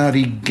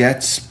Illuminati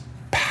gets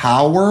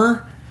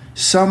power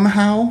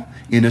somehow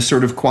in a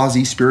sort of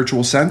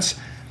quasi-spiritual sense.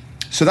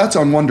 So that's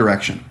on one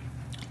direction.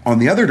 On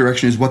the other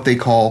direction is what they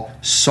call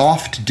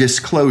soft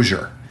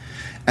disclosure.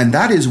 And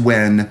that is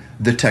when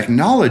the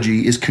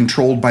technology is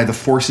controlled by the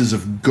forces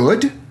of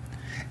good,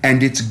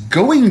 and it's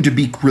going to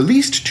be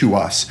released to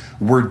us.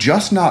 We're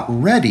just not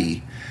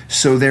ready.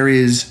 So there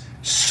is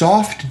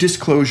soft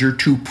disclosure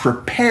to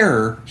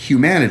prepare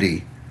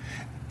humanity.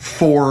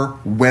 for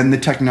when the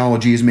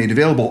technology is made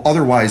available.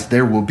 Otherwise,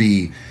 there will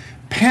be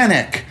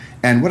panic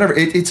and whatever.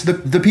 It's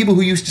the people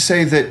who used to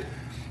say that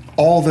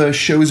all the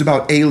shows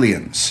about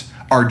aliens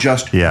are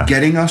just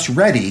getting us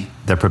ready.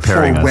 They're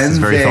preparing us. It's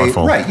very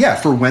thoughtful. Right, yeah,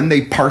 for when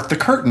they part the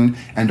curtain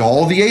and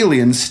all the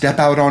aliens step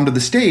out onto the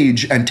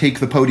stage and take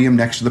the podium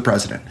next to the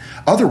president.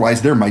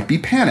 Otherwise, there might be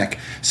panic.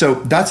 So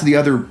that's the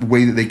other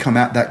way that they come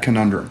at that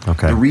conundrum.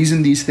 Okay. The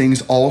reason these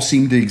things all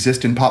seem to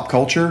exist in pop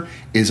culture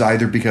is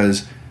either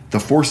because the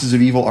forces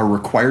of evil are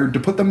required to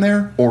put them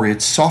there, or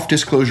it's soft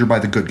disclosure by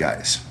the good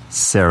guys.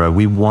 Sara,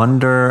 we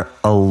wonder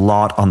a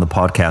lot on the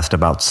podcast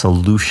about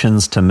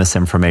solutions to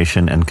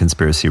misinformation and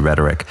conspiracy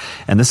rhetoric.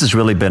 And this has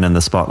really been in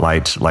the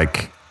spotlight,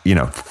 like,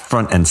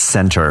 front and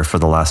center for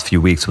the last few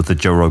weeks with the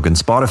Joe Rogan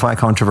Spotify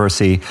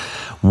controversy.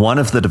 One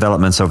of the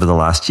developments over the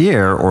last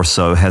year or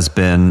so has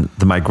been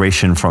the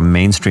migration from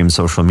mainstream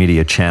social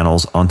media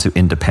channels onto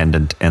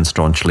independent and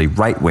staunchly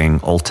right-wing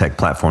alt-tech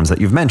platforms that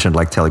you've mentioned,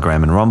 like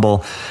Telegram and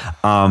Rumble.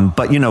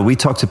 But we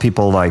talk to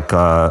people like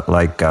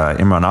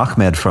Imran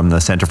Ahmed from the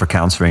Center for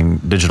Countering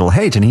Digital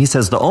Hate, and he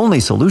says the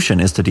only solution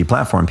is to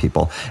deplatform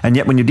people. And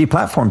yet when you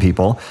deplatform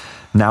people,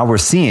 now we're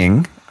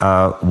seeing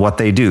what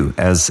they do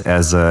as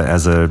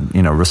a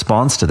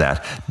response to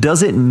that.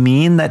 Does it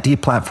mean that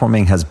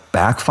deplatforming has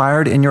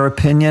backfired, in your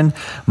opinion?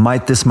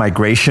 Might this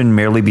migration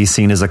merely be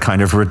seen as a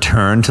kind of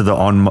return to the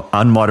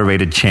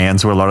unmoderated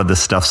channels where a lot of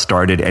this stuff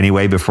started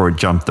anyway before it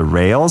jumped the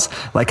rails?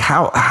 Like,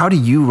 how do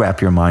you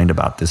wrap your mind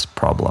about this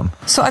problem?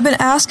 So I've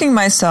been asking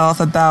myself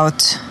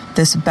about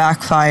this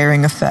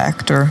backfiring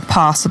effect or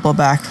possible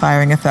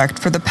backfiring effect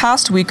for the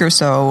past week or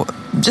so,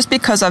 just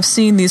because I've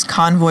seen these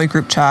convoy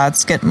group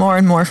chats get more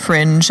and more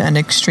fringe and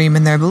extreme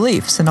in their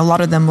beliefs. And a lot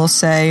of them will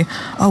say,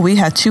 oh, we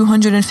had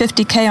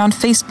 250K on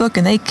Facebook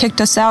and they kicked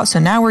us out, so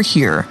now we're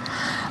here.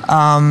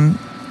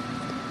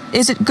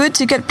 Is it good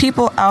to get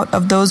people out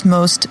of those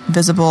most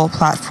visible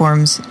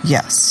platforms?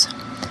 Yes.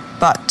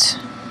 But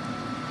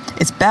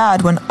it's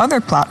bad when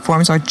other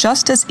platforms are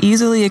just as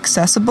easily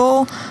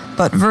accessible,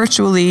 but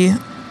virtually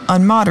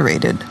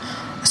unmoderated.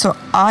 So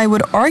I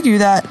would argue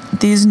that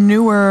these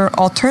newer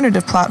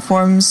alternative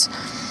platforms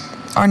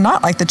are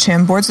not like the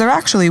Cham boards. They're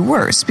actually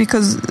worse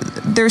because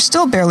they're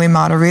still barely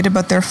moderated,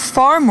 but they're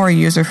far more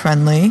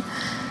user-friendly.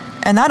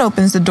 And that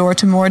opens the door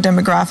to more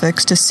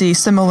demographics to see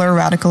similar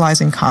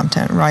radicalizing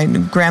content, right?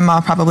 Grandma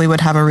probably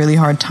would have a really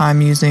hard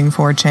time using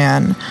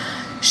 4chan.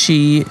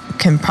 She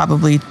can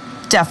probably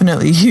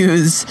definitely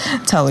use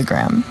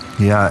Telegram.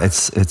 Yeah,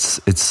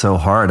 it's so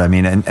hard. I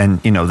mean, and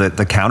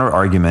the counter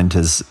argument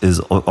is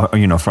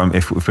from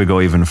if we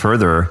go even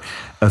further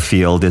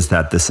afield, is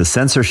that this is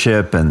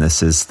censorship and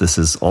this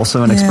is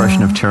also an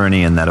expression of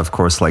tyranny, and that of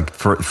course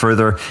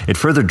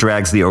further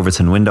drags the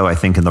Overton window, I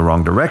think, in the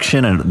wrong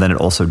direction, and then it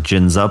also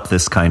gins up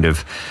this kind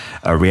of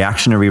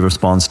reactionary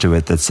response to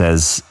it that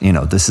says,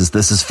 this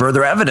is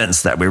further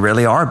evidence that we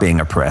really are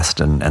being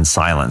oppressed and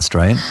silenced,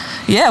 right?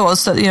 Yeah, well,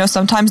 so,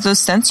 sometimes those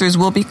censors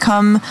will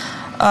become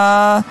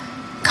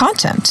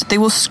content. They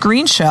will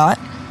screenshot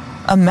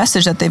a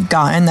message that they've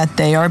gotten that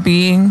they are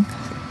being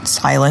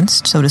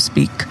silenced, so to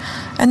speak,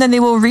 and then they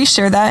will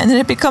reshare that, and then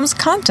it becomes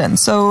content.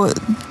 So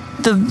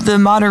the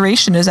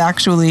moderation is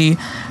actually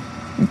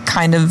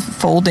kind of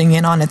folding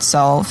in on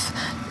itself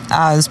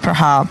as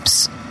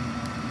perhaps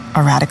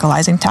a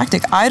radicalizing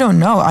tactic. I don't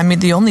know. I mean,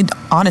 the only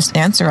honest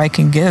answer I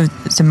can give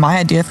to my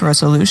idea for a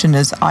solution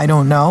is I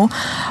don't know.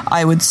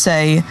 I would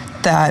say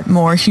that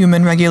more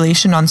human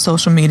regulation on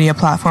social media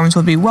platforms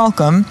would be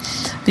welcome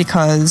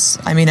because,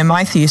 I mean, in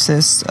my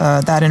thesis,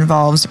 that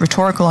involves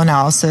rhetorical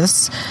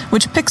analysis,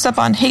 which picks up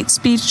on hate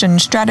speech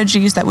and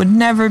strategies that would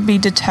never be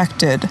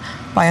detected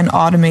by an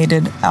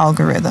automated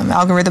algorithm.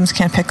 Algorithms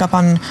can't pick up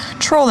on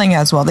trolling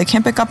as well. They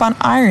can't pick up on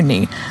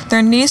irony.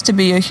 There needs to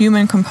be a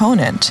human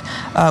component.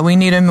 We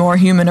need a more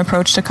human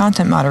approach to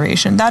content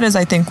moderation. That is,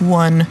 I think,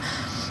 one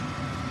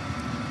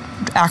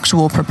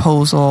actual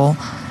proposal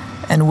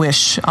and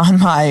wish on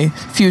my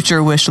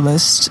future wish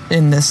list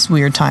in this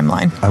weird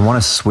timeline. I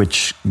want to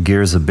switch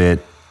gears a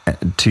bit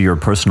to your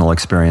personal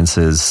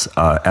experiences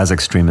as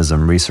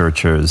extremism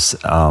researchers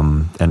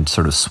and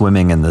sort of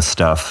swimming in this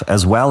stuff,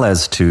 as well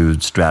as to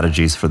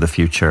strategies for the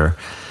future.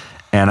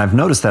 And I've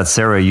noticed that,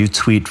 Sara, you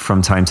tweet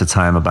from time to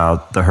time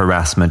about the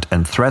harassment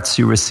and threats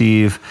you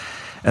receive,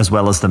 as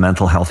well as the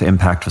mental health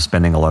impact of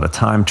spending a lot of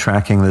time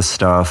tracking this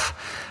stuff.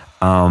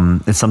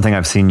 It's something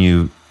I've seen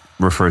you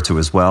refer to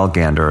as well,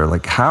 Gander.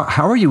 Like,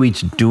 how are you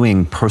each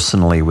doing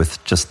personally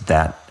with just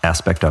that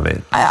aspect of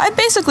it? I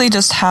basically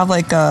just have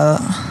like a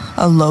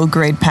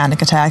low-grade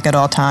panic attack at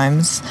all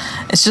times.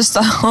 It's just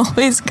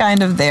always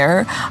kind of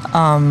there.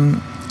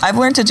 I've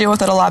learned to deal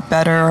with it a lot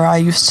better. I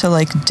used to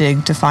like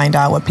dig to find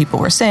out what people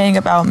were saying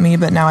about me,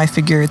 but now I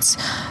figure it's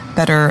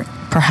better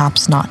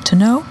perhaps not to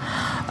know.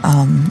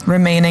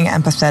 Remaining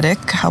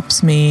empathetic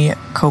helps me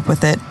cope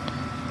with it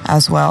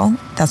as well.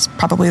 That's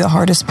probably the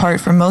hardest part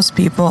for most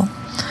people.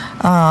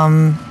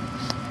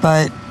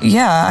 But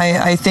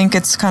yeah, I think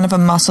it's kind of a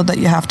muscle that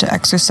you have to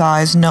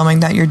exercise,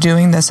 knowing that you're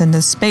doing this in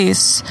this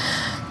space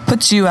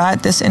puts you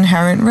at this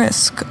inherent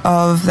risk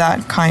of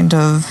that kind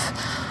of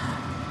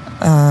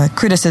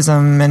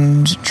criticism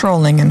and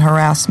trolling and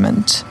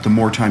harassment. The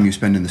more time you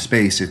spend in the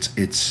space,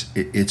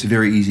 it's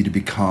very easy to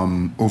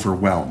become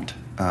overwhelmed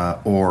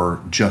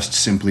or just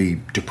simply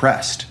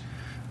depressed.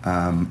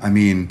 I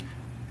mean,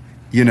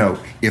 you know,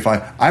 if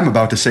I'm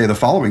about to say the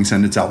following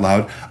sentence out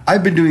loud,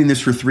 I've been doing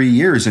this for 3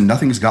 years and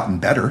nothing's gotten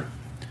better.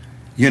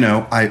 You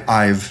know,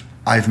 I've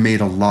made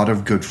a lot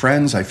of good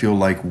friends. I feel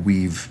like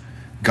we've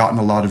gotten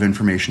a lot of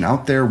information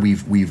out there.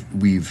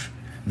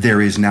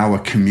 There is now a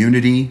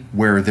community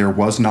where there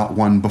was not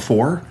one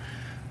before.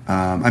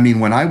 I mean,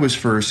 when I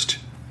first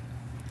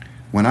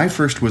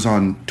was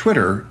on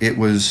Twitter,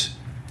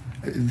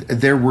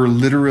 there were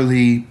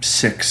literally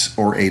 6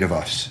 or 8 of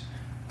us.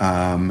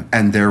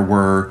 And there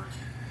were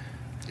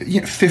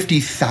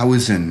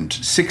 50,000,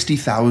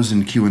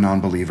 60,000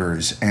 QAnon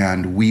believers,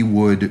 and we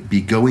would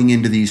be going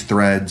into these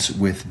threads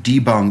with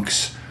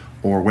debunks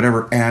or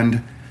whatever.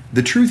 And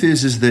the truth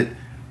is that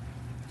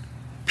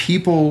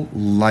people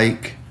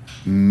like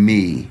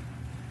me,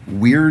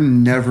 we're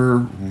never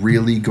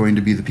really going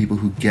to be the people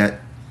who get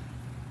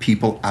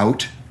people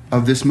out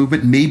of this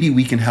movement. Maybe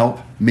we can help.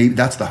 Maybe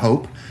that's the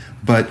hope.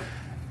 But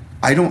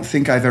I don't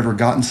think I've ever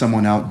gotten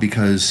someone out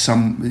because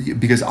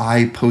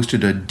I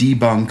posted a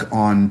debunk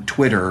on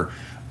Twitter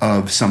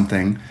of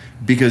something,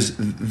 because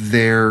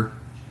their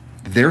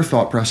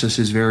thought process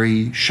is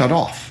very shut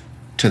off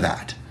to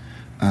that.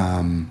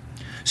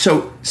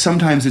 So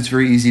sometimes it's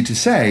very easy to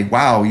say,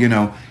 wow, you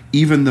know,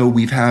 even though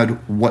we've had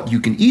what you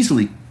can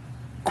easily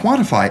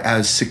quantify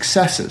as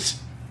successes,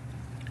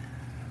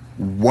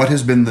 what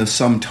has been the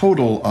sum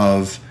total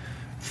of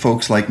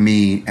folks like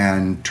me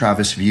and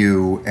Travis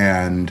View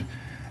and,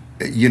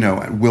 you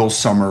know, Will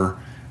Summer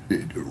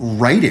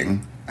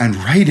writing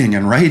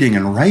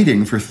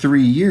for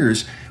 3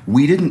 years?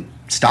 We didn't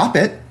stop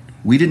it.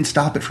 We didn't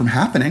stop it from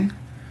happening.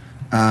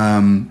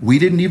 We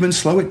didn't even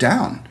slow it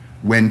down.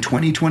 When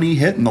 2020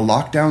 hit and the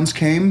lockdowns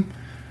came,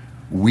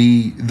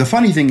 the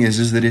funny thing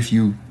is that if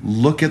you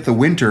look at the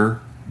winter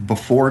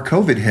before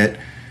COVID hit,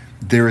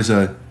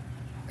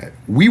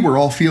 we were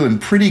all feeling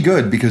pretty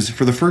good, because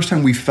for the first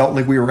time we felt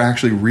like we were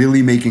actually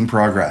really making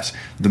progress.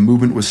 The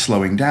movement was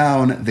slowing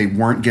down. They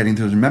weren't getting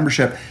to the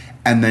membership.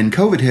 And then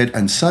COVID hit,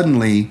 and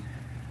suddenly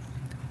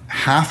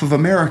half of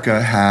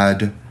America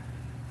had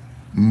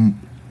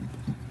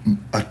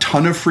a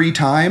ton of free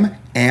time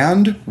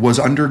and was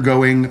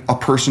undergoing a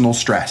personal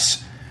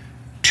stress.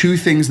 2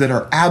 things that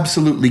are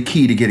absolutely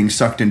key to getting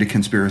sucked into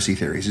conspiracy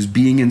theories is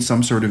being in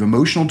some sort of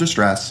emotional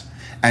distress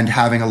and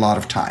having a lot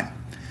of time.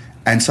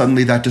 And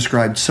suddenly that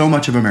described so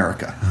much of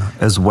America.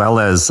 As well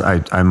as,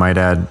 I might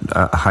add,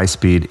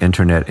 high-speed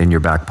internet in your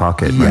back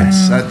pocket.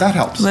 Yes, that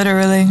helps.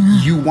 Literally.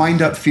 You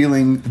wind up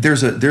feeling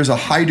there's a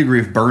high degree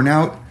of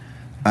burnout,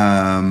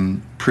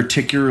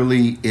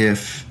 particularly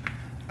if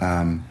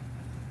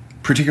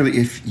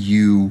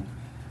you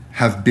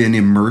have been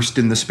immersed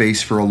in the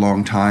space for a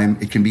long time.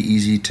 It can be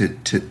easy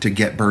to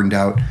get burned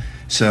out.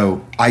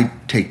 So I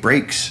take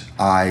breaks.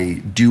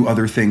 I do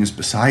other things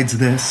besides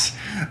this.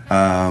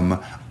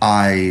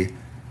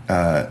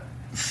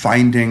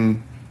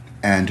 Finding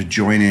and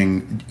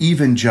joining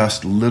even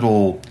just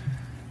little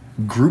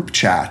group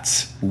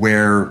chats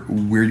where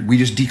we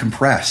just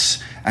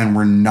decompress and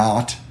we're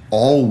not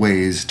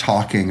always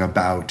talking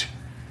about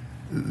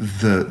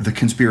the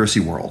conspiracy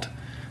world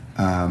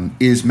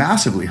is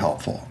massively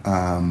helpful.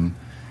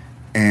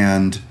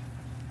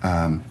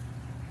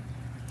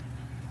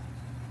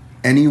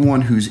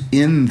 Anyone who's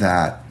in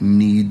that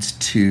needs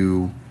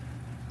to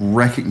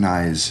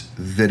recognize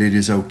that it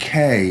is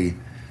okay.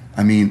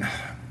 I mean,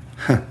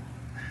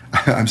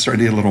 I'm starting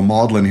to get a little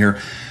maudlin here.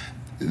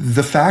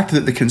 The fact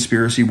that the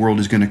conspiracy world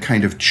is going to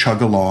kind of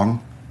chug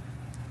along,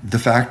 the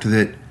fact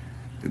that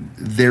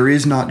there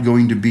is not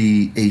going to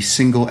be a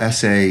single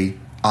essay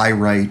I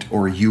write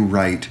or you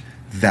write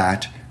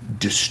that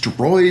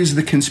destroys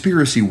the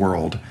conspiracy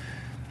world,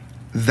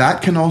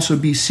 that can also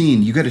be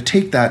seen. You got to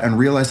take that and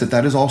realize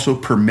that is also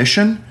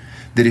permission,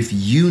 that if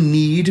you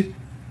need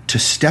to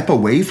step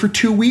away for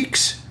 2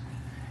 weeks,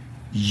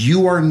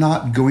 you are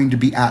not going to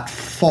be at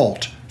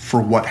fault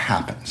for what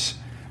happens.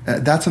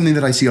 That's something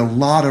that I see a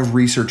lot of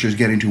researchers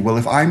get into. Well,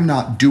 if I'm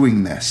not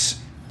doing this,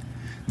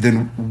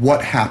 then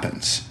what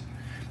happens?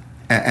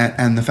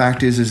 And the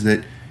fact is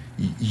that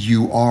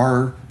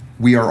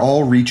we are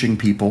all reaching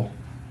people.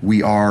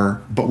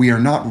 But we are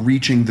not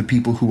reaching the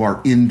people who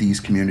are in these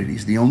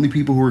communities. The only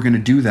people who are going to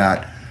do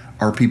that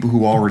are people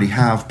who already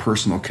have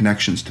personal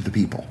connections to the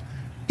people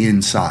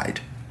inside.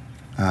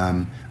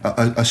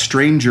 A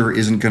stranger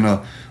isn't going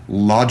to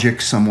logic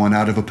someone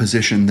out of a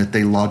position that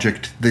they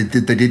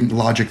didn't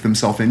logic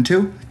themselves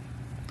into.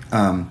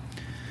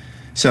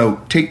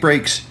 So take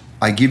breaks.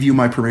 I give you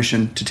my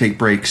permission to take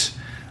breaks.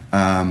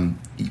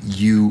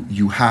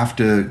 You have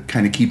to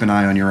kind of keep an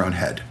eye on your own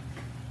head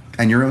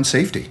and your own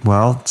safety.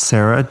 Well,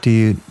 Sara,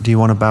 do you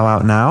want to bow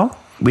out now?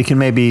 We can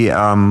maybe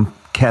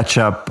catch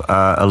up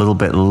a little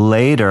bit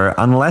later,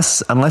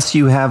 unless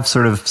you have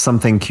sort of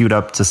something queued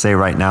up to say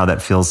right now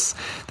that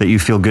you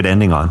feel good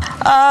ending on.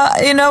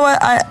 You know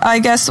what? I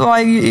guess. Well,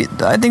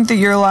 I think that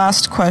your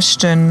last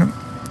question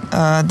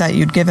that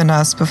you'd given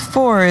us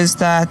before is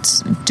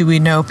that do we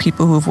know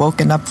people who've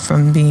woken up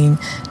from being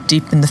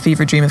deep in the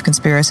fever dream of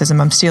conspiracism?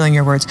 I'm stealing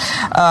your words.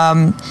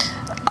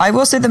 I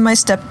will say that my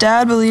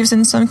stepdad believes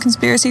in some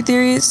conspiracy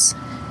theories,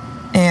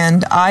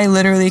 and I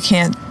literally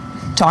can't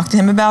talk to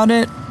him about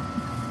it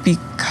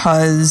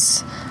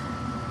because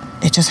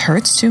it just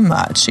hurts too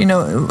much. You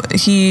know,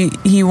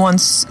 he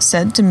once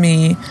said to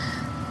me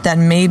that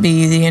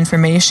maybe the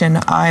information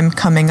I'm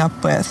coming up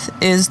with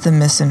is the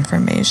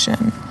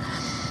misinformation.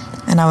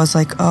 And I was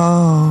like,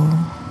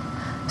 oh,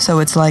 so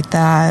it's like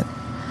that.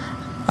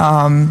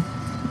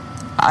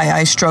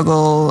 I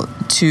struggle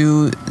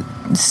to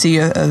see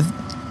a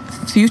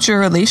future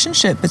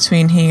relationship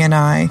between he and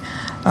I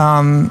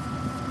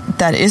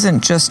that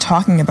isn't just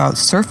talking about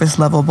surface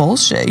level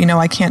bullshit. You know,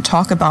 I can't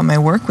talk about my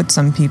work with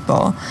some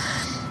people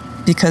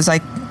because I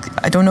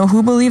don't know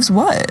who believes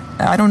what.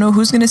 I don't know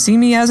who's going to see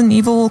me as an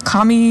evil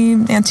commie,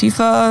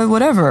 Antifa,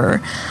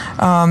 whatever.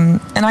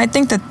 And I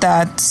think that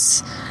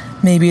that's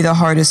maybe the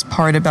hardest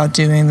part about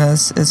doing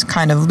this is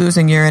kind of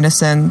losing your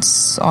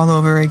innocence all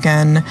over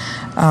again,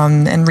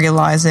 and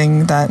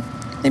realizing that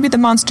maybe the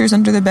monsters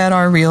under the bed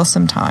are real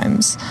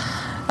sometimes.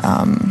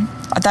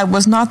 That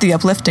was not the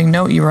uplifting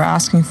note you were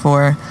asking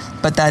for,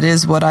 but that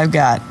is what I've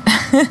got.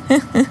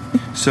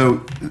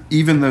 So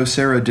even though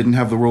Sara didn't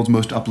have the world's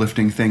most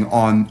uplifting thing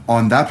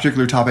on that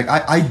particular topic,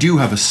 I do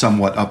have a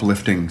somewhat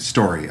uplifting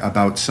story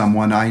about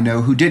someone I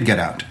know who did get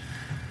out.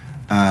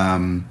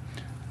 I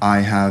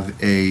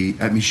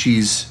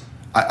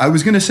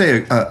was going to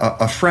say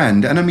a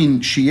friend, and I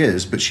mean she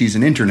is, but she's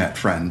an internet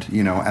friend,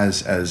 you know,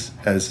 as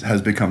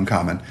has become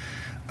common.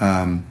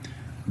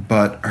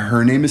 But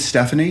her name is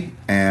Stephanie,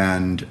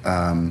 and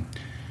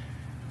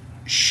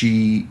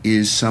she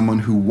is someone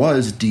who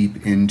was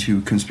deep into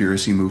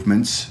conspiracy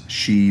movements.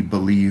 She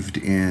believed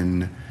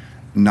in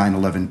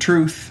 9/11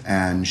 truth,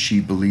 and she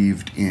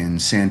believed in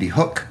Sandy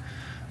Hook,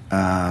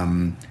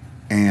 and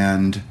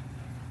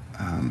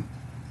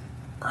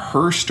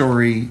her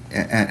story,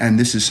 and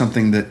this is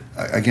something that,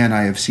 again,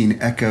 I have seen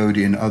echoed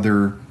in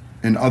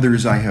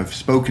others I have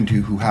spoken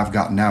to who have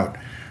gotten out.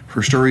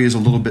 Her story is a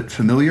little bit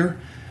familiar.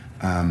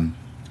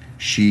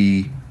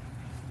 She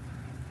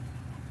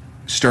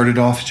started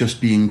off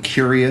just being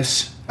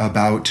curious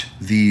about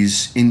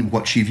these, in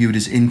what she viewed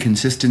as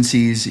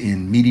inconsistencies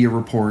in media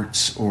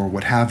reports or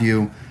what have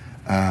you.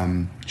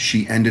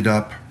 She ended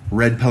up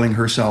red-pilling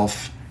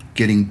herself,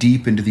 getting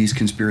deep into these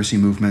conspiracy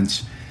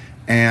movements,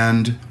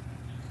 and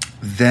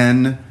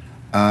then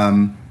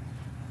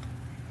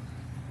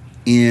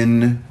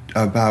in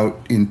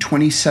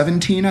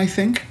 2017, I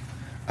think,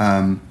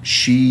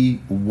 she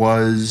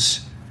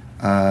was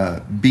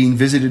being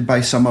visited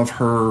by some of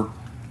her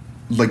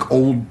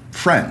old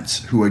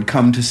friends who had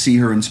come to see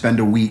her and spend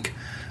a week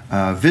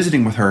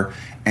visiting with her.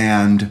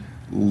 And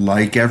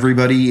like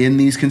everybody in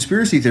these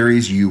conspiracy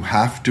theories, you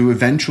have to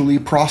eventually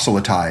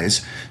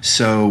proselytize.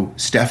 So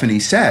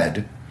Stephanie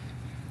said,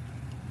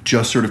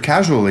 just sort of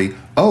casually,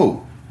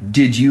 "Oh,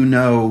 did you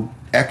know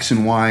X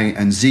and Y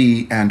and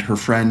Z?" And her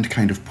friend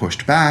kind of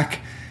pushed back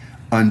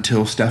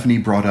until Stephanie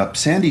brought up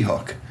Sandy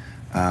Hook.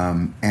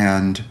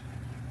 And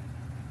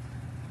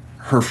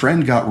her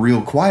friend got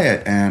real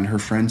quiet, and her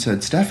friend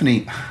said,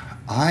 "Stephanie,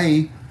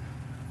 I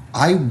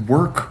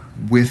work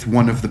with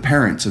one of the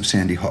parents of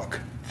Sandy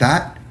Hook.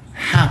 That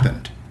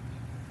happened.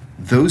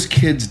 Those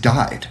kids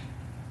died."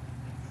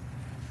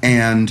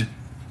 And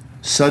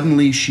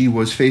suddenly she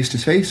was face to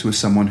face with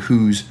someone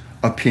whose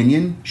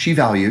opinion she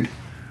valued,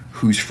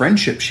 whose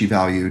friendship she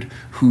valued,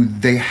 who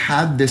they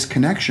had this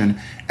connection.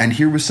 And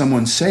here was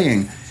someone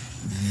saying,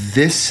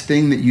 "This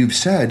thing that you've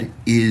said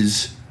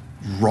is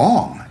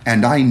wrong,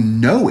 and I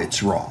know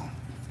it's wrong.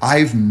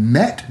 I've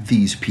met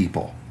these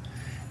people."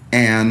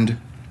 And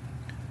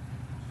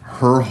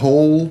her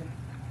whole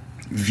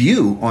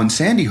view on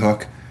Sandy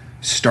Hook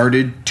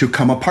started to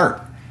come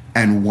apart.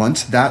 And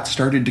once that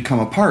started to come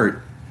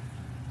apart,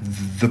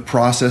 the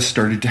process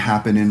started to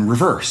happen in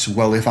reverse.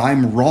 Well, if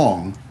I'm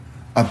wrong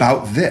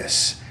about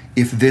this,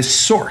 if this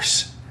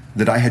source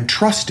that I had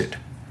trusted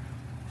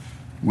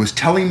was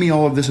telling me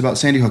all of this about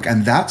Sandy Hook,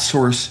 and that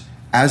source,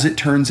 as it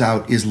turns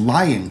out, is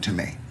lying to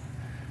me,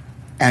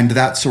 and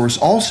that source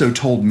also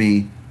told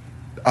me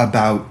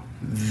about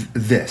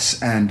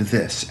this and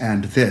this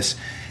and this,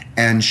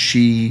 and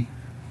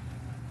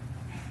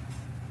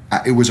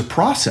it was a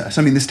process.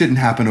 I mean, this didn't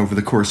happen over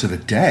the course of a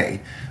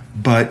day,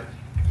 but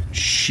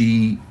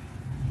she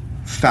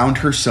found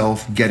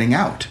herself getting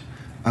out.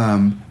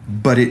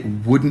 But it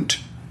wouldn't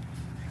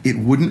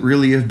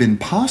really have been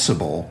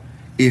possible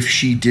if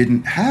she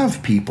didn't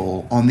have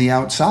people on the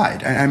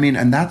outside. I mean,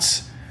 and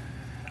that's,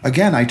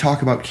 again, I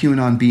talk about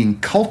QAnon being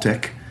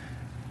cultic,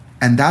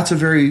 and that's a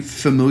very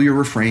familiar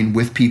refrain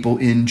with people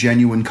in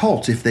genuine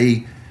cults. If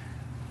they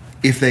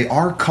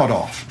are cut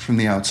off from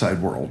the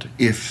outside world,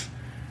 if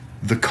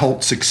the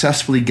cult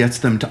successfully gets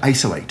them to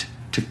isolate,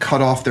 to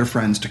cut off their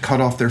friends, to cut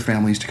off their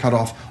families, to cut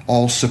off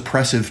all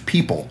suppressive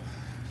people.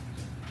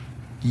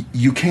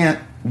 You can't,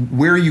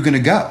 where are you going to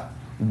go?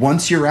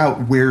 Once you're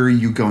out, where are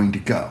you going to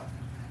go?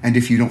 And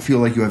if you don't feel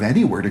like you have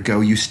anywhere to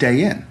go, you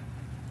stay in.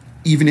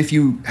 Even if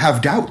you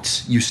have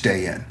doubts, you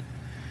stay in.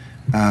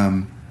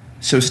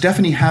 So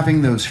Stephanie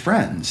having those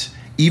friends,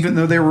 even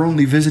though they were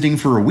only visiting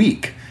for a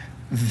week,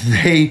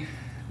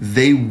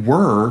 they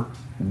were,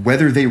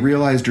 whether they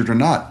realized it or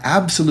not,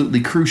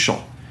 absolutely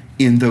crucial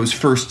in those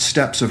first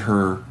steps of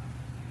her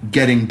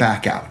getting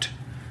back out.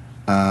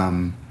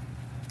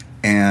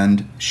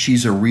 And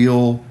she's a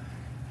real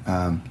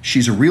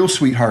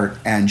sweetheart,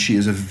 and she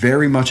is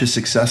very much a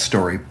success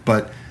story.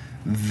 But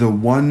the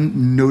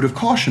one note of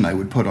caution I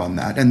would put on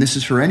that, and this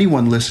is for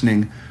anyone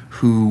listening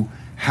who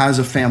has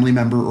a family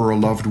member or a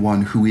loved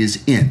one who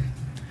is in,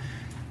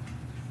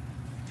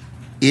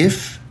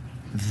 if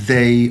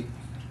they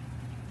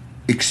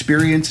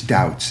experience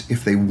doubts,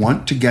 if they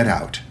want to get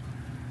out,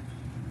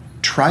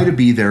 try to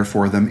be there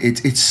for them.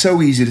 It's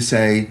so easy to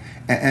say,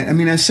 and I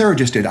mean, as Sarah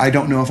just did,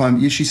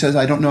 she says,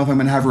 I don't know if I'm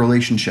going to have a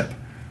relationship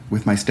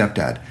with my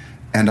stepdad.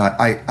 And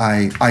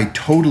I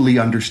totally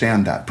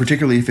understand that,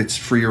 particularly if it's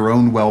for your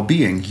own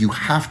well-being. You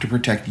have to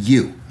protect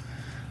you.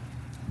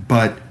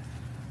 But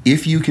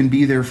if you can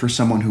be there for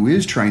someone who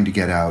is trying to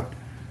get out,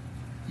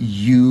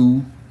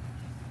 you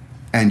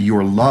and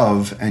your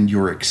love and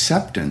your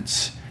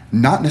acceptance,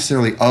 not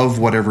necessarily of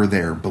whatever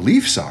their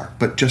beliefs are,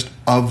 but just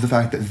of the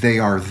fact that they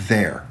are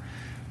there,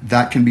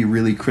 that can be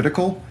really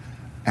critical.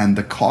 And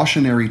the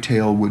cautionary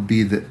tale would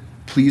be that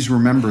please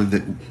remember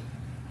that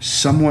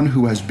someone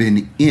who has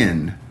been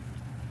in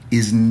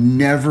is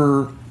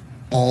never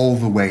all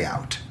the way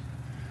out.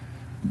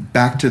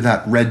 Back to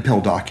that red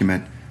pill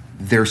document,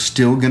 they're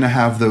still going to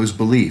have those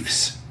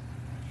beliefs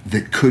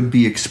that could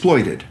be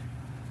exploited.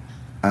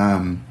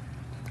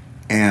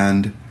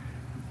 And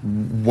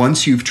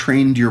once you've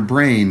trained your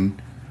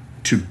brain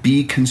to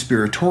be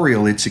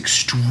conspiratorial, it's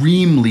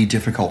extremely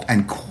difficult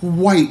and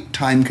quite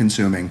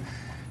time-consuming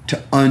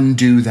to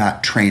undo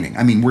that training.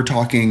 I mean, we're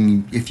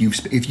talking if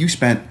you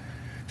spent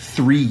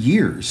 3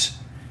 years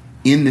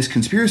in this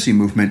conspiracy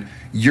movement,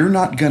 you're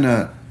not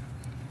gonna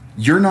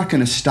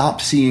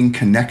stop seeing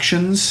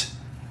connections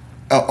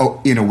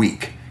in a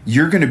week.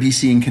 You're gonna be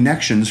seeing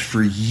connections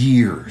for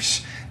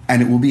years,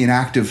 and it will be an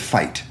active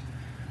fight.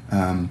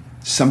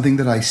 Something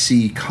that I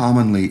see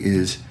commonly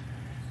is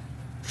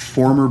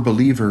former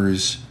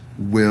believers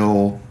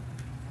will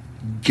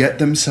get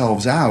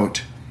themselves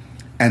out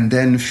and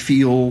then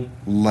feel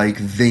like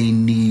they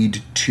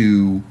need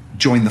to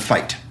join the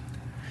fight.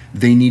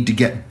 They need to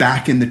get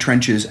back in the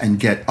trenches and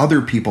get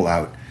other people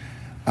out.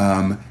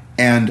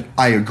 And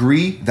I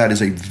agree that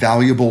is a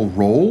valuable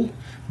role,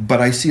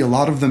 but I see a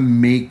lot of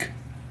them make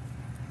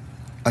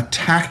a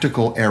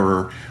tactical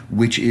error,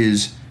 which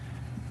is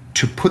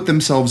to put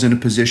themselves in a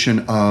position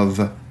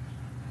of,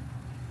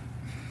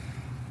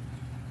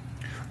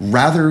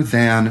 rather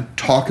than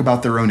talk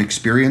about their own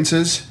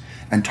experiences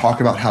and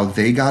talk about how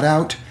they got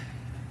out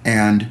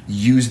and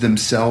use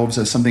themselves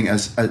as something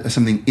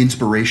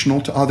inspirational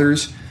to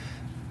others,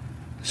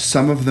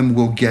 some of them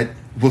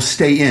will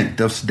stay in.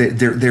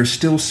 They're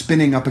still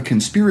spinning up a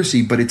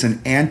conspiracy, but it's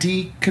an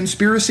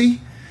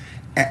anti-conspiracy,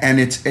 and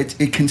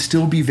it can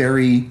still be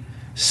very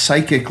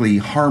psychically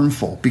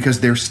harmful because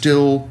they're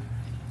still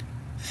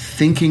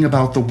thinking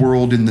about the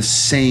world in the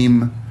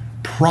same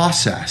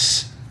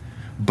process.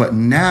 But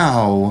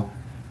now,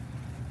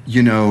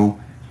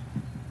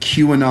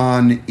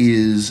 QAnon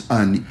is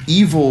an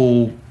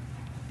evil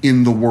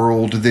in the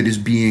world that is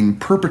being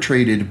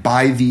perpetrated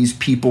by these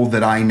people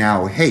that I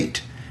now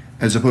hate,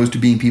 as opposed to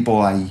being people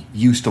I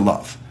used to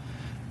love.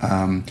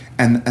 And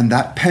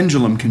that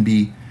pendulum can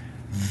be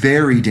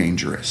very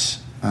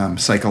dangerous,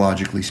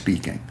 psychologically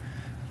speaking.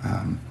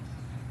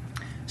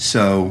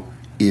 So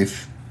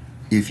if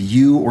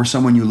you or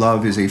someone you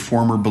love is a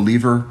former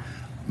believer,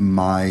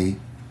 my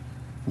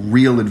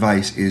real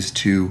advice is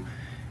to,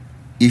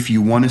 if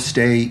you want to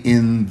stay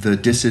in the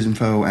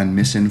disinfo and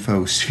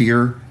misinfo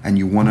sphere and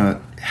you want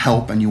to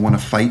help and you want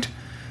to fight,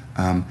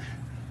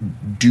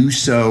 do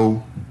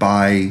so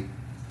by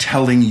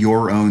telling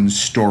your own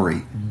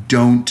story.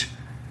 Don't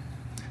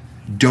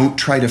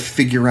try to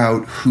figure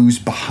out who's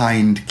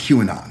behind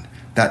QAnon.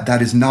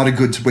 That is not a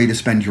good way to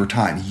spend your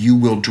time. You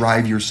will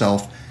drive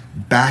yourself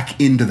back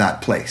into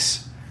that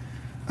place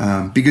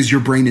because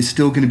your brain is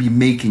still going to be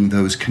making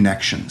those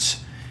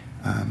connections.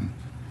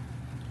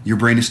 Your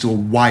brain is still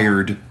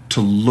wired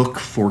to look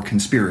for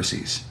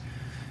conspiracies.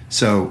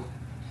 So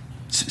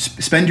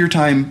spend your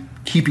time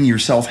keeping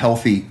yourself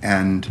healthy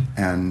and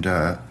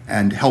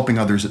helping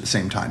others at the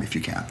same time if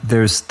you can.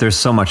 There's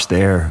so much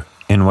there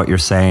in what you're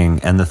saying,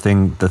 and the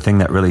thing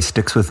that really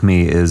sticks with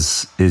me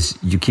is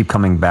you keep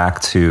coming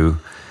back to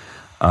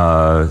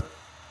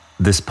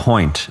this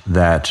point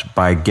that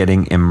by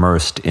getting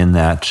immersed in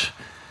that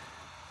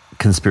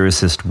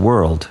conspiracist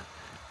world,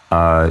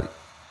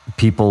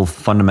 people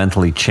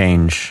fundamentally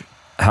change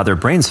how their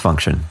brains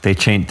function. They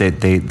change a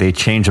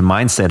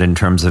mindset in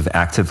terms of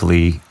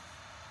actively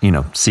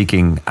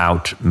seeking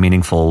out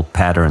meaningful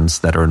patterns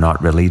that are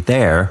not really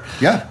there,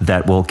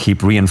 that will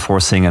keep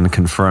reinforcing and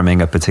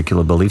confirming a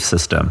particular belief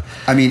system.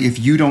 I mean, if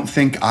you don't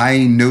think I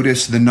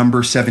notice the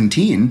number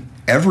 17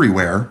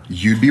 everywhere,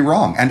 you'd be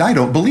wrong. And I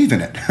don't believe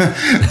in it.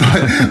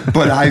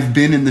 but I've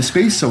been in the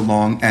space so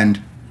long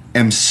and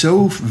am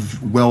so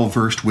well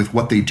versed with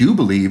what they do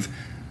believe,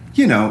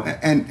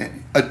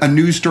 and a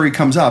news story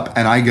comes up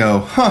and I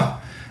go,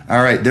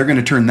 all right, they're going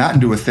to turn that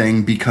into a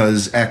thing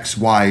because X,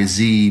 Y,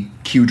 Z,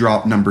 Q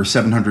drop number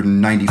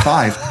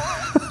 795,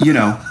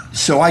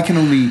 so I can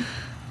only,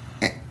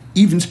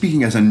 even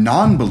speaking as a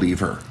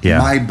non-believer,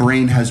 my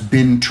brain has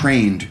been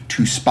trained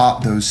to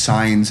spot those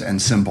signs and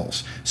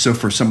symbols. So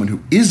for someone who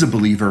is a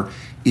believer,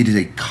 it is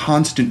a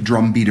constant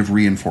drumbeat of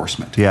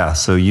reinforcement. Yeah,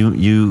 so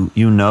you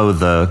know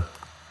the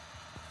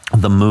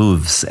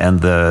moves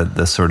and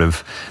the sort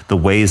of the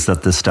ways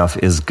that this stuff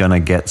is gonna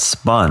get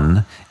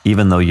spun,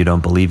 even though you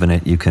don't believe in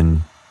it. You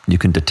can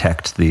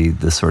detect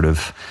the sort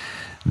of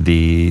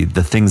the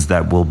things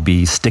that will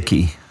be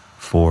sticky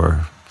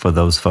for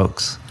those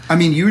folks. I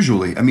mean,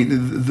 usually,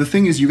 the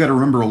thing is, you got to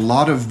remember a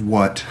lot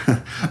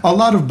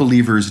of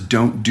believers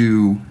don't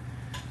do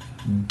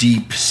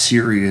deep,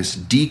 serious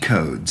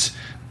decodes.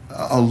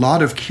 A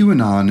lot of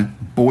QAnon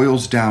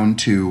boils down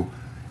to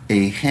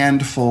a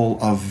handful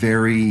of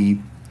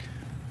very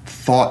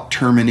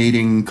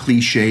thought-terminating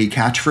cliche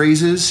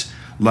catchphrases,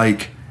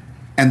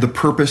 and the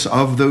purpose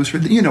of those,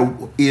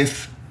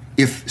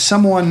 if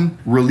someone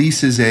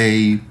releases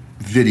a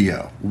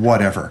video,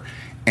 whatever,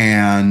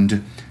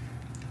 and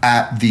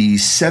at the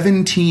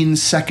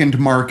 17-second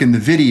mark in the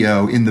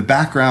video, in the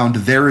background,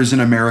 there is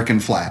an American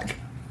flag.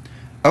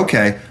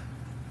 Okay,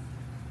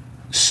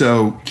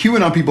 so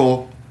QAnon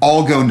people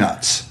all go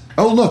nuts.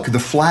 Oh, look, the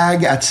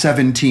flag at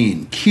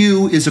 17.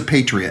 Q is a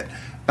patriot.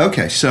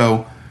 Okay,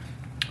 so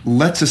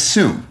let's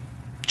assume,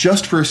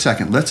 just for a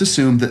second,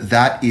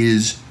 that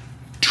is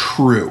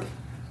true.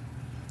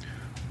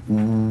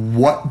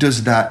 What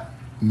does that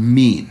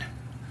mean?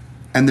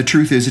 And the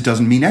truth is, it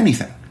doesn't mean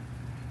anything.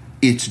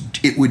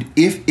 It would,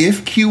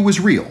 if Q was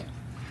real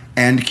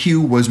and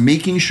Q was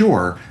making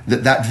sure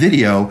that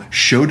video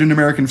showed an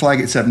American flag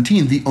at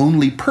 17, the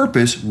only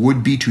purpose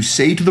would be to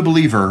say to the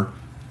believer,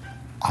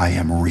 I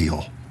am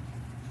real.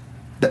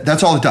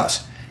 That's all it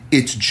does.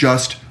 It's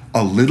just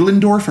a little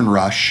endorphin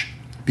rush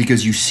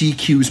because you see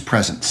Q's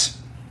presence.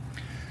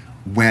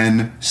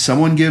 When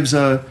someone gives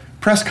a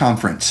press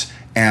conference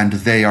and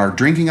they are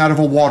drinking out of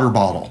a water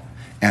bottle,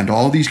 and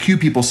all these Q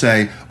people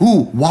say,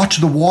 ooh,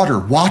 watch the water,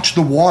 watch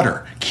the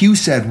water. Q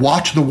said,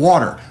 watch the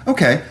water.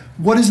 Okay,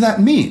 what does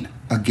that mean?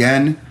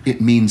 Again,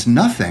 it means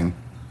nothing,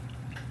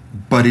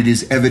 but it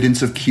is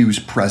evidence of Q's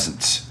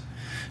presence.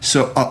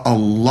 So a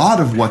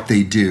lot of what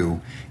they do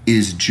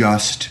is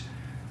just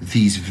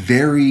these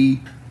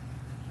very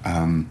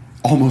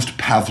almost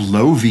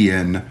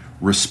Pavlovian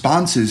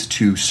responses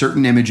to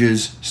certain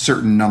images,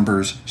 certain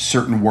numbers,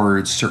 certain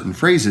words, certain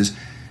phrases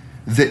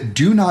that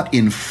do not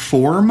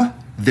inform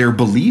their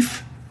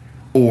belief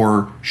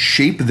or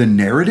shape the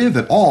narrative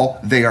at all.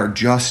 They are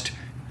just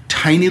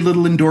tiny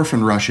little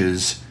endorphin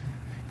rushes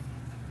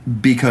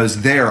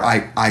because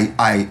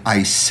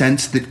I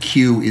sense that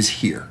Q is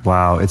here.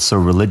 Wow, it's so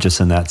religious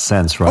in that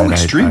sense, right? Oh,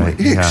 extremely,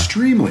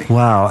 extremely.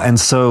 Wow, and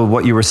so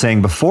what you were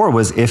saying before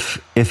was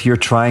if you're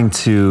trying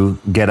to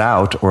get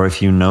out, or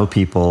if you know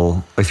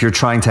people, if you're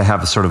trying to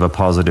have a sort of a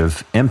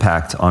positive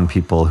impact on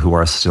people who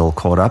are still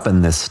caught up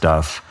in this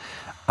stuff,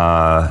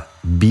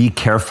 be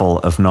careful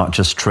of not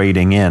just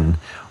trading in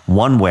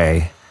one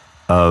way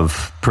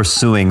of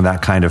pursuing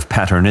that kind of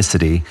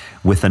patternicity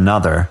with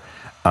another,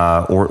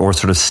 or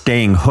sort of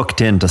staying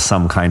hooked into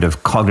some kind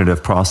of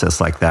cognitive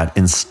process like that.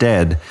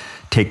 Instead,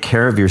 take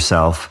care of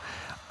yourself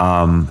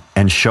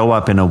and show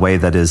up in a way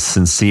that is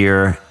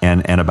sincere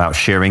and about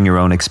sharing your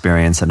own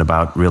experience and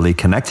about really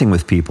connecting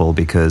with people,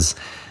 because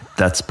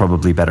that's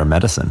probably better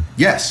medicine.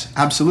 Yes,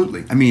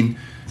 absolutely. I mean,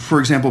 for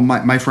example,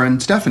 my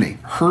friend Stephanie,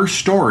 her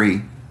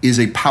story is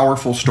a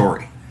powerful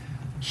story.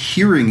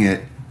 Hearing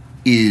it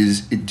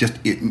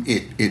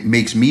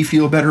makes me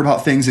feel better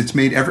about things. It's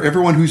made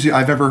everyone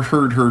I've ever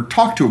heard her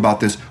talk to about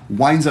this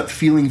winds up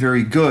feeling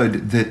very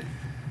good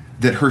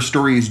that her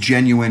story is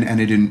genuine and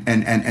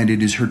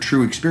it is her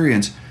true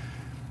experience.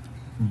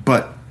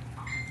 But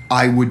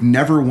I would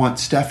never want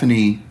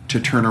Stephanie to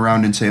turn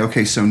around and say,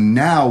 okay, so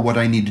now what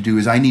I need to do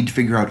is I need to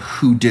figure out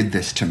who did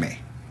this to me.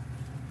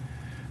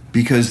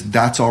 Because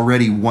that's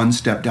already one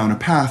step down a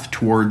path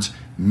towards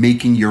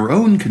making your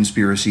own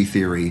conspiracy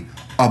theory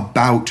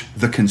about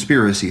the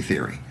conspiracy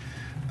theory.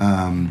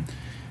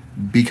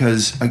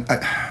 Because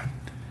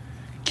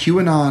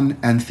QAnon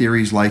and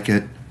theories like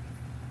it,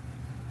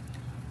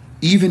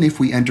 even if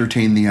we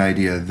entertain the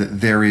idea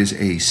that there is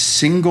a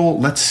single,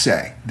 let's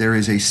say, there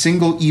is a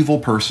single evil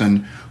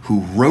person who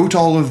wrote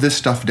all of this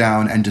stuff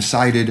down and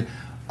decided,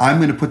 I'm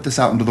going to put this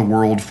out into the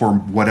world for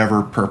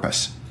whatever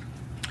purpose.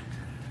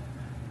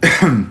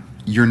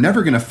 You're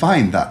never going to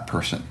find that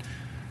person.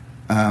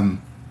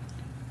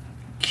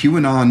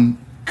 QAnon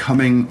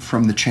coming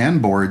from the Chan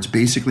boards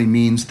basically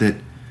means that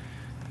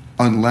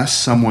unless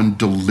someone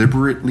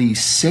deliberately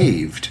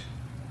saved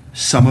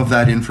some of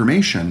that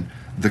information,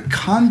 the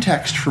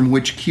context from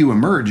which Q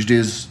emerged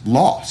is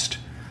lost.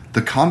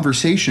 The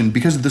conversation,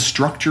 because of the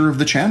structure of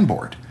the Chan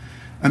board.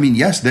 I mean,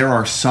 yes, there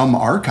are some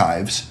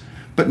archives,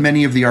 but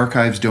many of the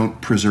archives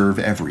don't preserve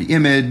every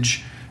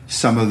image.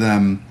 Some of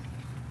them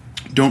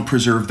don't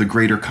preserve the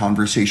greater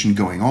conversation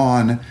going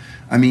on.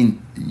 I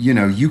mean,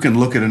 you can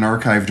look at an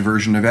archived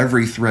version of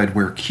every thread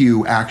where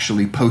Q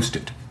actually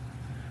posted,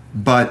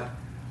 but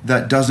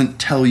that doesn't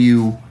tell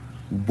you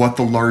what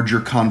the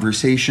larger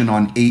conversation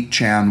on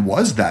 8chan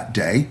was that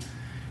day.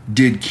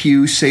 Did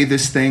Q say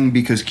this thing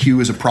because Q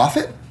is a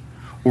prophet?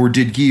 Or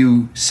did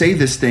Q say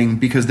this thing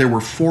because there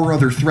were 4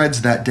 other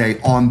threads that day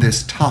on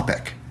this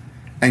topic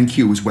and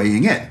Q was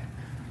weighing in?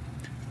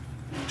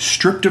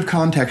 Stripped of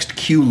context,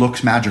 Q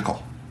looks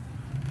magical.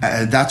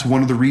 That's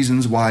one of the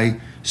reasons why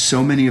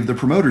so many of the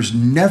promoters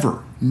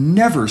never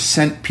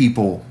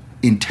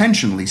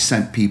intentionally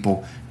sent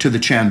people to the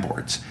Chan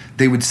boards.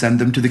 They would send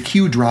them to the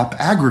Q drop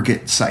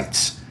aggregate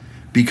sites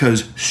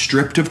because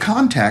stripped of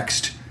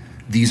context,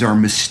 these are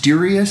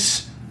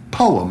mysterious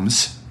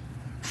poems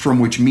from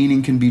which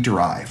meaning can be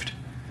derived.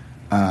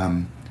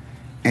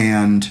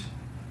 And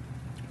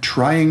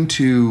trying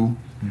to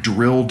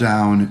drill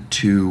down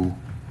to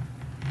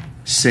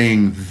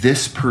saying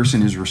this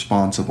person is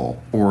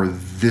responsible or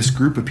this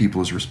group of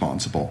people is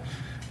responsible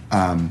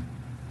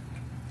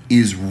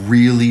is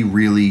really,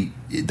 really,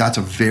 that's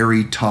a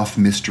very tough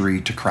mystery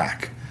to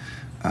crack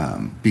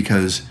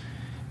because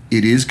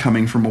it is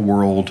coming from a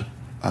world,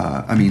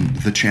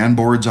 the Chan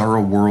boards are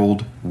a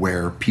world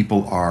where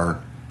people are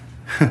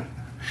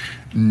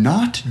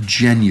not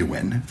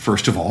genuine,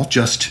 first of all,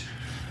 just,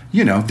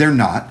 they're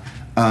not.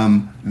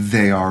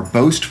 They are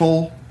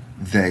boastful.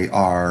 They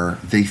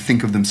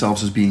think of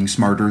themselves as being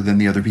smarter than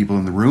the other people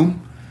in the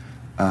room.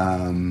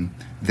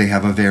 They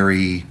have a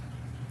very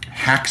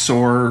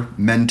hacksaw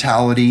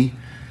mentality.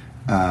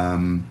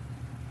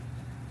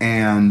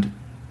 And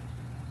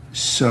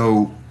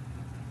so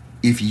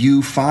if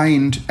you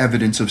find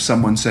evidence of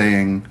someone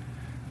saying,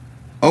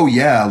 oh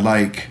yeah,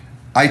 like,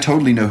 I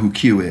totally know who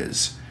Q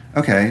is.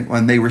 Okay,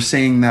 when they were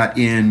saying that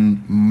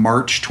in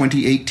March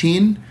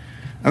 2018,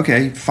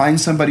 okay,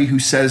 find somebody who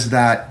says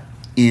that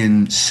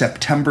in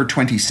September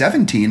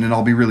 2017 and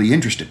I'll be really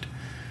interested.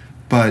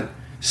 But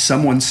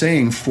someone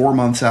saying 4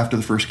 months after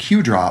the first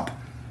Q drop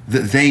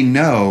that they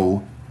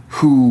know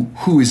who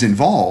is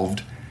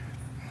involved,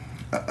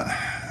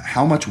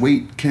 how much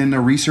weight can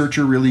a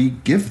researcher really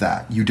give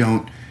that? You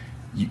don't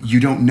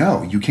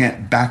know. You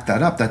can't back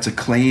that up. That's a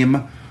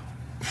claim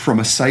from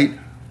a site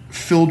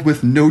filled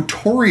with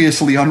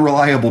notoriously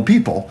unreliable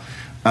people.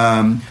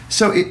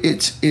 So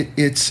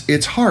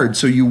it's hard.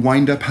 So you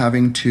wind up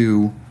having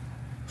to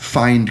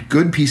find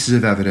good pieces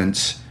of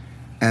evidence,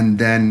 and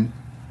then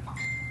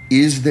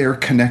is there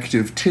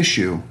connective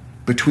tissue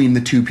between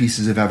the two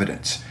pieces of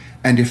evidence?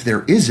 And if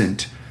there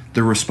isn't,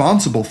 the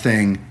responsible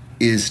thing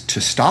is to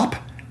stop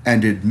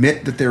and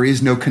admit that there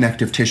is no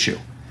connective tissue.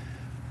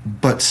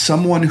 But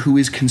someone who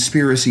is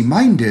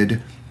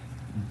conspiracy-minded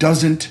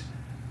doesn't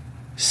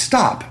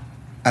stop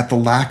at the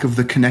lack of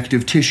the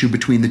connective tissue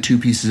between the two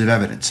pieces of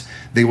evidence.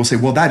 They will say,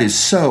 well, that is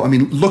so,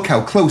 look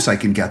how close I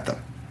can get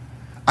them.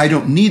 I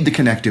don't need the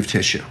connective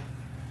tissue.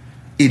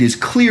 It is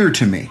clear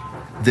to me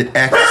that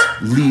X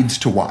leads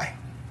to Y.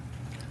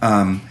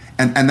 And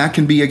that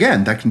can be,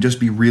 again, that can just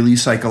be really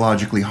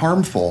psychologically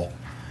harmful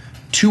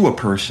to a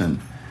person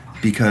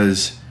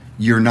because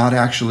you're not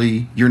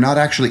actually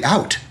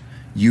out.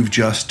 You've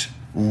just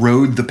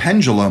rode the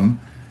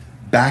pendulum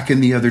back in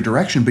the other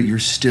direction, but you're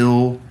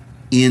still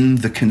in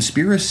the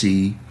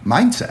conspiracy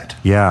mindset.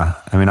 Yeah.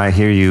 I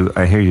hear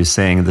you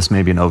saying this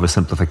may be an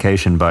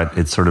oversimplification, but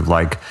it's sort of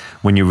like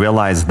when you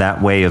realize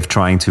that way of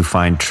trying to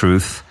find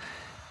truth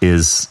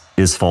is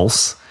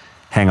false,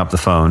 hang up the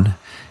phone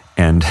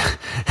and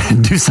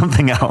do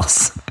something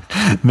else.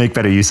 Make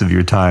better use of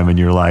your time and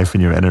your life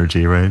and your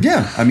energy, right?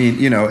 Yeah.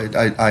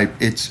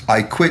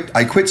 I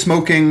quit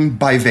smoking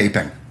by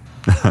vaping.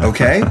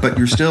 Okay? But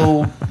you're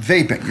still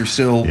vaping. You're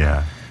still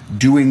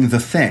doing the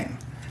thing.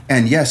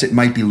 And yes, it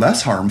might be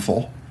less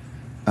harmful.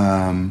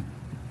 And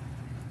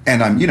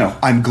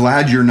I'm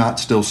glad you're not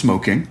still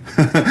smoking.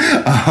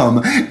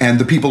 And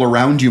the people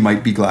around you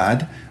might be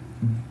glad.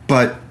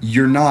 But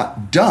you're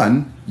not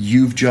done.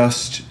 You've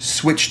just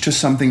switched to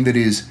something that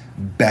is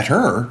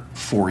better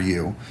for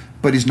you,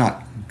 but is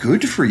not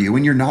good for you,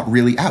 and you're not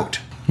really out.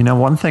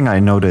 One thing I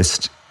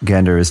noticed,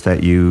 Gander, is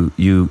that you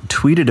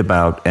tweeted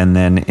about, and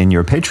then in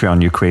your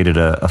Patreon, you created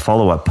a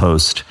follow-up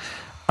post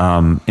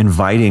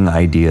inviting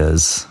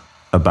ideas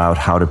about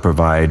how to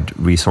provide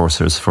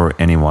resources for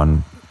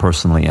anyone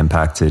personally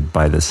impacted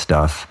by this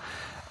stuff.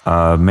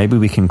 Maybe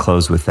we can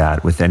close with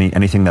that, with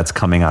anything that's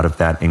coming out of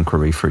that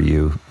inquiry for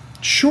you.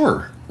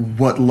 Sure.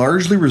 What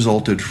largely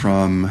resulted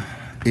from,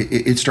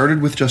 it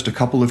started with just a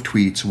couple of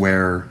tweets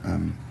where,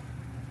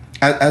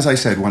 as I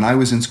said, when I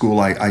was in school,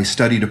 I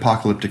studied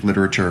apocalyptic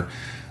literature.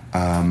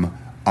 I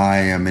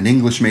am an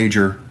English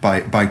major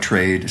by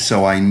trade,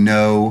 so I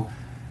know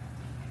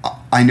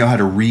how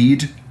to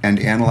read and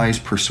analyze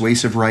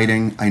persuasive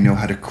writing. I know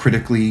how to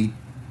critically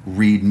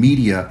read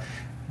media,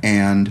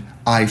 and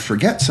I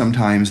forget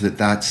sometimes that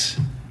that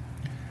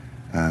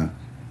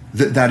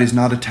is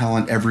not a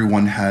talent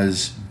everyone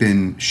has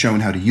been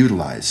shown how to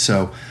utilize.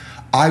 So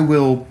I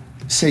will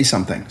say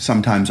something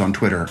sometimes on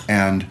Twitter,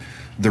 and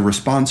the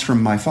response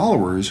from my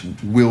followers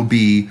will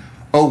be,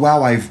 "Oh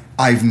wow,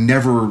 I've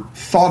never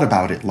thought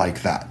about it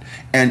like that."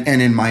 And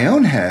in my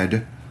own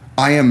head,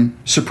 I am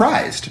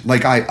surprised.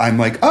 Like I'm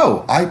like,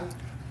 "Oh,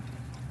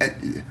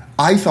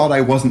 I thought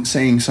I wasn't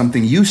saying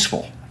something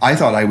useful. I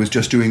thought I was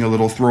just doing a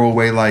little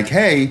throwaway like,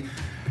 hey,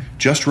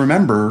 just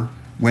remember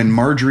when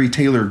Marjorie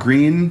Taylor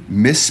Greene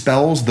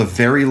misspells the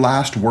very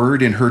last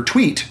word in her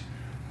tweet,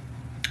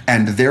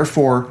 and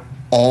therefore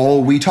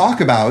all we talk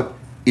about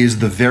is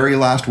the very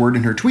last word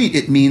in her tweet,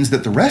 it means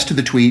that the rest of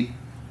the tweet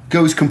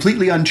goes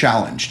completely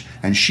unchallenged,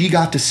 and she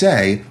got to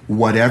say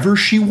whatever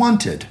she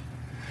wanted,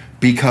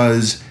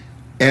 because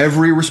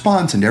every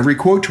response and every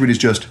quote to it is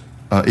just,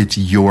 it's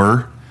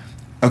your...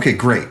 Okay,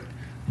 great.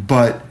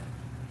 But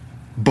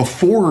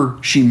before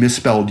she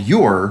misspelled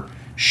your,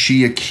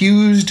 she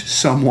accused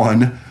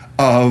someone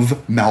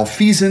of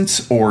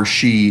malfeasance, or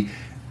she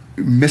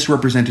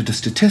misrepresented a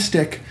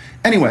statistic.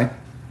 Anyway,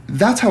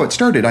 that's how it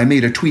started. I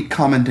made a tweet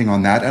commenting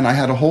on that, and I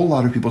had a whole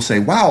lot of people say,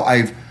 wow,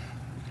 I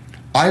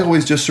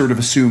always just sort of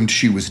assumed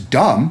she was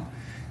dumb.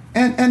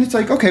 And it's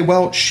like, okay,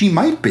 well, she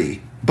might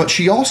be, but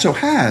she also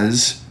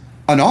has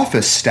an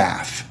office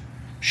staff.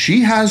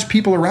 She has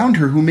people around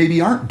her who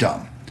maybe aren't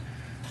dumb.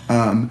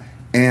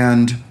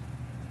 And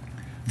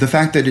the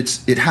fact that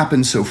it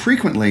happens so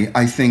frequently,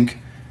 I think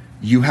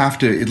you have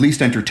to at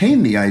least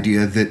entertain the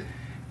idea that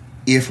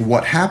if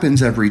what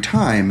happens every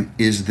time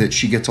is that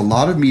she gets a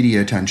lot of media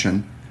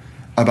attention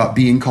about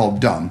being called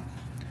dumb,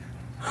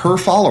 her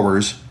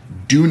followers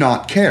do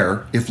not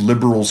care if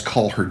liberals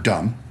call her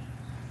dumb.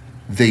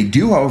 They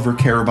do, however,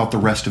 care about the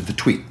rest of the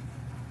tweet.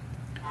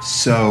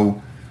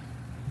 So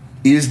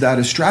is that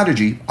a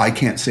strategy? I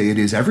can't say it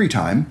is every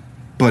time,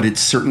 but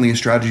it's certainly a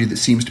strategy that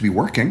seems to be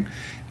working.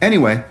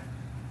 Anyway,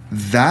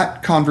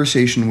 that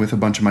conversation with a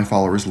bunch of my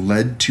followers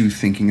led to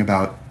thinking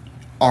about,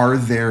 are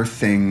there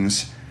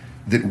things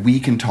that we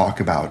can talk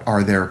about?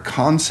 Are there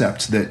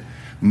concepts that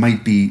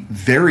might be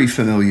very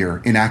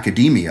familiar in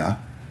academia,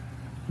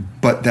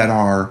 but that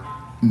are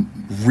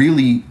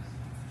really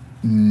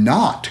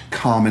not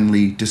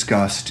commonly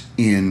discussed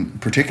in,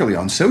 particularly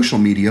on social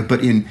media,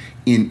 but in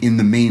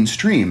the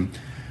mainstream,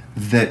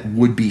 that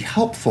would be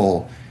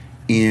helpful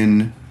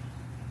in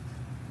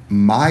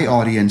my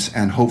audience,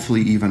 and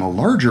hopefully even a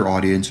larger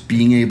audience,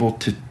 being able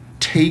to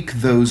take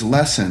those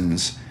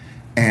lessons,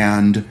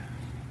 and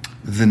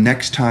the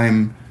next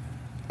time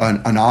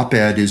an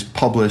op-ed is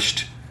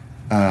published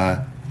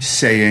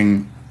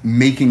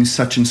making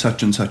such and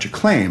such and such a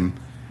claim,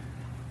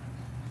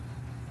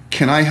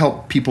 can I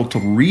help people to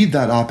read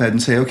that op-ed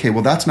and say, okay,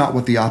 well, that's not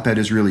what the op-ed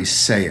is really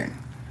saying.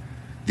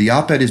 The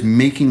op-ed is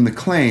making the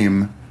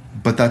claim,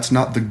 but that's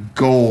not the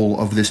goal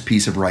of this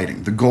piece of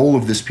writing. The goal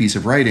of this piece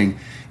of writing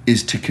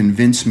is to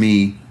convince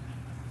me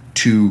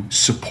to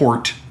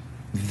support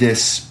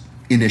this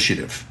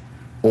initiative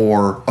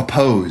or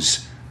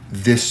oppose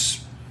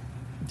this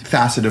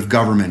facet of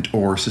government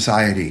or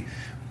society.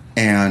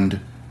 And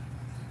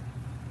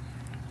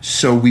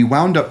so we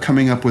wound up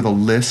coming up with a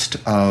list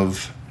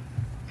of,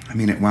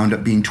 it wound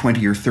up being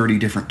 20 or 30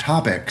 different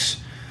topics,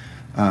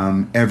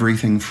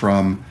 everything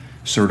from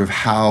sort of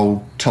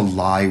how to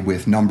lie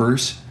with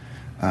numbers.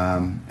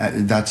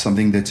 That's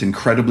something that's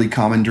incredibly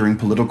common during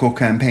political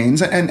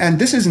campaigns. And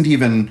this isn't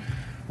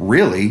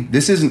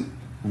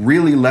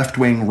really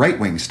left-wing,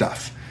 right-wing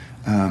stuff.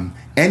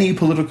 Any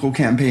political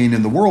campaign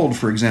in the world,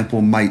 for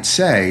example, might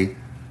say,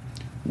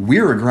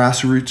 we're a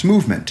grassroots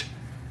movement.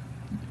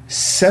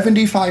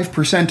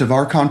 75% of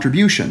our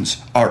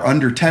contributions are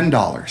under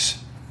 $10.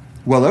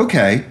 Well,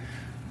 okay,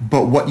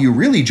 but what you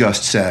really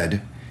just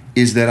said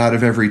is that out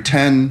of every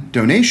 10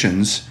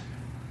 donations,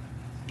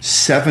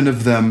 7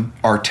 of them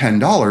are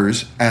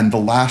 $10, and the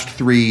last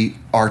 3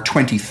 are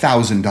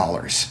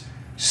 $20,000.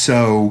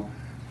 So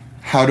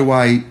how do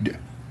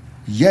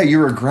yeah,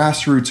 you're a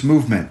grassroots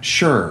movement,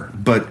 sure,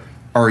 but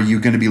are you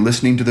going to be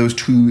listening to those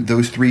 3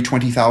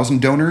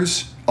 $20,000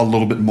 donors a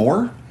little bit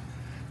more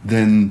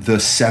than the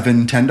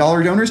 7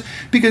 $10 donors?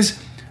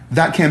 Because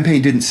that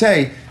campaign didn't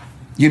say,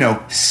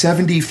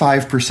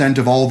 75%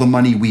 of all the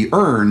money we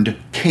earned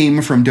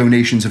came from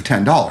donations of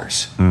 $10.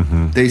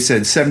 Mm-hmm. They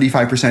said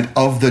 75%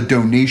 of the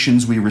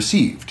donations we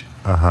received.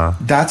 Uh-huh.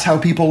 That's how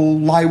people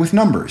lie with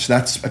numbers.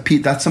 That's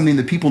something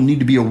that people need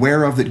to be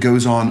aware of, that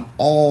goes on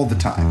all the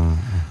time.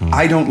 Mm-hmm.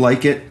 I don't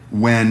like it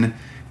when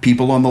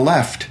people on the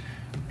left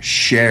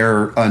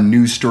share a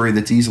news story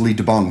that's easily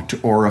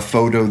debunked, or a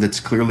photo that's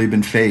clearly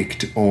been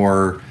faked,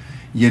 or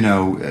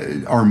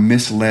are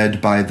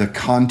misled by the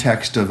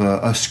context of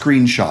a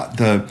screenshot.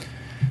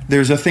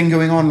 There's a thing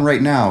going on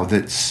right now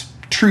that's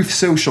Truth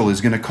Social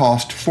is going to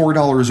cost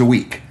 $4 a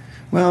week.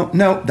 Well,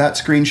 no, that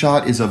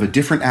screenshot is of a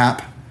different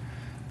app.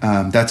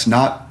 That's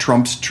not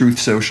Trump's Truth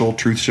Social.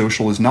 Truth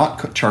Social is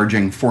not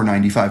charging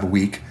 $4.95 a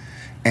week.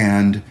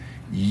 And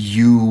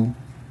you,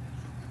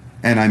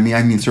 and I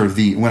mean sort of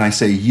when I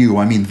say you,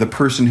 I mean the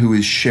person who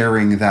is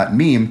sharing that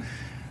meme,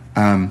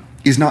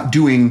 is not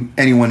doing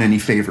anyone any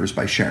favors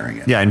by sharing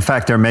it. Yeah, in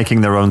fact, they're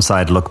making their own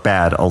side look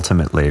bad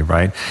ultimately,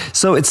 right?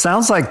 So it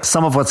sounds like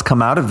some of what's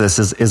come out of this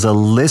is a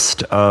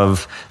list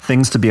of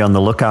things to be on the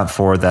lookout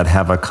for that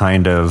have a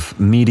kind of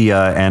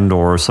media and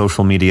or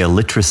social media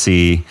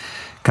literacy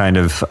kind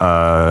of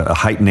a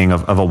heightening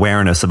of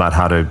awareness about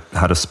how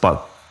to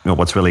spot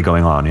what's really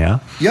going on, yeah?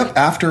 Yep.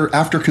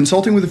 After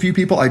consulting with a few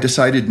people, I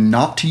decided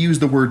not to use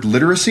the word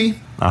literacy.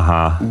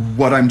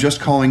 What I'm just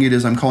calling it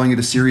is I'm calling it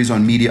a series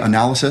on media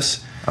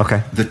analysis.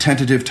 Okay. The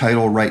tentative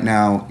title right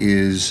now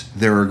is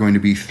there are going to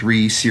be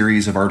 3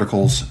 series of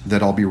articles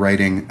that I'll be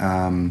writing.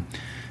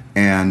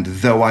 And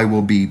though I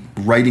will be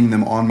writing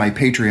them on my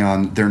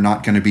Patreon, they're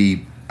not going to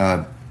be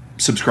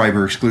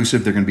subscriber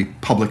exclusive. They're going to be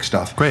public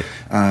stuff. Great.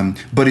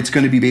 But it's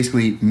going to be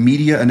basically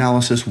media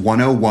analysis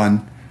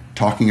 101,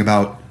 talking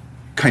about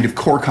kind of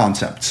core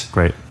concepts.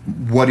 Great.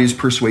 What is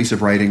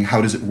persuasive writing?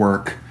 How does it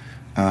work?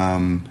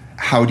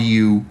 How do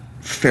you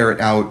ferret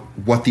out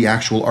what the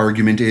actual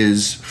argument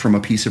is from a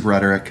piece of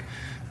rhetoric?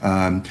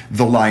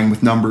 The lying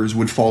with numbers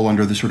would fall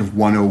under the sort of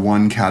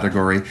 101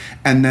 category.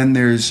 And then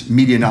there's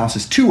media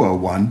analysis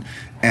 201,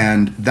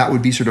 and that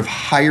would be sort of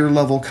higher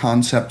level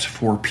concepts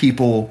for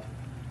people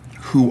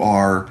who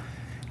are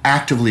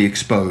actively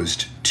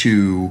exposed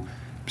to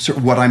sort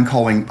of what I'm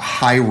calling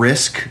high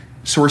risk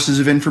sources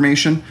of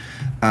information.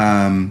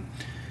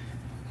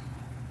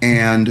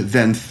 And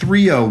then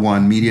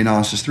 301, media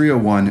analysis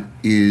 301,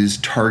 is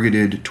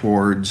targeted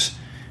towards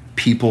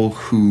people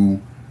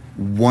who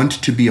want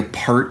to be a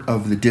part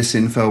of the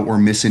disinfo or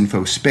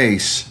misinfo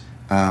space,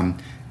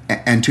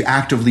 and to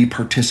actively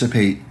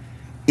participate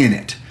in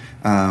it.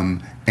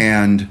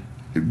 And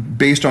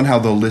based on how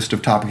the list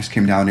of topics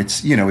came down,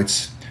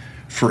 it's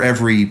for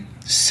every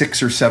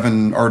 6 or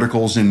 7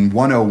 articles in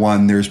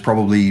 101, there's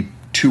probably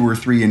 2 or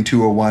 3 in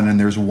 201, and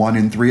there's 1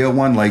 in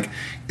 301. Like,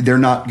 they're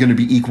not going to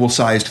be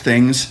equal-sized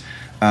things.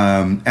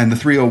 And the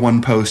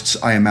 301 posts,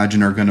 I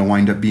imagine, are going to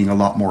wind up being a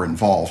lot more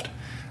involved.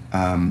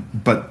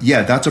 But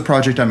yeah, that's a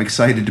project I'm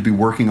excited to be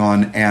working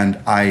on,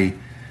 and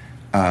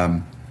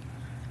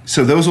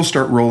so those will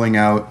start rolling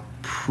out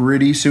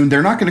pretty soon.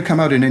 They're not going to come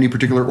out in any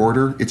particular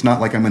order. It's not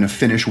like I'm going to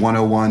finish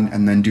 101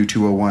 and then do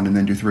 201 and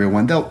then do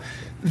 301.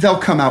 They'll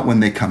come out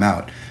when they come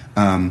out.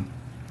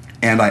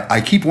 And I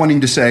keep wanting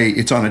to say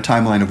it's on a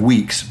timeline of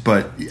weeks,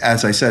 but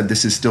as I said,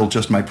 this is still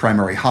just my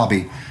primary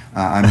hobby.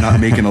 I'm not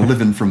making a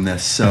living from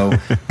this, so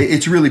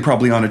it's really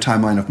probably on a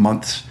timeline of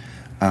months.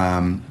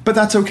 But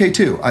that's okay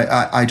too.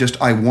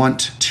 I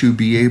want to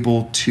be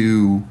able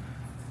to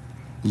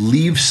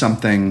leave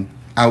something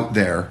out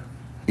there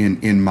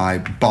in my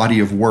body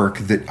of work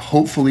that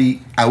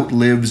hopefully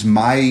outlives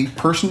my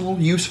personal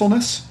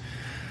usefulness.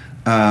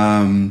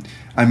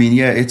 I mean,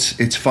 yeah,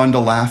 it's fun to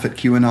laugh at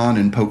QAnon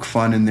and poke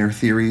fun in their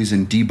theories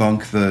and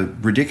debunk the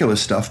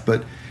ridiculous stuff.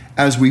 But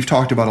as we've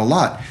talked about a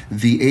lot,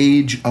 the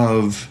age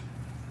of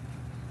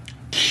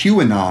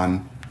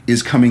QAnon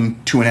is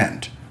coming to an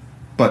end.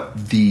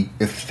 But the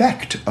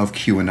effect of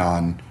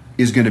QAnon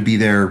is going to be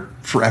there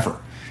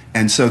forever.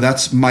 And so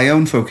that's my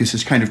own focus,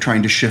 is kind of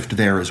trying to shift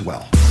there as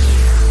well.